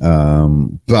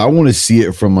 But I want to see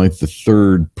it from like the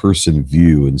third person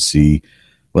view and see,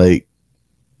 like,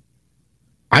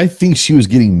 I think she was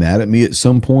getting mad at me at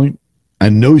some point. I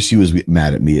know she was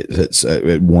mad at me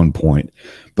at one point,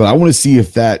 but I want to see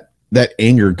if that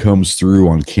anger comes through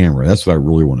on camera. That's what I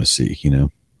really want to see, you know.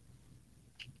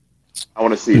 I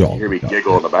want to see if you hear me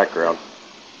giggle in the background.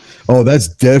 Oh, that's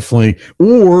definitely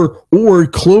or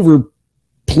Clover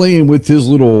playing with his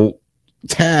little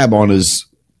tab on his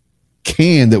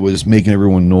can that was making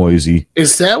everyone noisy.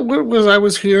 Is that what I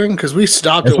was hearing? Because we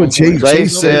stopped. That's what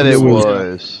Chase said it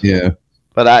was. Yeah,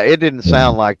 but it didn't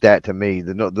sound like that to me.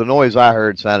 The noise I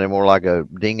heard sounded more like a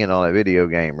dinging on a video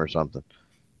game or something.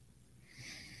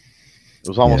 It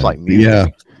was almost like music. Yeah.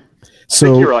 So I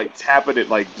think you were like tapping it,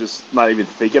 like just not even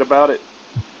thinking about it.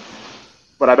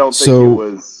 But I don't think it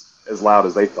was as loud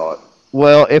as they thought.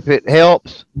 Well, if it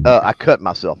helps, I cut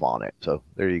myself on it. So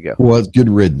there you go. Well, it's good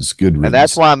riddance. Good riddance. And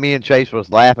that's why me and Chase was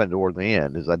laughing toward the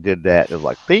end, as I did that. It was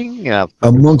like, bing.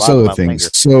 Amongst other things.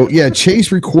 So, yeah,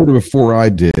 Chase recorded before I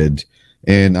did.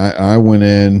 And I went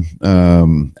in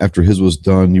after his was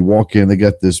done. You walk in, they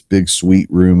got this big suite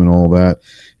room and all that.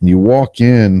 And you walk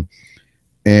in,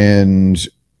 and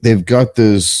they've got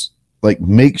this like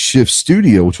makeshift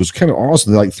studio, which was kind of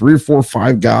awesome. They're like 3 or 4 or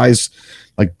 5 guys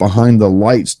like behind the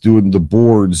lights doing the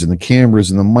boards and the cameras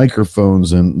and the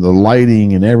microphones and the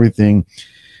lighting and everything.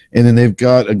 And then they've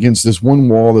got against this one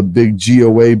wall the big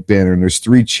GOA banner, and there's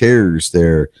 3 chairs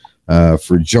there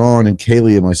for John and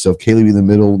Kaylee and myself. Kaylee in the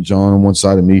middle, John on one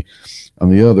side of me on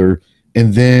the other.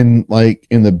 And then like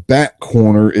in the back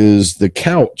corner is the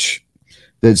couch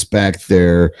that's back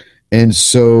there. And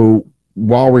so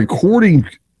while recording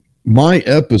my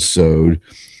episode,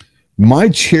 my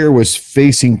chair was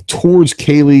facing towards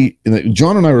Kaylee, and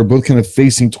John and I were both kind of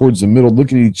facing towards the middle,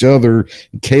 looking at each other,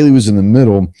 and Kaylee was in the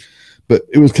middle, but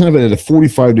it was kind of at a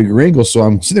 45-degree angle, so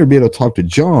I'm sitting there being able to talk to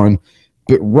John,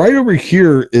 but right over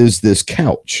here is this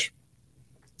couch,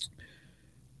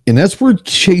 and that's where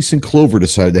Chase and Clover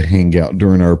decided to hang out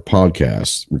during our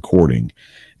podcast recording,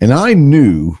 and I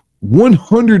knew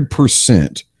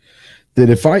 100% that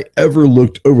if I ever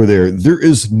looked over there, there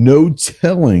is no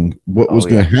telling what was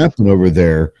going to happen over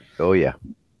there. Oh, yeah.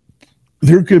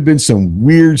 There could have been some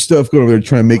weird stuff going over there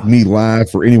trying to make me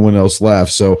laugh or anyone else laugh.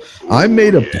 So I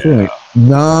made a point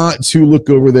not to look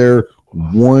over there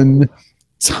one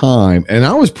time. And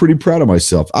I was pretty proud of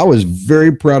myself. I was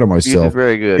very proud of myself. You did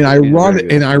very good.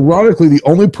 And ironically, the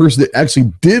only person that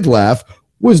actually did laugh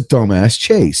was dumbass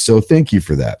Chase. So thank you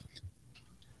for that.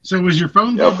 So was your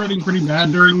phone vibrating pretty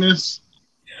bad during this?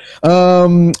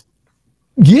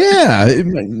 Yeah,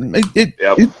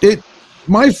 it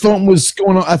my phone was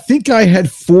going on. I think I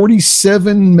had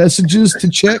 47 messages to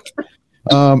check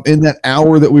in that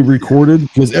hour that we recorded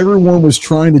because everyone was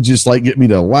trying to just like get me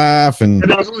to laugh and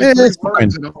it's fine.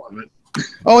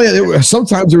 Oh yeah,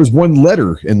 sometimes there was one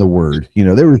letter in the word. You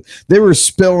know, they were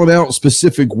spelling out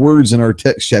specific words in our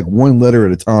text chat, one letter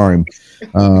at a time.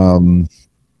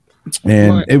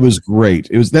 And it was great.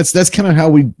 That's kind of how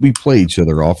we play each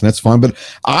other off, and that's fine. But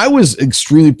I was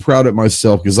extremely proud of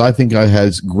myself because I think I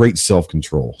had great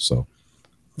self-control. So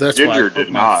that's Ginger why I put did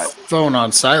my not. phone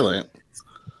on silent.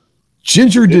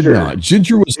 Ginger did not.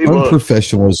 Ginger was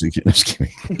unprofessional as a kid. I'm just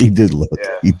kidding. He did look.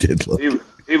 Yeah. He did look.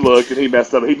 He looked and he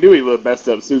messed up. He knew he looked messed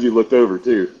up as soon as he looked over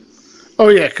too. Oh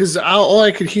yeah, because all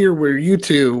I could hear were you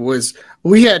two was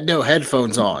we had no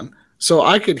headphones on, so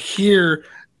I could hear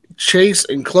Chase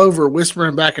and Clover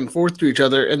whispering back and forth to each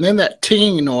other, and then that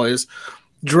tinging noise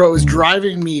was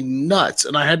driving me nuts,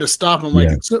 and I had to stop. I'm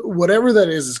like, whatever that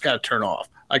is, it's got to turn off.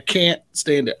 I can't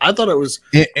stand it. I thought it was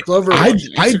Clover. I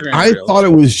thought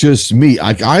it was just me.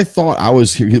 I thought I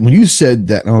was hearing when you said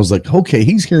that, and I was like, okay,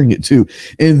 he's hearing it too.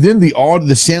 And then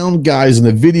the sound guys and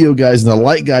the video guys and the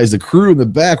light guys, the crew in the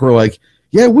back were like,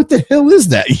 yeah, what the hell is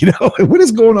that? You know, what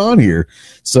is going on here?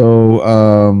 So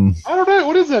I don't know.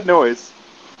 What is that noise?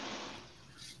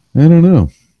 I don't know.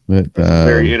 But,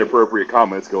 very inappropriate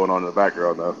comments going on in the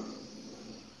background, though.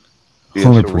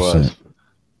 100%.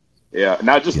 Yeah,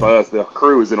 not just us. The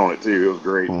crew was in on it too. It was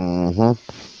great.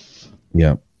 Mm-hmm.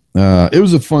 Yeah, it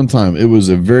was a fun time. It was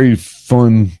a very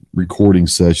fun recording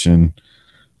session.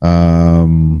 I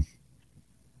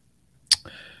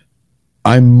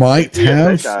might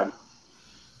have.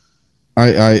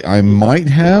 I might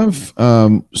have.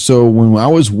 So when I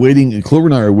was waiting, and Clover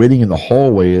and I are waiting in the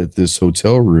hallway at this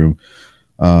hotel room,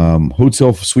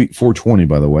 Hotel Suite 420,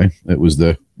 by the way. It was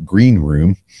the green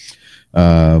room.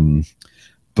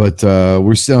 But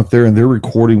we're sitting out there and they're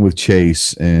recording with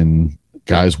Chase and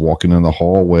guys walking in the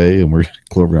hallway, and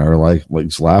Clover and I are like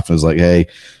just laughing. It's like, hey,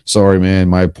 sorry, man,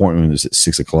 my appointment is at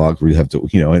 6:00. We have to,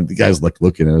 and the guys like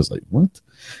looking at us like, what?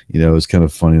 It's kind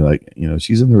of funny. Like,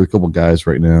 she's in there with a couple guys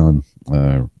right now, and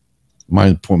my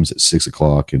appointment's at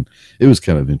 6:00, and it was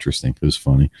kind of interesting. It was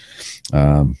funny.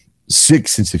 Sick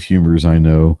sense of humor, as I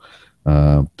know.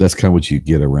 That's kind of what you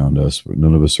get around us.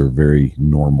 None of us are very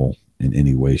normal in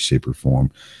any way, shape, or form.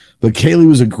 But Kaylee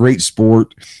was a great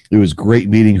sport. It was great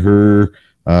meeting her.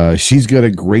 She's got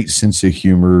a great sense of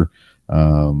humor.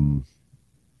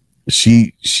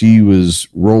 She was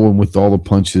rolling with all the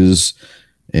punches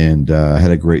and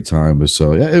had a great time. But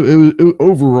so yeah,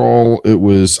 overall it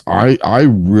was. I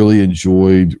really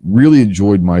enjoyed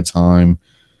my time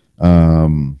at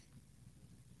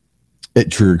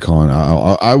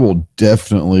TriggerCon. I will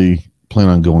definitely plan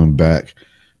on going back.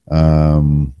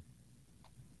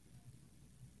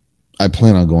 I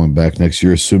plan on going back next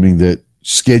year, assuming that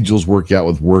schedules work out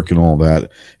with work and all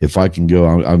that. If I can go,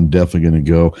 I'm definitely going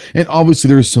to go. And obviously,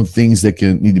 there's some things that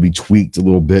can need to be tweaked a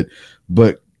little bit.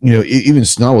 But even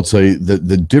Snow will tell you that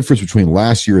the difference between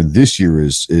last year and this year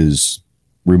is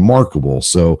remarkable.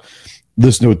 So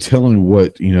there's no telling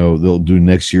what they'll do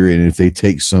next year, and if they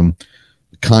take some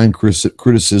kind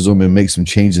criticism and make some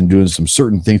changes and doing some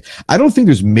certain things. I don't think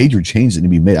there's major changes that need to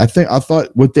be made. I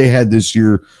thought what they had this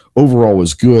year overall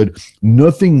was good.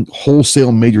 Nothing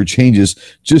wholesale major changes,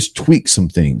 just tweak some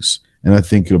things. And I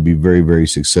think it'll be very, very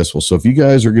successful. So if you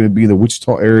guys are going to be in the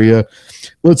Wichita area,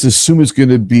 let's assume it's going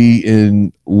to be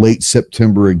in late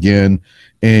September again,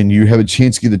 and you have a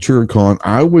chance to get to TriggerCon,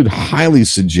 I would highly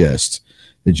suggest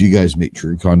that you guys make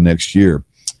TriggerCon next year.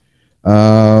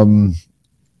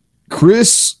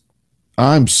 Chris,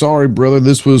 I'm sorry, brother.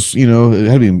 This was, it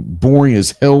had been boring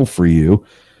as hell for you.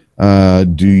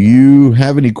 Do you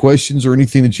have any questions or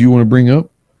anything that you want to bring up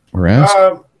or ask?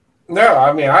 No,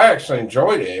 I mean, I actually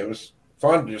enjoyed it. It was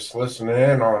fun just listening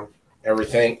in on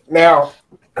everything. Now,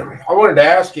 I wanted to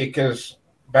ask you, because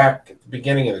back at the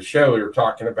beginning of the show, we were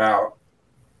talking about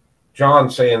John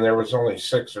saying there was only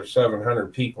 600 or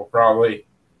 700 people probably,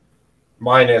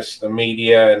 minus the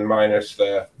media and minus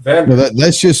the vendors. No,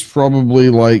 that's just probably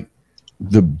like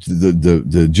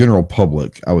the general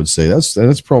public. I would say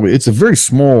that's probably, it's a very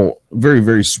small, very,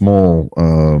 very small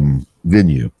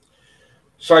venue.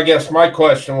 So I guess my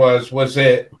question was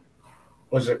it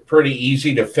pretty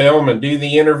easy to film and do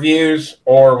the interviews,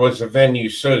 or was the venue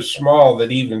so small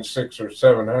that even 600 or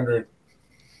 700?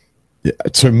 Yeah,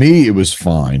 to me, it was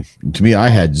fine. To me, I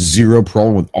had zero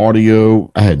problem with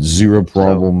audio. I had zero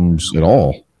problems at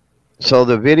all. So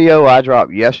the video I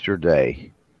dropped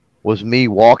yesterday was me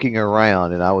walking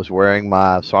around, and I was wearing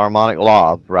my Saramonic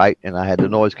Lav, right? And I had the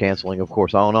noise canceling, of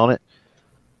course, on it.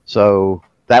 So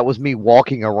that was me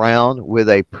walking around with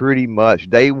a pretty much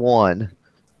day one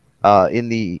in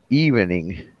the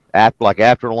evening,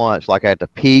 after lunch, like at the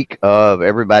peak of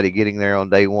everybody getting there on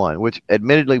day one, which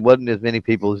admittedly wasn't as many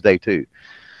people as day two.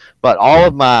 But all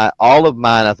of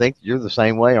mine, I think you're the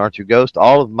same way, aren't you, Ghost?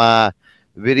 All of my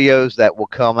videos that will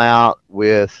come out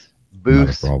with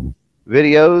booth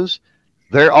videos,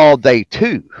 they're all day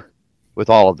two with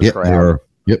all of the crowd. They are.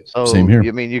 Yep, so, same here.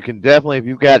 I mean, you can definitely, if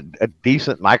you've got a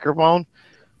decent microphone,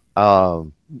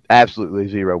 absolutely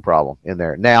zero problem in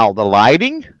there. Now, the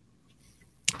lighting,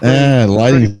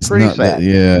 lighting's pretty not sad.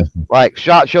 Yeah, like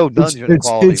SHOT Show dungeon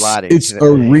quality lighting. It's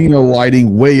arena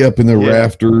lighting way up in the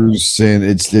rafters, and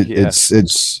it's not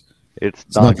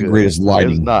the greatest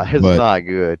lighting. It's not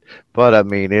good, but I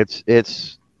mean, that's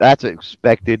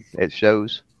expected at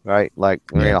shows, right? Like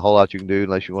there ain't a whole lot you can do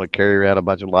unless you want to carry around a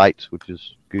bunch of lights, which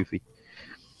is goofy.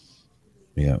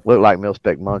 Yeah, look like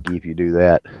Mil-Spec Monkey if you do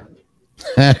that.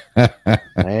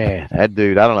 Man, that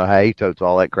dude, I don't know how he totes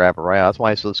all that crap around. That's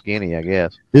why he's so skinny, I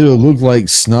guess. It'll look like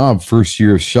Snob first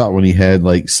year of SHOT when he had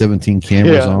like 17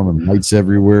 cameras on and lights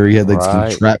everywhere. He had like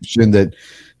contraption that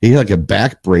he had like a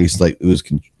back brace, like it was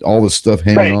all the stuff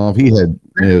hanging off. It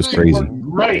was crazy.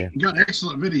 Right, got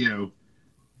excellent video.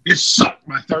 It sucked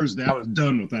my Thursday. I was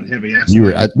done with that heavy ass.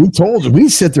 We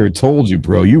sit there and told you,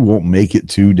 bro, you won't make it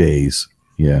 2 days.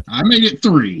 Yeah, I made it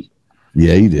 3.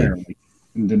 Yeah, you did. Apparently.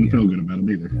 And didn't feel good about it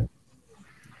either.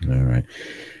 Yeah. All right,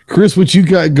 Chris, what you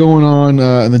got going on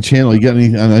the channel? You got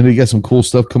any? I know you got some cool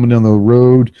stuff coming down the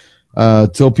road.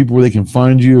 Tell people where they can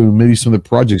find you and maybe some of the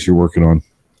projects you're working on.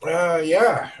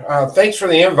 Thanks for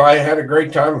the invite. I had a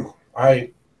great time. I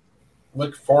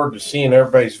look forward to seeing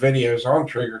everybody's videos on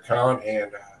TriggrCon,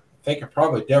 and I think I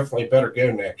probably definitely better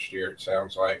go next year. It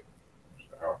sounds like.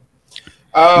 So,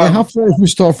 how far is we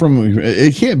start from?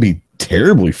 It can't be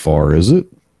terribly far, is it?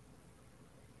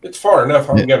 It's far enough.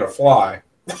 I'm going to fly.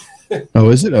 Oh,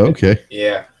 is it? Oh, okay.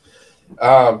 Yeah.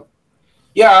 I'm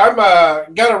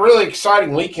got a really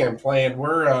exciting weekend planned.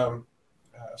 We're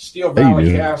Steel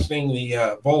Valley Casting,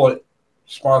 the bullet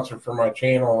sponsor for my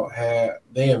channel.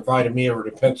 They invited me over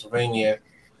to Pennsylvania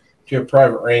to a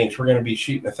private range. We're going to be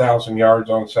shooting 1,000 yards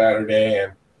on Saturday,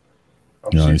 and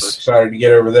I'm super excited to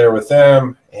get over there with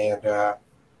them.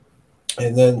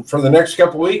 And then for the next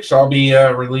couple of weeks, I'll be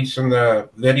releasing the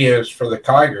videos for the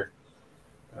Kiger.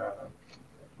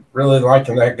 Really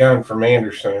liking that gun from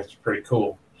Anderson. It's pretty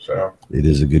cool. So it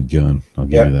is a good gun. I'll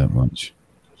give you that much.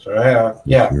 So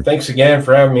thanks again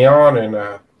for having me on,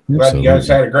 and glad you guys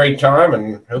had a great time,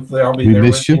 and hopefully I'll be there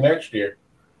with you next year.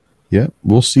 Yeah,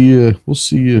 we'll see you. We'll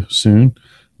see you soon.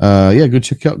 Go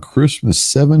check out Chris from the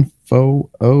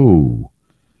 740.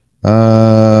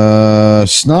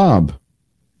 Snob.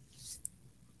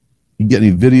 You get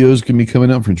any videos can be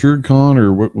coming out from TriggerCon,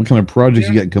 or what kind of projects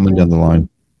you got coming down the line?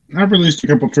 I've released a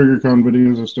couple TriggerCon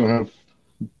videos. I still have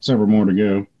several more to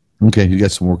go. Okay, you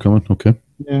got some more coming? Okay.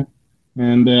 Yeah.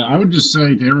 And I would just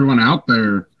say to everyone out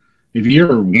there, if you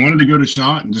ever wanted to go to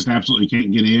SHOT and just absolutely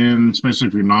can't get in, especially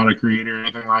if you're not a creator or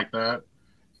anything like that,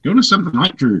 go to something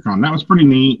like TriggerCon. That was pretty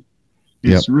neat.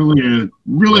 It's really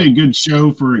a good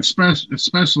show for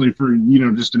especially for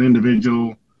just an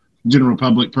individual general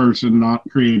public person, not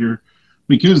creator,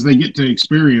 because they get to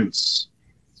experience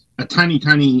a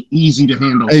tiny, easy to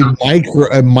handle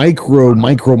micro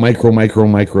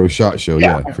SHOT show.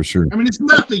 Yeah, for sure. I mean, it's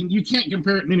nothing. You can't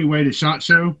compare it in any way to SHOT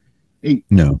show.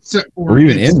 No, or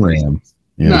even NRAM.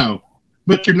 Yeah. No,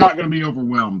 but you're not going to be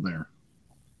overwhelmed there.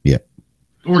 Yeah,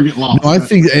 or get lost. No, I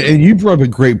think, and you brought up a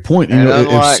great point.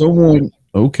 If someone,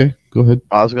 okay, go ahead.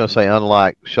 I was going to say,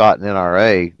 unlike SHOT and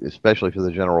NRA, especially for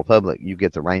the general public, you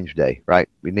get the range day, right?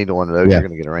 You need one of those. You're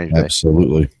going to get a range day.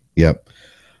 Absolutely. Yep.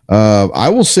 I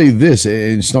will say this,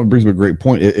 and Snob brings up a great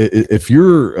point. If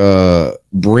you're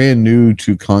brand new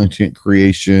to content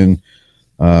creation,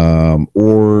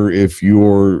 or if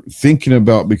you're thinking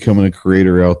about becoming a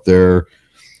creator out there,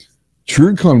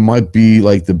 TriggerCon might be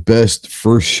like the best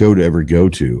first show to ever go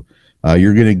to.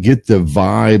 You're going to get the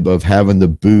vibe of having the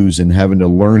booze and having to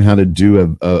learn how to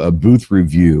do a booth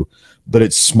review, but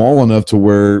it's small enough to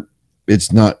where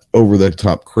it's not over the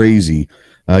top crazy.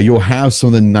 You'll have some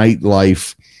of the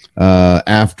nightlife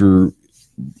after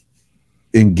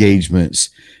engagements,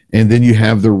 and then you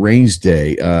have the range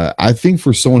day. I think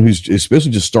for someone who's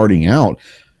especially just starting out,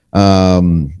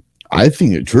 I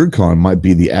think that TriggerCon might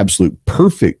be the absolute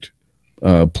perfect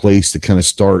place to kind of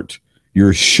start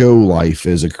your show life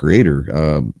as a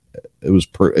creator. It's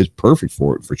perfect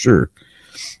for it, for sure.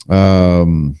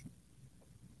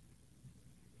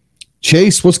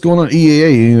 Chase, what's going on at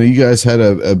EAA? You know, you guys had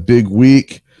a big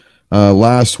week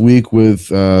last week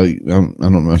with I'm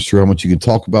not sure how much you can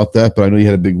talk about that, but I know you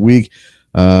had a big week.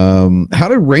 How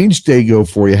did Range Day go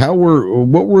for you?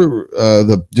 What were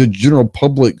the general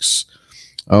public's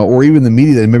or even the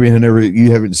media that maybe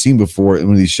you haven't seen before at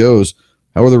one of these shows?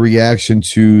 How were the reaction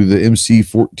to the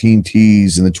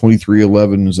MC14Ts and the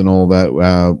 2311s and all that?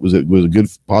 Was it good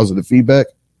positive feedback?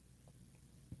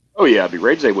 Oh yeah, I mean,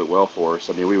 Range Day went well for us.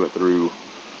 I mean, we went through a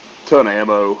ton of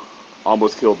ammo,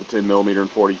 almost killed the 10 millimeter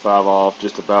and 45 off,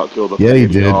 just about killed the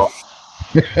 50 off.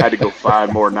 Had to go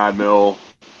find more 9 mil.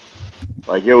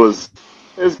 Like it was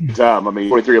a good time. I mean,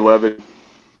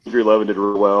 2311 did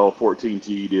real well.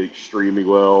 14T did extremely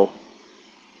well.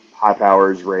 High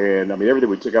powers ran. I mean, everything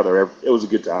we took out there, it was a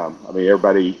good time. I mean,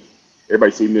 everybody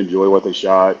seemed to enjoy what they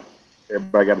shot.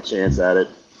 Everybody got a chance at it.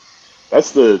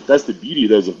 That's the beauty of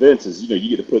those events is, you know,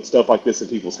 you get to put stuff like this in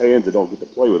people's hands that don't get to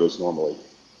play with us normally.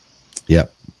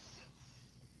 Yep.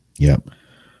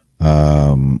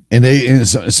 And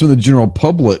some of the general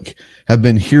public have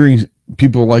been hearing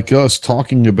people like us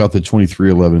talking about the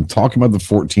 2311, talking about the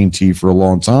 14T for a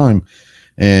long time.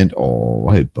 And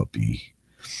hey, puppy.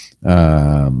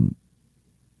 For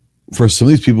some of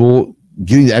these people,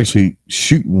 getting to actually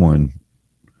shoot one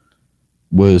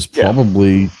was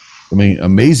probably,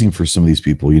 amazing for some of these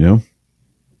people, you know?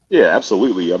 Yeah,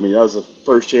 absolutely. I mean, that was the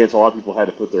first chance a lot of people had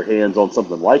to put their hands on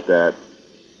something like that.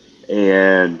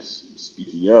 And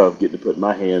speaking of getting to put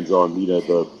my hands on, you know,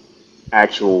 the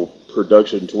actual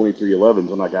production 2311s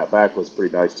when I got back was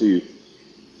pretty nice too.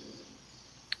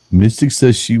 Mystic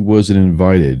says she wasn't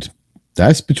invited.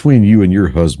 That's between you and your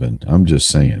husband. I'm just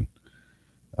saying.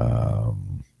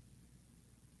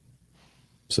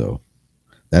 So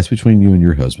that's between you and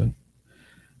your husband.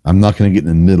 I'm not going to get in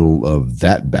the middle of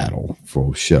that battle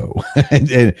for a show.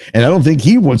 and I don't think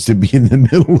he wants to be in the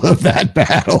middle of that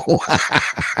battle.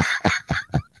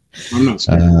 I'm not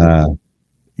scared.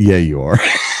 Yeah, you are.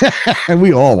 And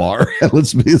we all are.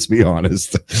 Let's be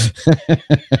honest.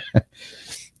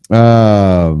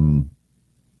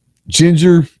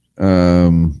 Ginger,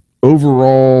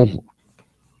 overall,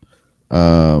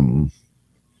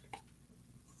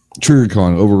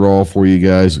 TriggrCon overall for you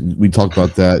guys. We talked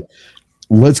about that.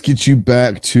 Let's get you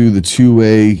back to the 2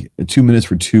 minutes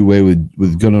for 2-way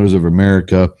with Gun Owners of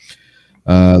America.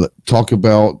 Talk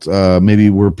about maybe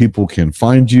where people can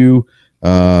find you.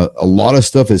 A lot of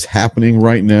stuff is happening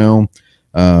right now.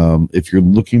 If you're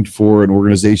looking for an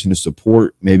organization to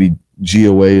support, maybe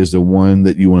GOA is the one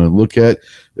that you want to look at.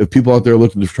 If people out there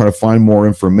looking to try to find more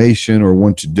information or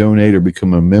want to donate or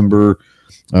become a member,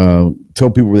 tell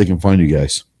people where they can find you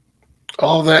guys.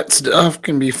 All that stuff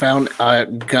can be found at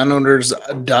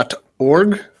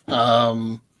gunowners.org.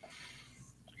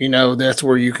 You know, that's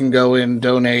where you can go and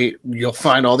donate. You'll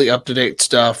find all the up-to-date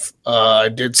stuff. I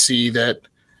did see that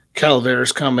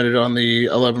Calaveras commented on the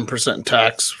 11%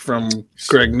 tax from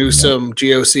Greg Newsom.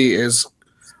 GOC is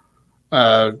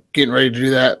getting ready to do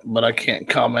that, but I can't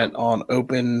comment on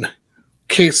open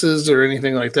cases or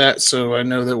anything like that. So I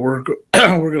know that we're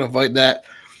going to fight that.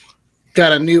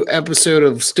 Got a new episode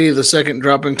of State of the Second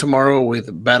dropping tomorrow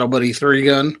with Battle Buddy 3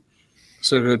 Gun.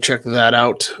 So go check that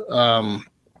out.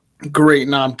 Great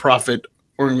nonprofit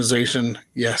organization.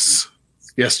 Yes,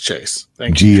 Chase.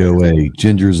 Thank you. GOA,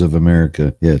 Gingers of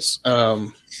America. Yes.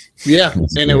 Yeah,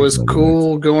 and it was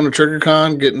cool going to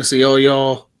TriggrCon, getting to see all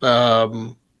y'all.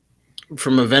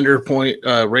 From a vendor point,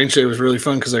 Range Day was really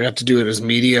fun because I got to do it as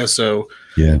media. So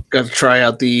got to try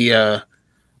out the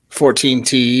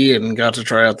 14T and got to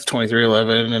try out the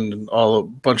 2311 and a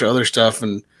bunch of other stuff.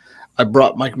 And I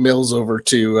brought Mike Mills over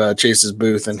to Chase's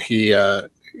booth, and he shot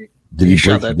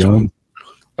that.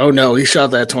 Oh no, he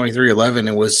shot that 2311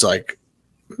 and was like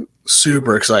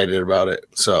super excited about it.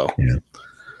 So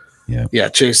yeah.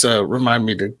 Chase, remind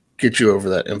me to get you over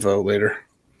that info later.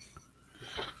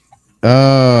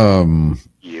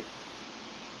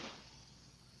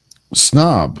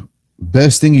 Snob,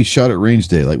 best thing you shot at Range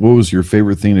Day. Like, what was your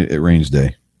favorite thing at Range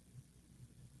Day?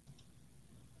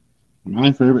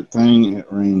 My favorite thing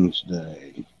at Range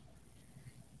Day.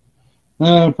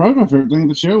 Probably my favorite thing at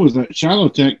the show was that Shallow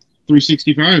Tech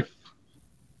 365.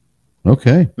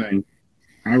 Okay. Thing.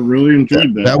 I really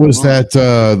enjoyed that. That was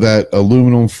that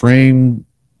aluminum frame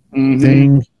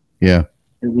thing. Yeah.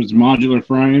 It was modular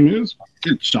frame.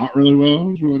 It shot really well.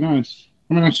 It was really nice.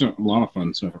 I mean, I shot a lot of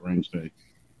fun stuff at Range Day.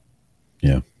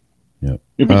 Yeah.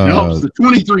 If it helps, the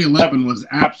 2311 was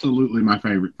absolutely my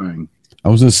favorite thing. I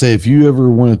was going to say, if you ever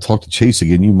want to talk to Chase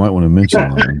again, you might want to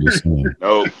mention that. I'm just saying.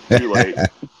 No, too late.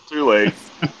 Too late.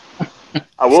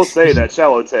 I will say that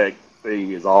Shallow Tech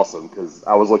thing is awesome because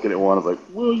I was looking at one. I was like,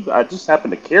 well, I just happen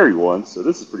to carry one, so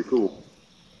this is pretty cool.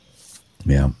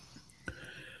 Yeah.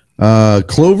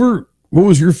 Clover, what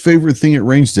was your favorite thing at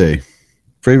range day?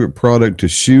 Favorite product to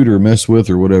shoot or mess with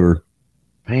or whatever?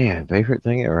 Man, favorite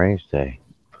thing at range day.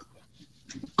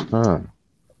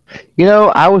 You know,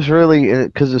 I was really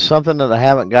because it's something that I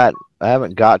haven't got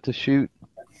to shoot,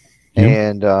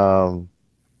 and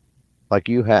like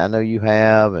you have, I know you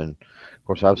have, and of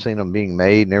course I've seen them being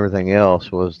made and everything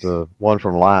else. Was the one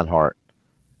from Lionheart?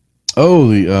 Oh,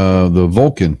 the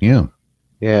Vulcan, yeah.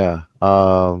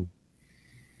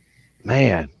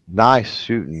 Man, nice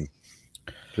shooting.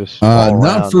 Just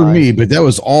not for nice. me, but that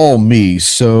was all me.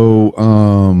 So,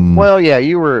 well, yeah,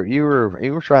 you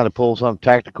were trying to pull some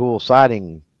tactical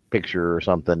sighting picture or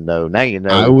something. No, now you know.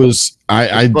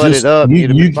 I just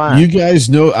you guys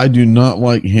know I do not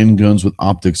like handguns with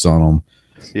optics on them.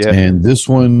 Yeah, and this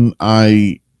one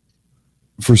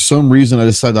for some reason I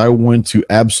decided I went to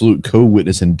absolute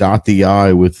co-witness and dot the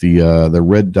I with the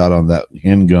red dot on that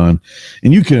handgun,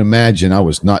 and you can imagine I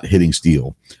was not hitting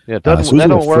steel. Yeah, that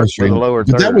don't work for the lower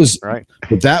third,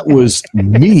 but that was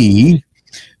me,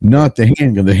 not the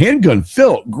handgun. The handgun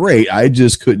felt great. I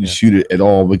just couldn't shoot it at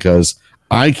all because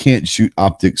I can't shoot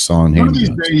optics on handguns. One of these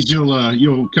days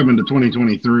you'll come into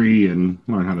 2023 and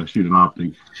learn how to shoot an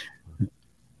optic.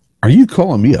 Are you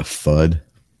calling me a FUD?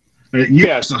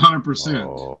 Yes, 100%.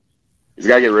 Oh. He's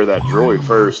got to get rid of that droid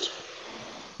first.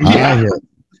 Yeah.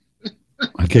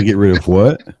 I can't get rid of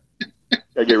what? Got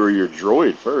to get rid of your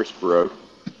droid first, bro.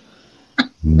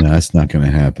 No, that's not going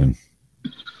to happen.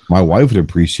 My wife would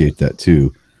appreciate that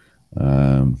too.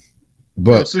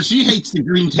 But so she hates the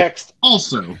green text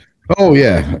also. Oh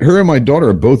yeah, her and my daughter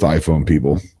are both iPhone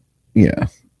people. Yeah,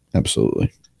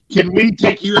 absolutely. Can we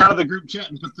take you out of the group chat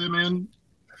and put them in?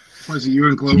 Was it you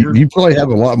and Clover? You probably have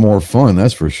a lot more fun,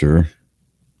 that's for sure.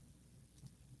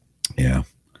 Yeah.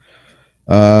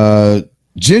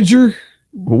 Ginger,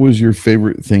 what was your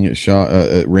favorite thing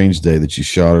at range day that you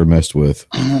shot or messed with?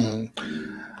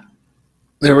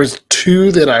 There was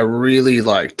two that I really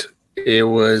liked. It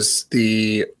was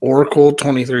the Oracle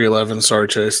 2311 Star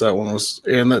Chase. That one was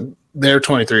in their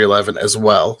 2311 as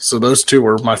well. So those two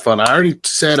were my fun. I already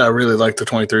said I really liked the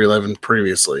 2311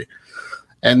 previously.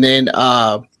 And then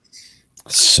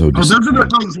so those are the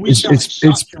things we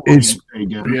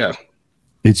yeah.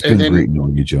 It's been great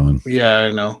knowing you, John. Yeah,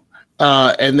 I know.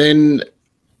 And then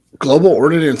Global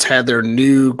Ordnance had their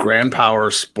new Grand Power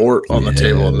Sport on the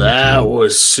table, and that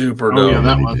was super dope. Yeah,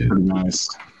 that was pretty nice.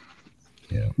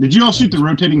 Yeah. Did you all shoot the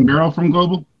rotating barrel from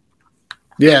Global?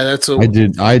 Yeah, that's I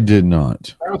did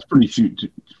not. That was pretty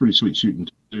sweet shooting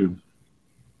too.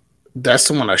 That's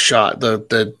the one I shot.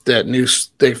 That new,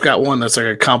 they've got one that's like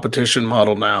a competition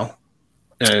model now.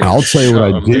 I'll tell you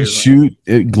what I did shoot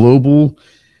at Global.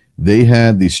 They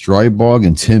had the Strybog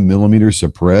and 10 millimeter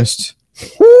suppressed.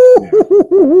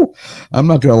 I'm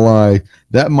not gonna lie,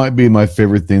 that might be my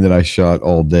favorite thing that I shot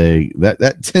all day.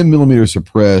 That 10 millimeter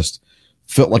suppressed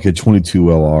felt like a 22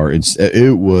 LR.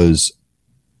 It was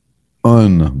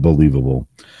unbelievable.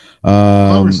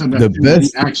 The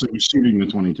best actually was shooting the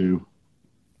 22.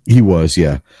 He was,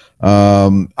 yeah.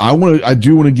 I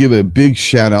do want to give a big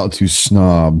shout out to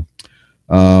Snob.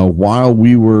 While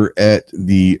we were at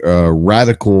the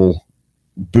Radical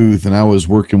booth and I was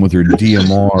working with her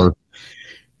DMR,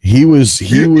 he was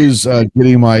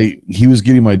getting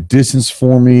my distance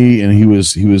for me, and he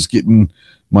was getting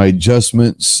my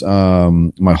adjustments,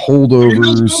 my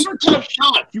holdovers. Those were tough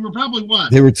shots. You were probably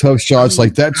what? They were tough shots.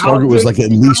 Like that target was like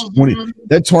at least 20.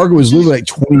 That target was literally like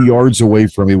 20 yards away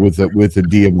from me with a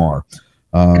DMR.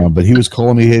 But he was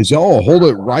calling me his, hold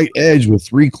it right edge with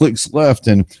 3 clicks left,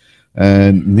 and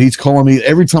he's calling me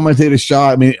every time I take a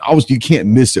shot. I mean, obviously you can't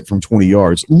miss it from 20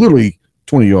 yards, literally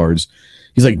 20 yards.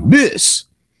 He's like, miss.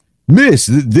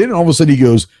 Then all of a sudden he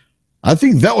goes, I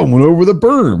think that one went over the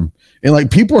berm. And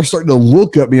like people are starting to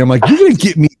look at me. I'm like, you're gonna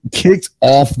get me kicked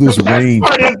off this range.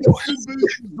 Both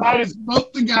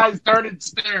the guys started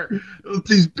staring with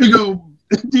these big old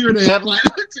deer in the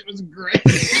headlights. It was great.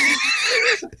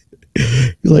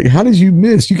 You're like, how did you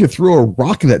miss? You could throw a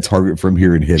rock at that target from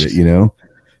here and hit it, you know?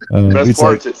 It's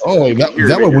like,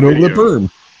 that one went over the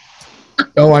berm.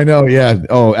 Oh, I know. Yeah.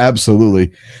 Oh,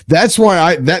 absolutely. That's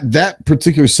why that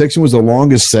particular section was the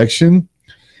longest section.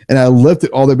 And I left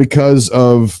it all there because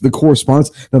of the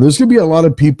correspondence. Now, there's going to be a lot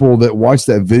of people that watch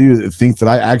that video that think that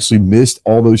I actually missed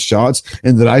all those shots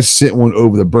and that I sent one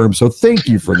over the berm. So thank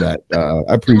you for that.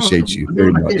 I appreciate you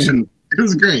very much. It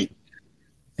was great.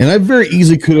 And I very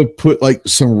easily could have put like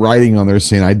some writing on there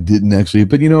saying I didn't actually,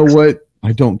 but you know what?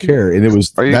 I don't care. And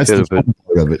that's the fun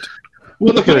part of it.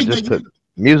 Well, you could have just put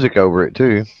music over it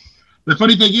too. The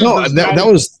funny thing is, No, that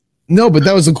was but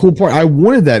that was the cool part. I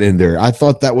wanted that in there. I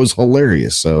thought that was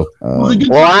hilarious. So,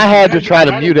 well, I had to try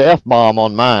to mute an F-bomb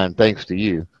on mine, thanks to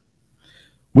you.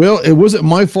 Well, it wasn't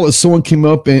my fault if someone came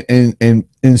up and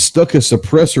stuck a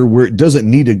suppressor where it doesn't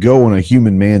need to go on a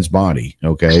human man's body.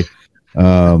 Okay.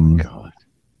 God.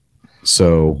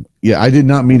 So yeah, I did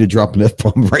not mean to drop an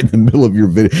F-bomb right in the middle of your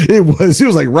video. It was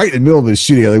like right in the middle of the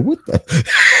shooting. I'm like, what the?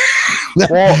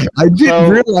 Well, I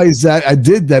didn't realize that I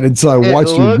did that until I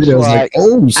watched your video. I was like,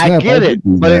 oh snap! I get it,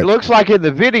 but it looks like in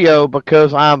the video,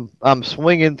 because I'm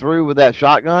swinging through with that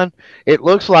shotgun, it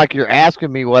looks like you're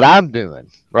asking me what I'm doing,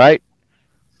 right?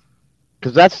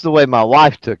 Because that's the way my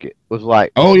wife took it. Was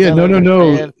like, oh yeah,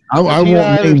 no. I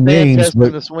won't name names,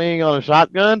 but the swing on a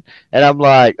shotgun, and I'm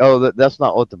like, oh, that's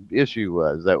not what the issue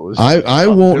was. That was I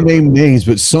won't name names,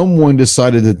 but someone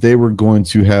decided that they were going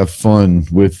to have fun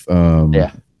with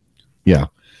yeah.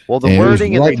 Well, the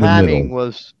wording and the timing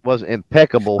was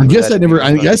impeccable. I guess I never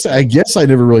really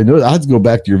noticed. I have to go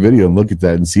back to your video and look at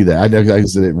that and see that. I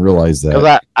guess I didn't realize that.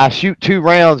 Because I shoot 2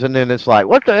 rounds and then it's like,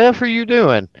 what the F are you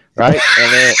doing? Right?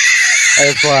 And then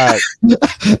it's like,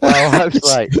 my wife's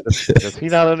like, does he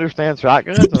not understand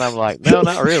shotguns? And I'm like, no,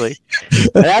 not really.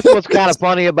 And that's what's kind of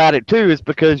funny about it too, is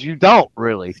because you don't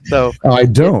really. So I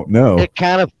don't know. It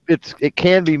can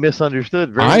be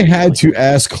misunderstood. I had to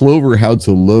ask Clover how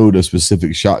to load a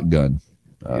specific shotgun.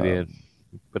 You did,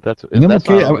 but that's not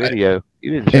a video.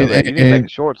 You didn't show that. You didn't make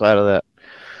shorts out of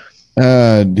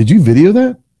that. Did you video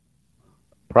that?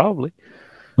 Probably.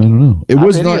 I don't know. It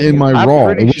was not in my raw.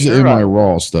 It wasn't in my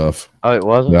raw stuff. Oh, it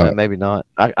wasn't? Yeah. Maybe not.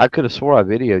 I could have swore I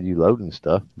videoed you loading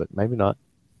stuff, but maybe not.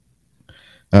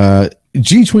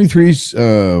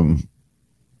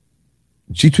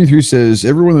 G23 says,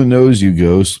 everyone that knows you,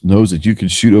 Ghost, knows that you can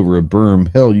shoot over a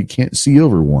berm. Hell, you can't see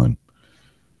over one.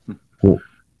 Well,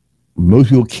 most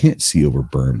people can't see over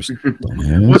berms.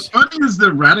 What's funny is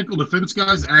the radical defense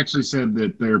guys actually said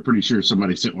that they're pretty sure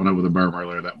somebody sent one over the berm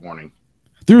earlier that morning.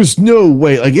 There's no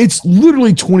way. Like, it's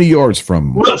literally 20 yards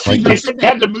from. Well, see, they said they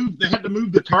had to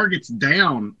move the targets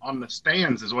down on the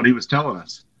stands, is what he was telling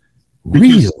us.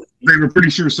 Really? They were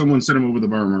pretty sure someone sent him over the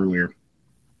berm earlier.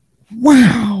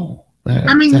 Wow.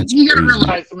 You got to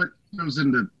realize what goes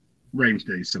into range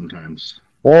days sometimes.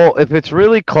 Well, if it's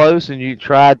really close and you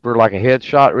tried for like a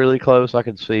headshot really close, I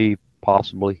could see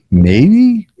possibly.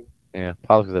 Maybe? Yeah,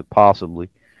 possibly.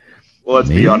 Well, let's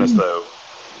be honest, though.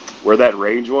 Where that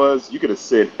range was, you could have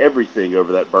sent everything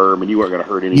over that berm and you weren't going to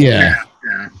hurt anything. Yeah.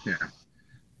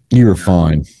 You were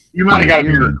fine. You might have got a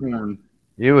beer of corn.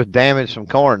 You would damage some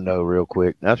corn, though, real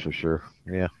quick. That's for sure.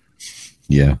 Yeah.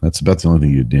 Yeah, that's about the only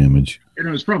thing you'd damage. It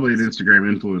was probably an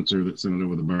Instagram influencer that sent it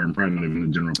over the berm, probably not even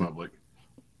the general public.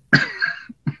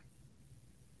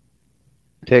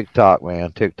 TikTok,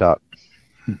 man. TikTok.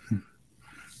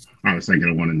 I was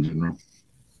thinking of one in general.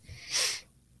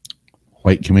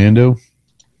 White Commando?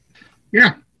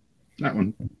 Yeah, that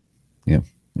one. Yeah,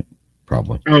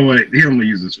 probably. Oh, wait, he only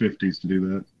uses 50s to do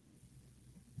that.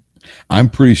 I'm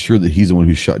pretty sure that he's the one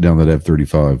who shot down that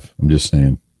F-35. I'm just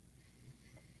saying.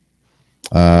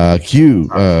 Q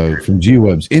from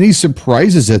G-Webs. Any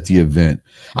surprises at the event?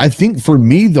 I think for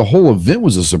me, the whole event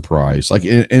was a surprise, like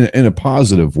in a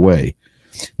positive way.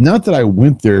 Not that I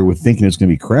went there with thinking it's going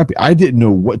to be crappy. I didn't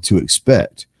know what to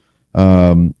expect.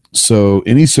 So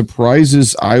any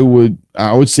surprises? I would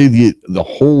say the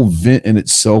whole event in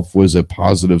itself was a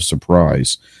positive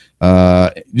surprise.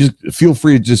 Just feel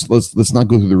free to just let's not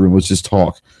go through the room. Let's just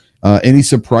talk. Any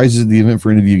surprises at the event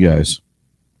for any of you guys?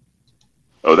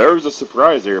 Oh, there was a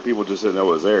surprise there. People just didn't know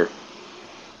it was there.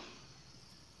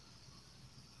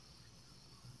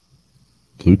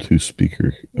 Bluetooth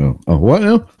speaker. Oh, what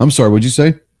now? I'm sorry. What'd you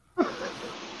say?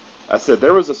 I said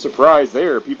there was a surprise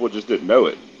there. People just didn't know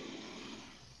it.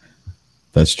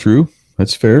 That's true.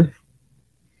 That's fair.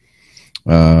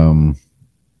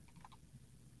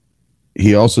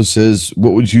 He also says,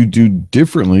 what would you do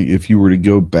differently if you were to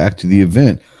go back to the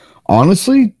event?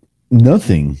 Honestly,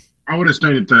 nothing. I would have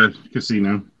stayed at the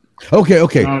casino.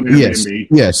 Okay.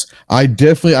 Yes. I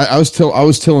definitely. I was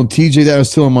telling TJ that. I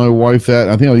was telling my wife that.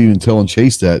 I think I was even telling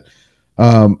Chase that.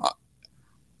 I'm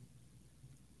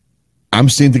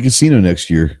staying at the casino next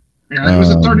year. Yeah, it was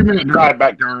a 30-minute drive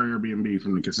back to our Airbnb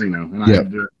from the casino, and I had to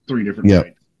do it 3 different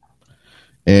nights.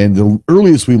 And the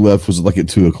earliest we left was like at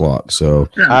 2:00. So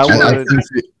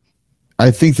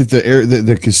I think that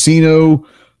the casino.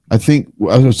 I think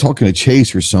I was talking to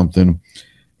Chase or something,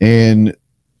 and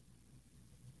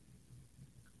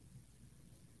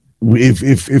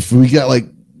if we got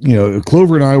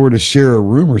Clover and I were to share a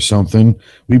room or something,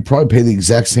 we'd probably pay the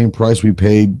exact same price we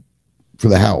paid for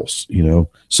the house,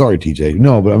 Sorry, TJ.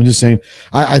 No, but I'm just saying,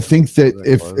 I think that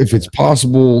if it's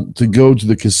possible to go to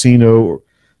the casino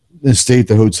and stay at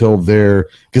the hotel there,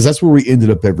 because that's where we ended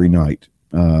up every night.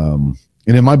 And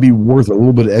it might be worth a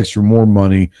little bit of extra more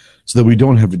money so that we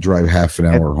don't have to drive half an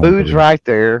hour home. Food's right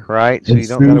there, right? So you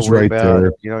don't got to worry about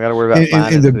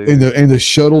finding food. And the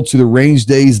shuttle to the range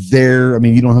days there. I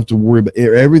mean, you don't have to worry about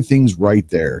it. Everything's right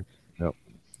there. Yep.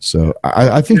 So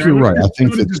I think you're right. I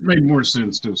think it just made more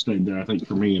sense to have stayed there. I think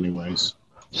for me, anyways.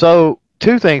 So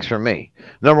 2 things for me.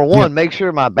 Number one, make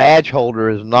sure my badge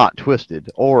holder is not twisted,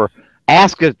 or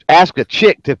ask a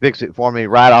chick to fix it for me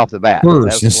right off the bat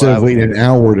first, instead of waiting an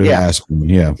hour to ask them.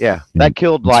 Yeah. That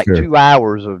killed like 2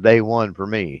 hours of day one for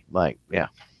me. What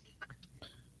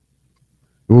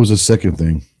was the second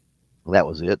thing? That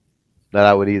was it. That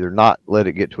I would either not let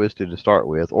it get twisted to start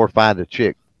with, or find a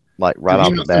chick like right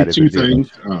off the bat. 2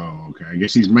 things. Oh, okay. I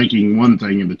guess he's making one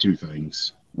thing into 2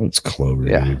 things. It's Clover.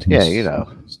 Yeah,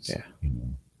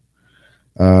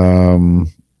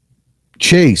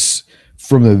 Chase,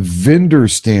 from the vendor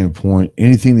standpoint,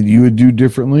 anything that you would do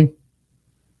differently?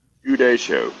 2-day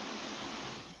show.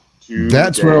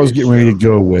 That's where I was getting ready to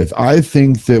go with. I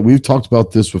think that we've talked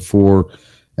about this before,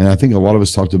 and I think a lot of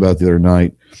us talked about it the other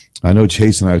night. I know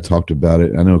Chase and I have talked about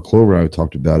it. I know Clover and I have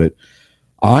talked about it.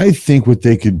 I think what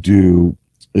they could do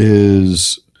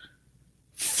is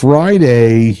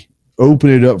Friday,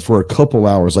 open it up for a couple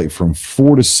hours, like from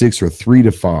 4 to 6 or 3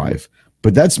 to 5,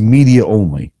 but that's media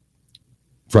only.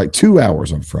 For like 2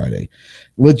 hours on Friday.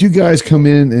 Let you guys come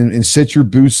in and set your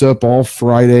booths up all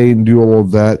Friday and do all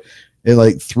of that at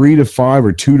like 3 to 5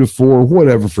 or 2 to 4,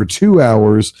 whatever, for 2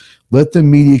 hours. Let the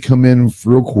media come in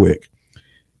real quick.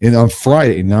 And on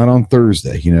Friday, not on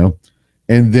Thursday,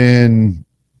 and then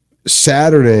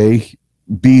Saturday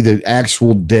be the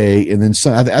actual day. And then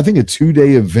I think a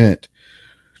 2-day event,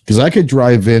 because I could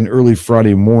drive in early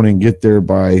Friday morning, get there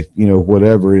by,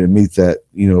 whatever, and meet that,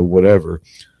 whatever.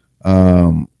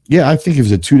 I think if it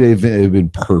was a 2-day event, it would have been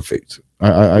perfect.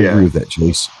 I agree with that,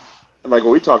 Chase. And like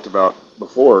what we talked about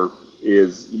before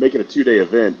is you make it a 2-day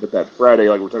event, but that Friday,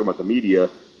 like we're talking about the media,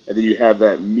 and then you have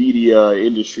that media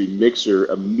industry mixer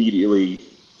immediately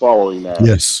following that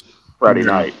Friday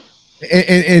night.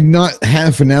 And not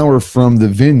half an hour from the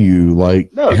venue,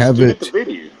 have it the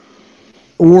venue.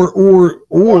 Or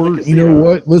you know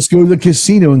what? Let's go to the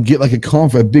casino and get like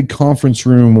a big conference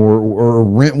room, or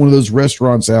rent one of those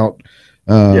restaurants out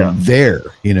there.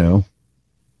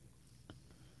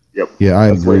 Yep. Yeah, I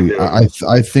agree.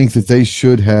 I think that they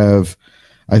should have.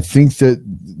 I think that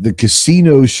the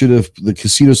casino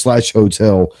 /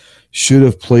 hotel should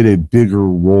have played a bigger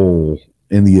role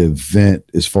in the event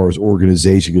as far as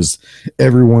organization, because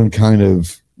everyone kind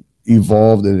of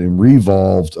evolved and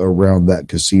revolved around that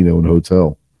casino and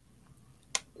hotel.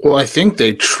 Well, I think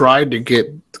they tried to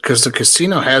get, because the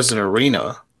casino has an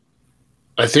arena.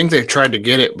 I think they tried to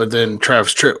get it, but then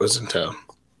Travis Tritt was in town.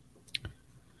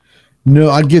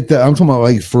 No, I get that. I'm talking about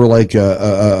like for like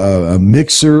a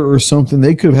mixer or something.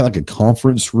 They could have had like a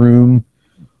conference room.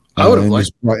 I would have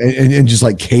liked and just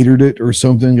like catered it or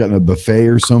something, gotten a buffet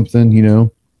or something,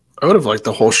 I would have liked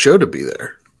the whole show to be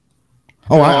there.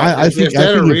 Oh, I think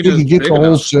if we could get the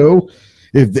whole show,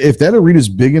 if that arena is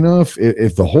big enough,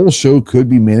 if the whole show could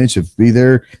be managed to be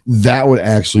there, that would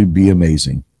actually be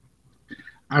amazing.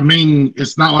 I mean,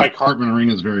 it's not like Hartman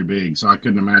Arena is very big, so I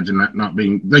couldn't imagine that not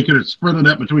being. They could have spread it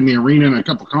up between the arena and a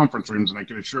couple conference rooms, and they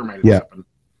could have sure made it happen.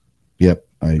 Yep,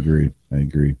 I agree.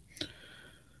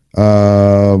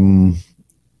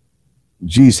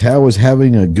 Geez, how is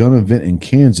having a gun event in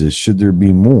Kansas? Should there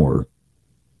be more?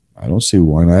 I don't see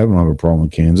why not. I don't have a problem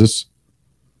with Kansas.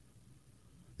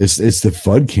 It's the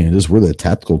FUD Kansas. We're the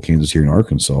tactical Kansas here in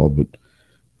Arkansas, but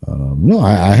no,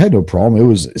 I had no problem. It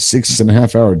was a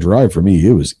 6.5 hour drive for me.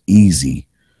 It was easy.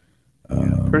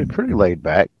 Pretty laid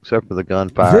back, except for the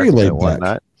gunfire. Very laid back.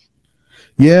 Night.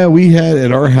 Yeah, we had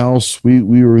at our house.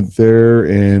 We were there,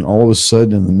 and all of a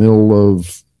sudden, in the middle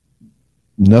of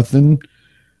nothing,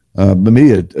 but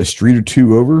maybe a street or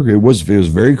two over, it was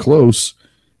very close.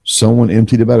 Someone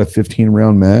emptied about a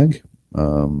 15-round mag.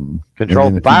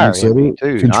 Controlled fire, too.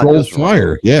 Controlled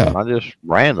fire, not just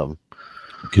random.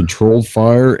 Controlled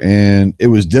fire, and it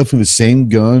was definitely the same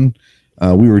gun.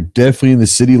 We were definitely in the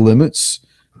city limits,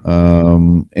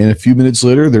 and a few minutes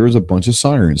later there was a bunch of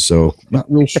sirens, so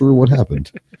not real sure what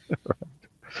happened.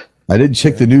 I didn't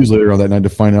check the news later on that night to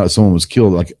find out someone was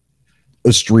killed like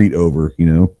a street over.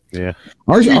 Yeah,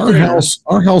 our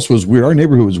house was weird. Our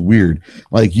neighborhood was weird.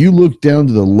 Like, you look down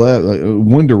to the left,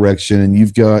 one direction, and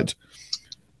you've got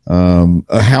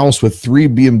a house with 3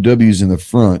 BMWs in the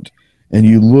front, and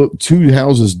you look 2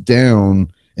 houses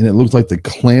down and it looked like the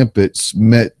Clampetts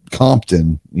met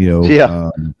Compton. Yeah.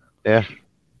 It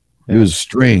was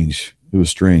strange. It was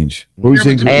strange. What was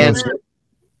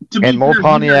and more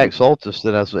Pontiac Solstice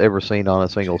than I've ever seen on a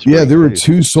single street. Yeah, there were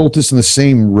two Solstice in the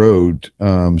same road,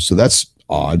 so that's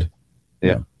odd.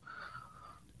 Yeah.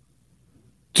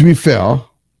 To be fair,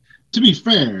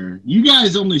 you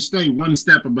guys only stay one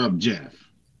step above Jeff.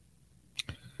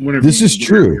 This is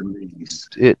true.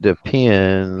 It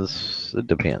depends.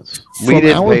 From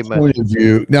our point of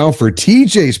view, now for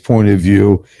TJ's point of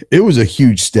view, it was a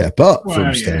huge step up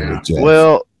from staying with Jeff.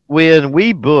 Well, when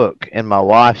we book and my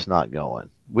wife's not going,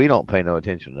 we don't pay no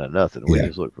attention to nothing. We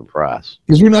just look for price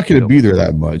because we're not going to be there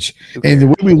that much. And the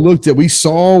way we looked at, we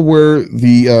saw where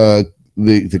the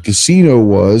casino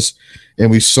was, and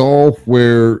we saw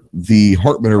where the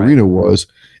Hartman Arena was,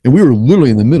 and we were literally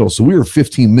in the middle. So we were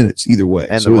 15 minutes either way.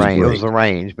 And the range, it was the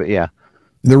range, but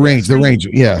the range,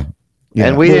 yeah.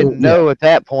 And we didn't know at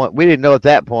that point. We didn't know at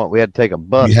that point we had to take a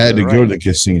bus. We had to go to the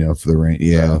casino for the range.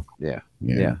 Yeah.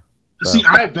 See,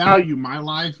 I value my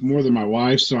life more than my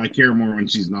wife's, so I care more when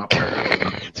she's not there.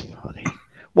 It's funny.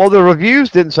 Well, the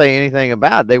reviews didn't say anything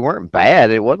about it. They weren't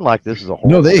bad. It wasn't like this is a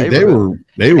horrible. No, they were.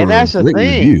 And that's the thing.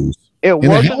 Reviews. It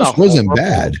wasn't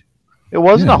bad. It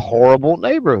wasn't a horrible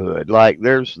neighborhood. Like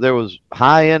there was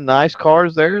high end nice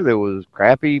cars there. There was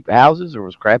crappy houses. There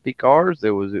was crappy cars. It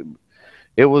was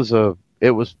a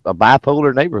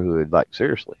bipolar neighborhood. Like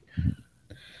seriously.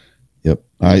 Yep,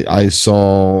 I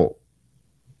saw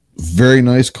very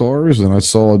nice cars, and I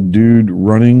saw a dude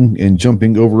running and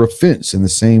jumping over a fence in the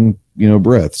same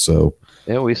breath. So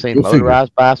we've seen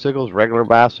motorized bicycles, regular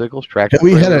bicycles, tractor.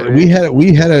 We had an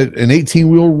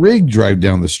 18-wheel rig drive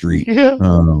down the street.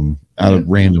 Out of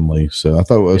randomly. So I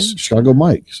thought it was Chicago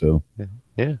Mike. So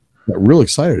got real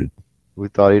excited. We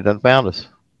thought he'd done found us.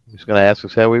 He was going to ask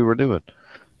us how we were doing.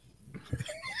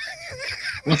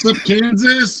 What's up,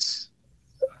 Kansas?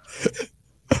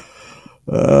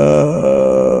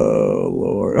 Oh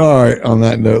Lord! All right. On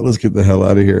that note, let's get the hell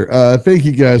out of here. Thank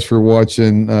you guys for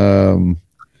watching.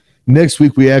 Next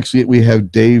week we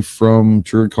have Dave from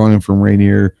TriggrCon and from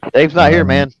Rainier. Dave's not here,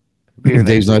 man.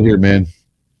 Dave's not here, man.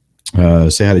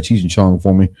 Say hi to Cheech and Chong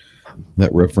for me.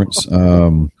 That reference. I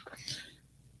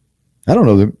don't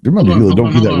know. There might be people that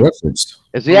don't get that reference.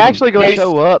 Is he actually going to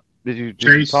show up? Did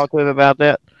you talk to him about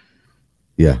that?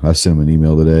 Yeah, I sent him an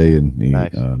email today, and he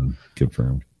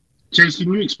confirmed. Chase,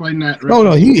 can you explain that?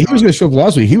 No, he was going to show up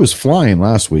last week. He was flying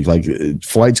last week. Like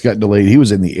flights got delayed. He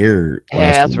was in the air.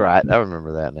 Yeah, that's right. I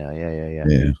remember that now.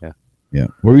 Yeah.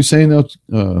 What were you saying? Who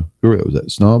was that?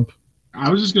 Snob? I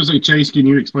was just going to say, Chase, can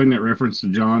you explain that reference to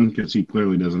John? Because he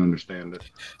clearly doesn't understand it.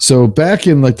 So back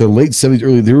in like the late 70s,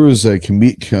 early, there was a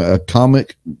comedic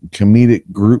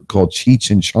group called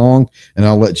Cheech and Chong, and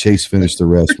I'll let Chase finish the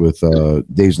rest with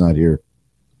Dave's not here.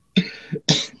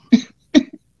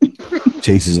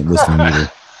 Chase isn't listening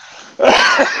either.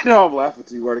 No, I'm laughing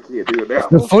too hard. I can't do it now.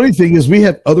 The funny thing is, we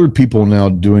have other people now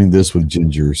doing this with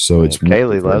Ginger, so it's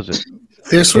Kaylee loves it.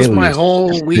 This was my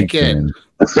whole weekend.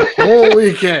 Whole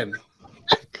weekend.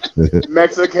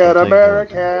 Mexican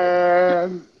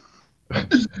American.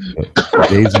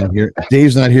 Dave's not here.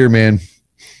 Dave's not here, man.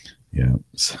 Yeah.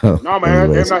 So, no,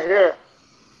 man, Dave's not here.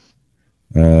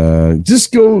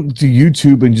 Just go to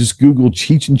YouTube and just Google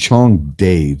Cheech and Chong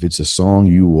Dave. It's a song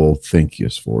you will thank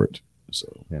us for it. So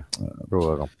you're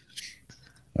welcome.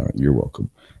 All right, you're welcome.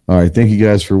 All right, thank you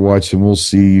guys for watching. We'll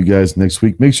see you guys next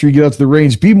week. Make sure you get out to the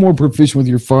range. Be more proficient with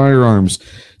your firearms.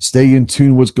 Stay in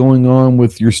tune with what's going on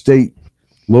with your state,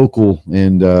 local,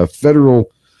 and federal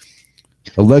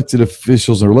elected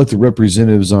officials or elected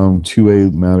representatives on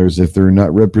 2A matters. If they're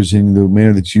not representing the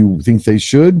manner that you think they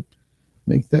should,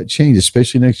 make that change,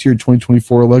 especially next year,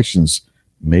 2024 elections.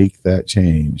 Make that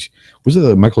change. Was it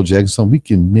a Michael Jackson song? We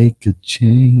can make a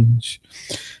change.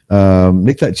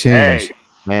 Make that change.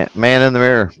 Hey, man in the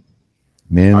mirror.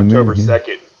 October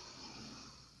 2nd.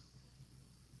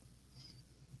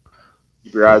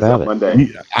 Keep your eyes up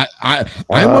Monday.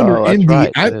 I'm under NDA.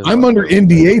 Right. I'm under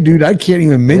NDA, dude. I can't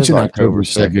even mention October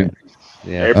 2nd.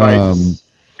 Yeah.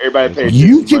 Everybody pay attention.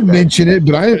 You can mention it,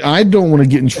 but I don't want to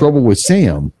get in trouble with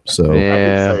Sam. So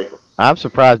yeah, I'm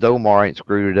surprised Omar ain't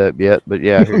screwed it up yet. But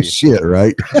yeah, shit,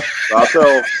 right? So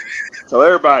I'll tell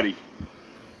everybody,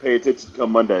 pay attention.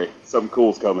 Come Monday, something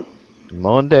cool's coming.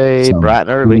 Monday, bright and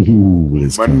early.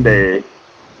 Monday.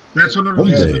 That's when they're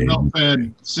releasing the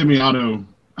belt-fed semi-auto.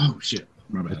 Oh shit,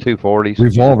 my bad. The 240s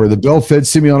revolver, the belt-fed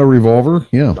semi-auto revolver.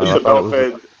 Yeah, it's the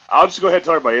belt-fed. I'll just go ahead and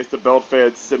talk about it. It's the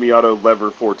belt-fed semi-auto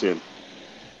lever 410.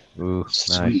 Ooh,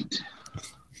 sweet.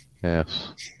 Nice.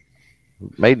 Yes.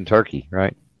 Made in Turkey,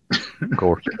 right? Of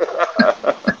course.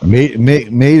 Made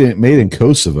in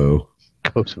Kosovo.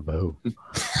 Kosovo.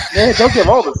 Man, don't give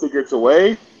all the secrets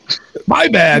away. My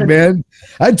bad, man.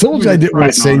 I told you I didn't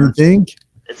want to say anything.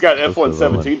 It's got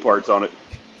F-117 parts on it.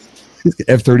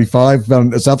 F-35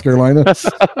 found in South Carolina. It's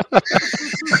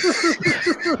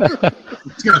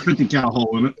got a 50 cal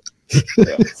hole in it.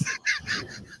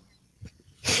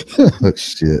 Oh,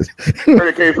 shit.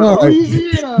 It came from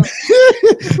Louisiana.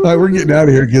 All right, we're getting out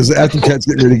of here because After Chat's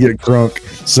getting ready to get crunk.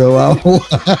 So I'll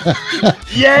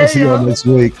see you all next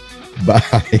week.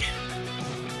 Bye.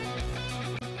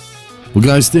 Well,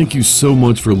 guys, thank you so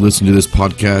much for listening to this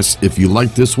podcast. If you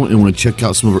like this one and want to check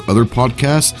out some of our other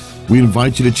podcasts, we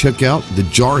invite you to check out the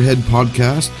Jarhead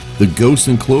podcast, the Ghost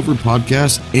and Clover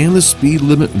podcast, and the Speed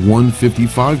Limit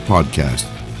 155 podcast.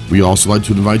 We also like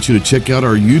to invite you to check out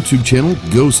our YouTube channel,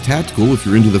 Ghost Tactical, if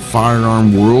you're into the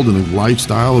firearm world and the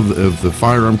lifestyle of the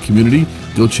firearm community.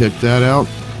 Go check that out.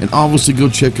 And obviously go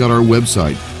check out our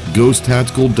website,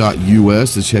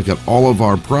 ghosttactical.us, to check out all of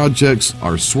our projects,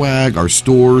 our swag, our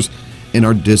stores, and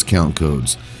our discount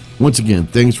codes. Once again,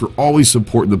 thanks for always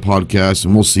supporting the podcast,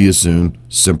 and we'll see you soon.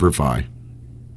 Semper Fi.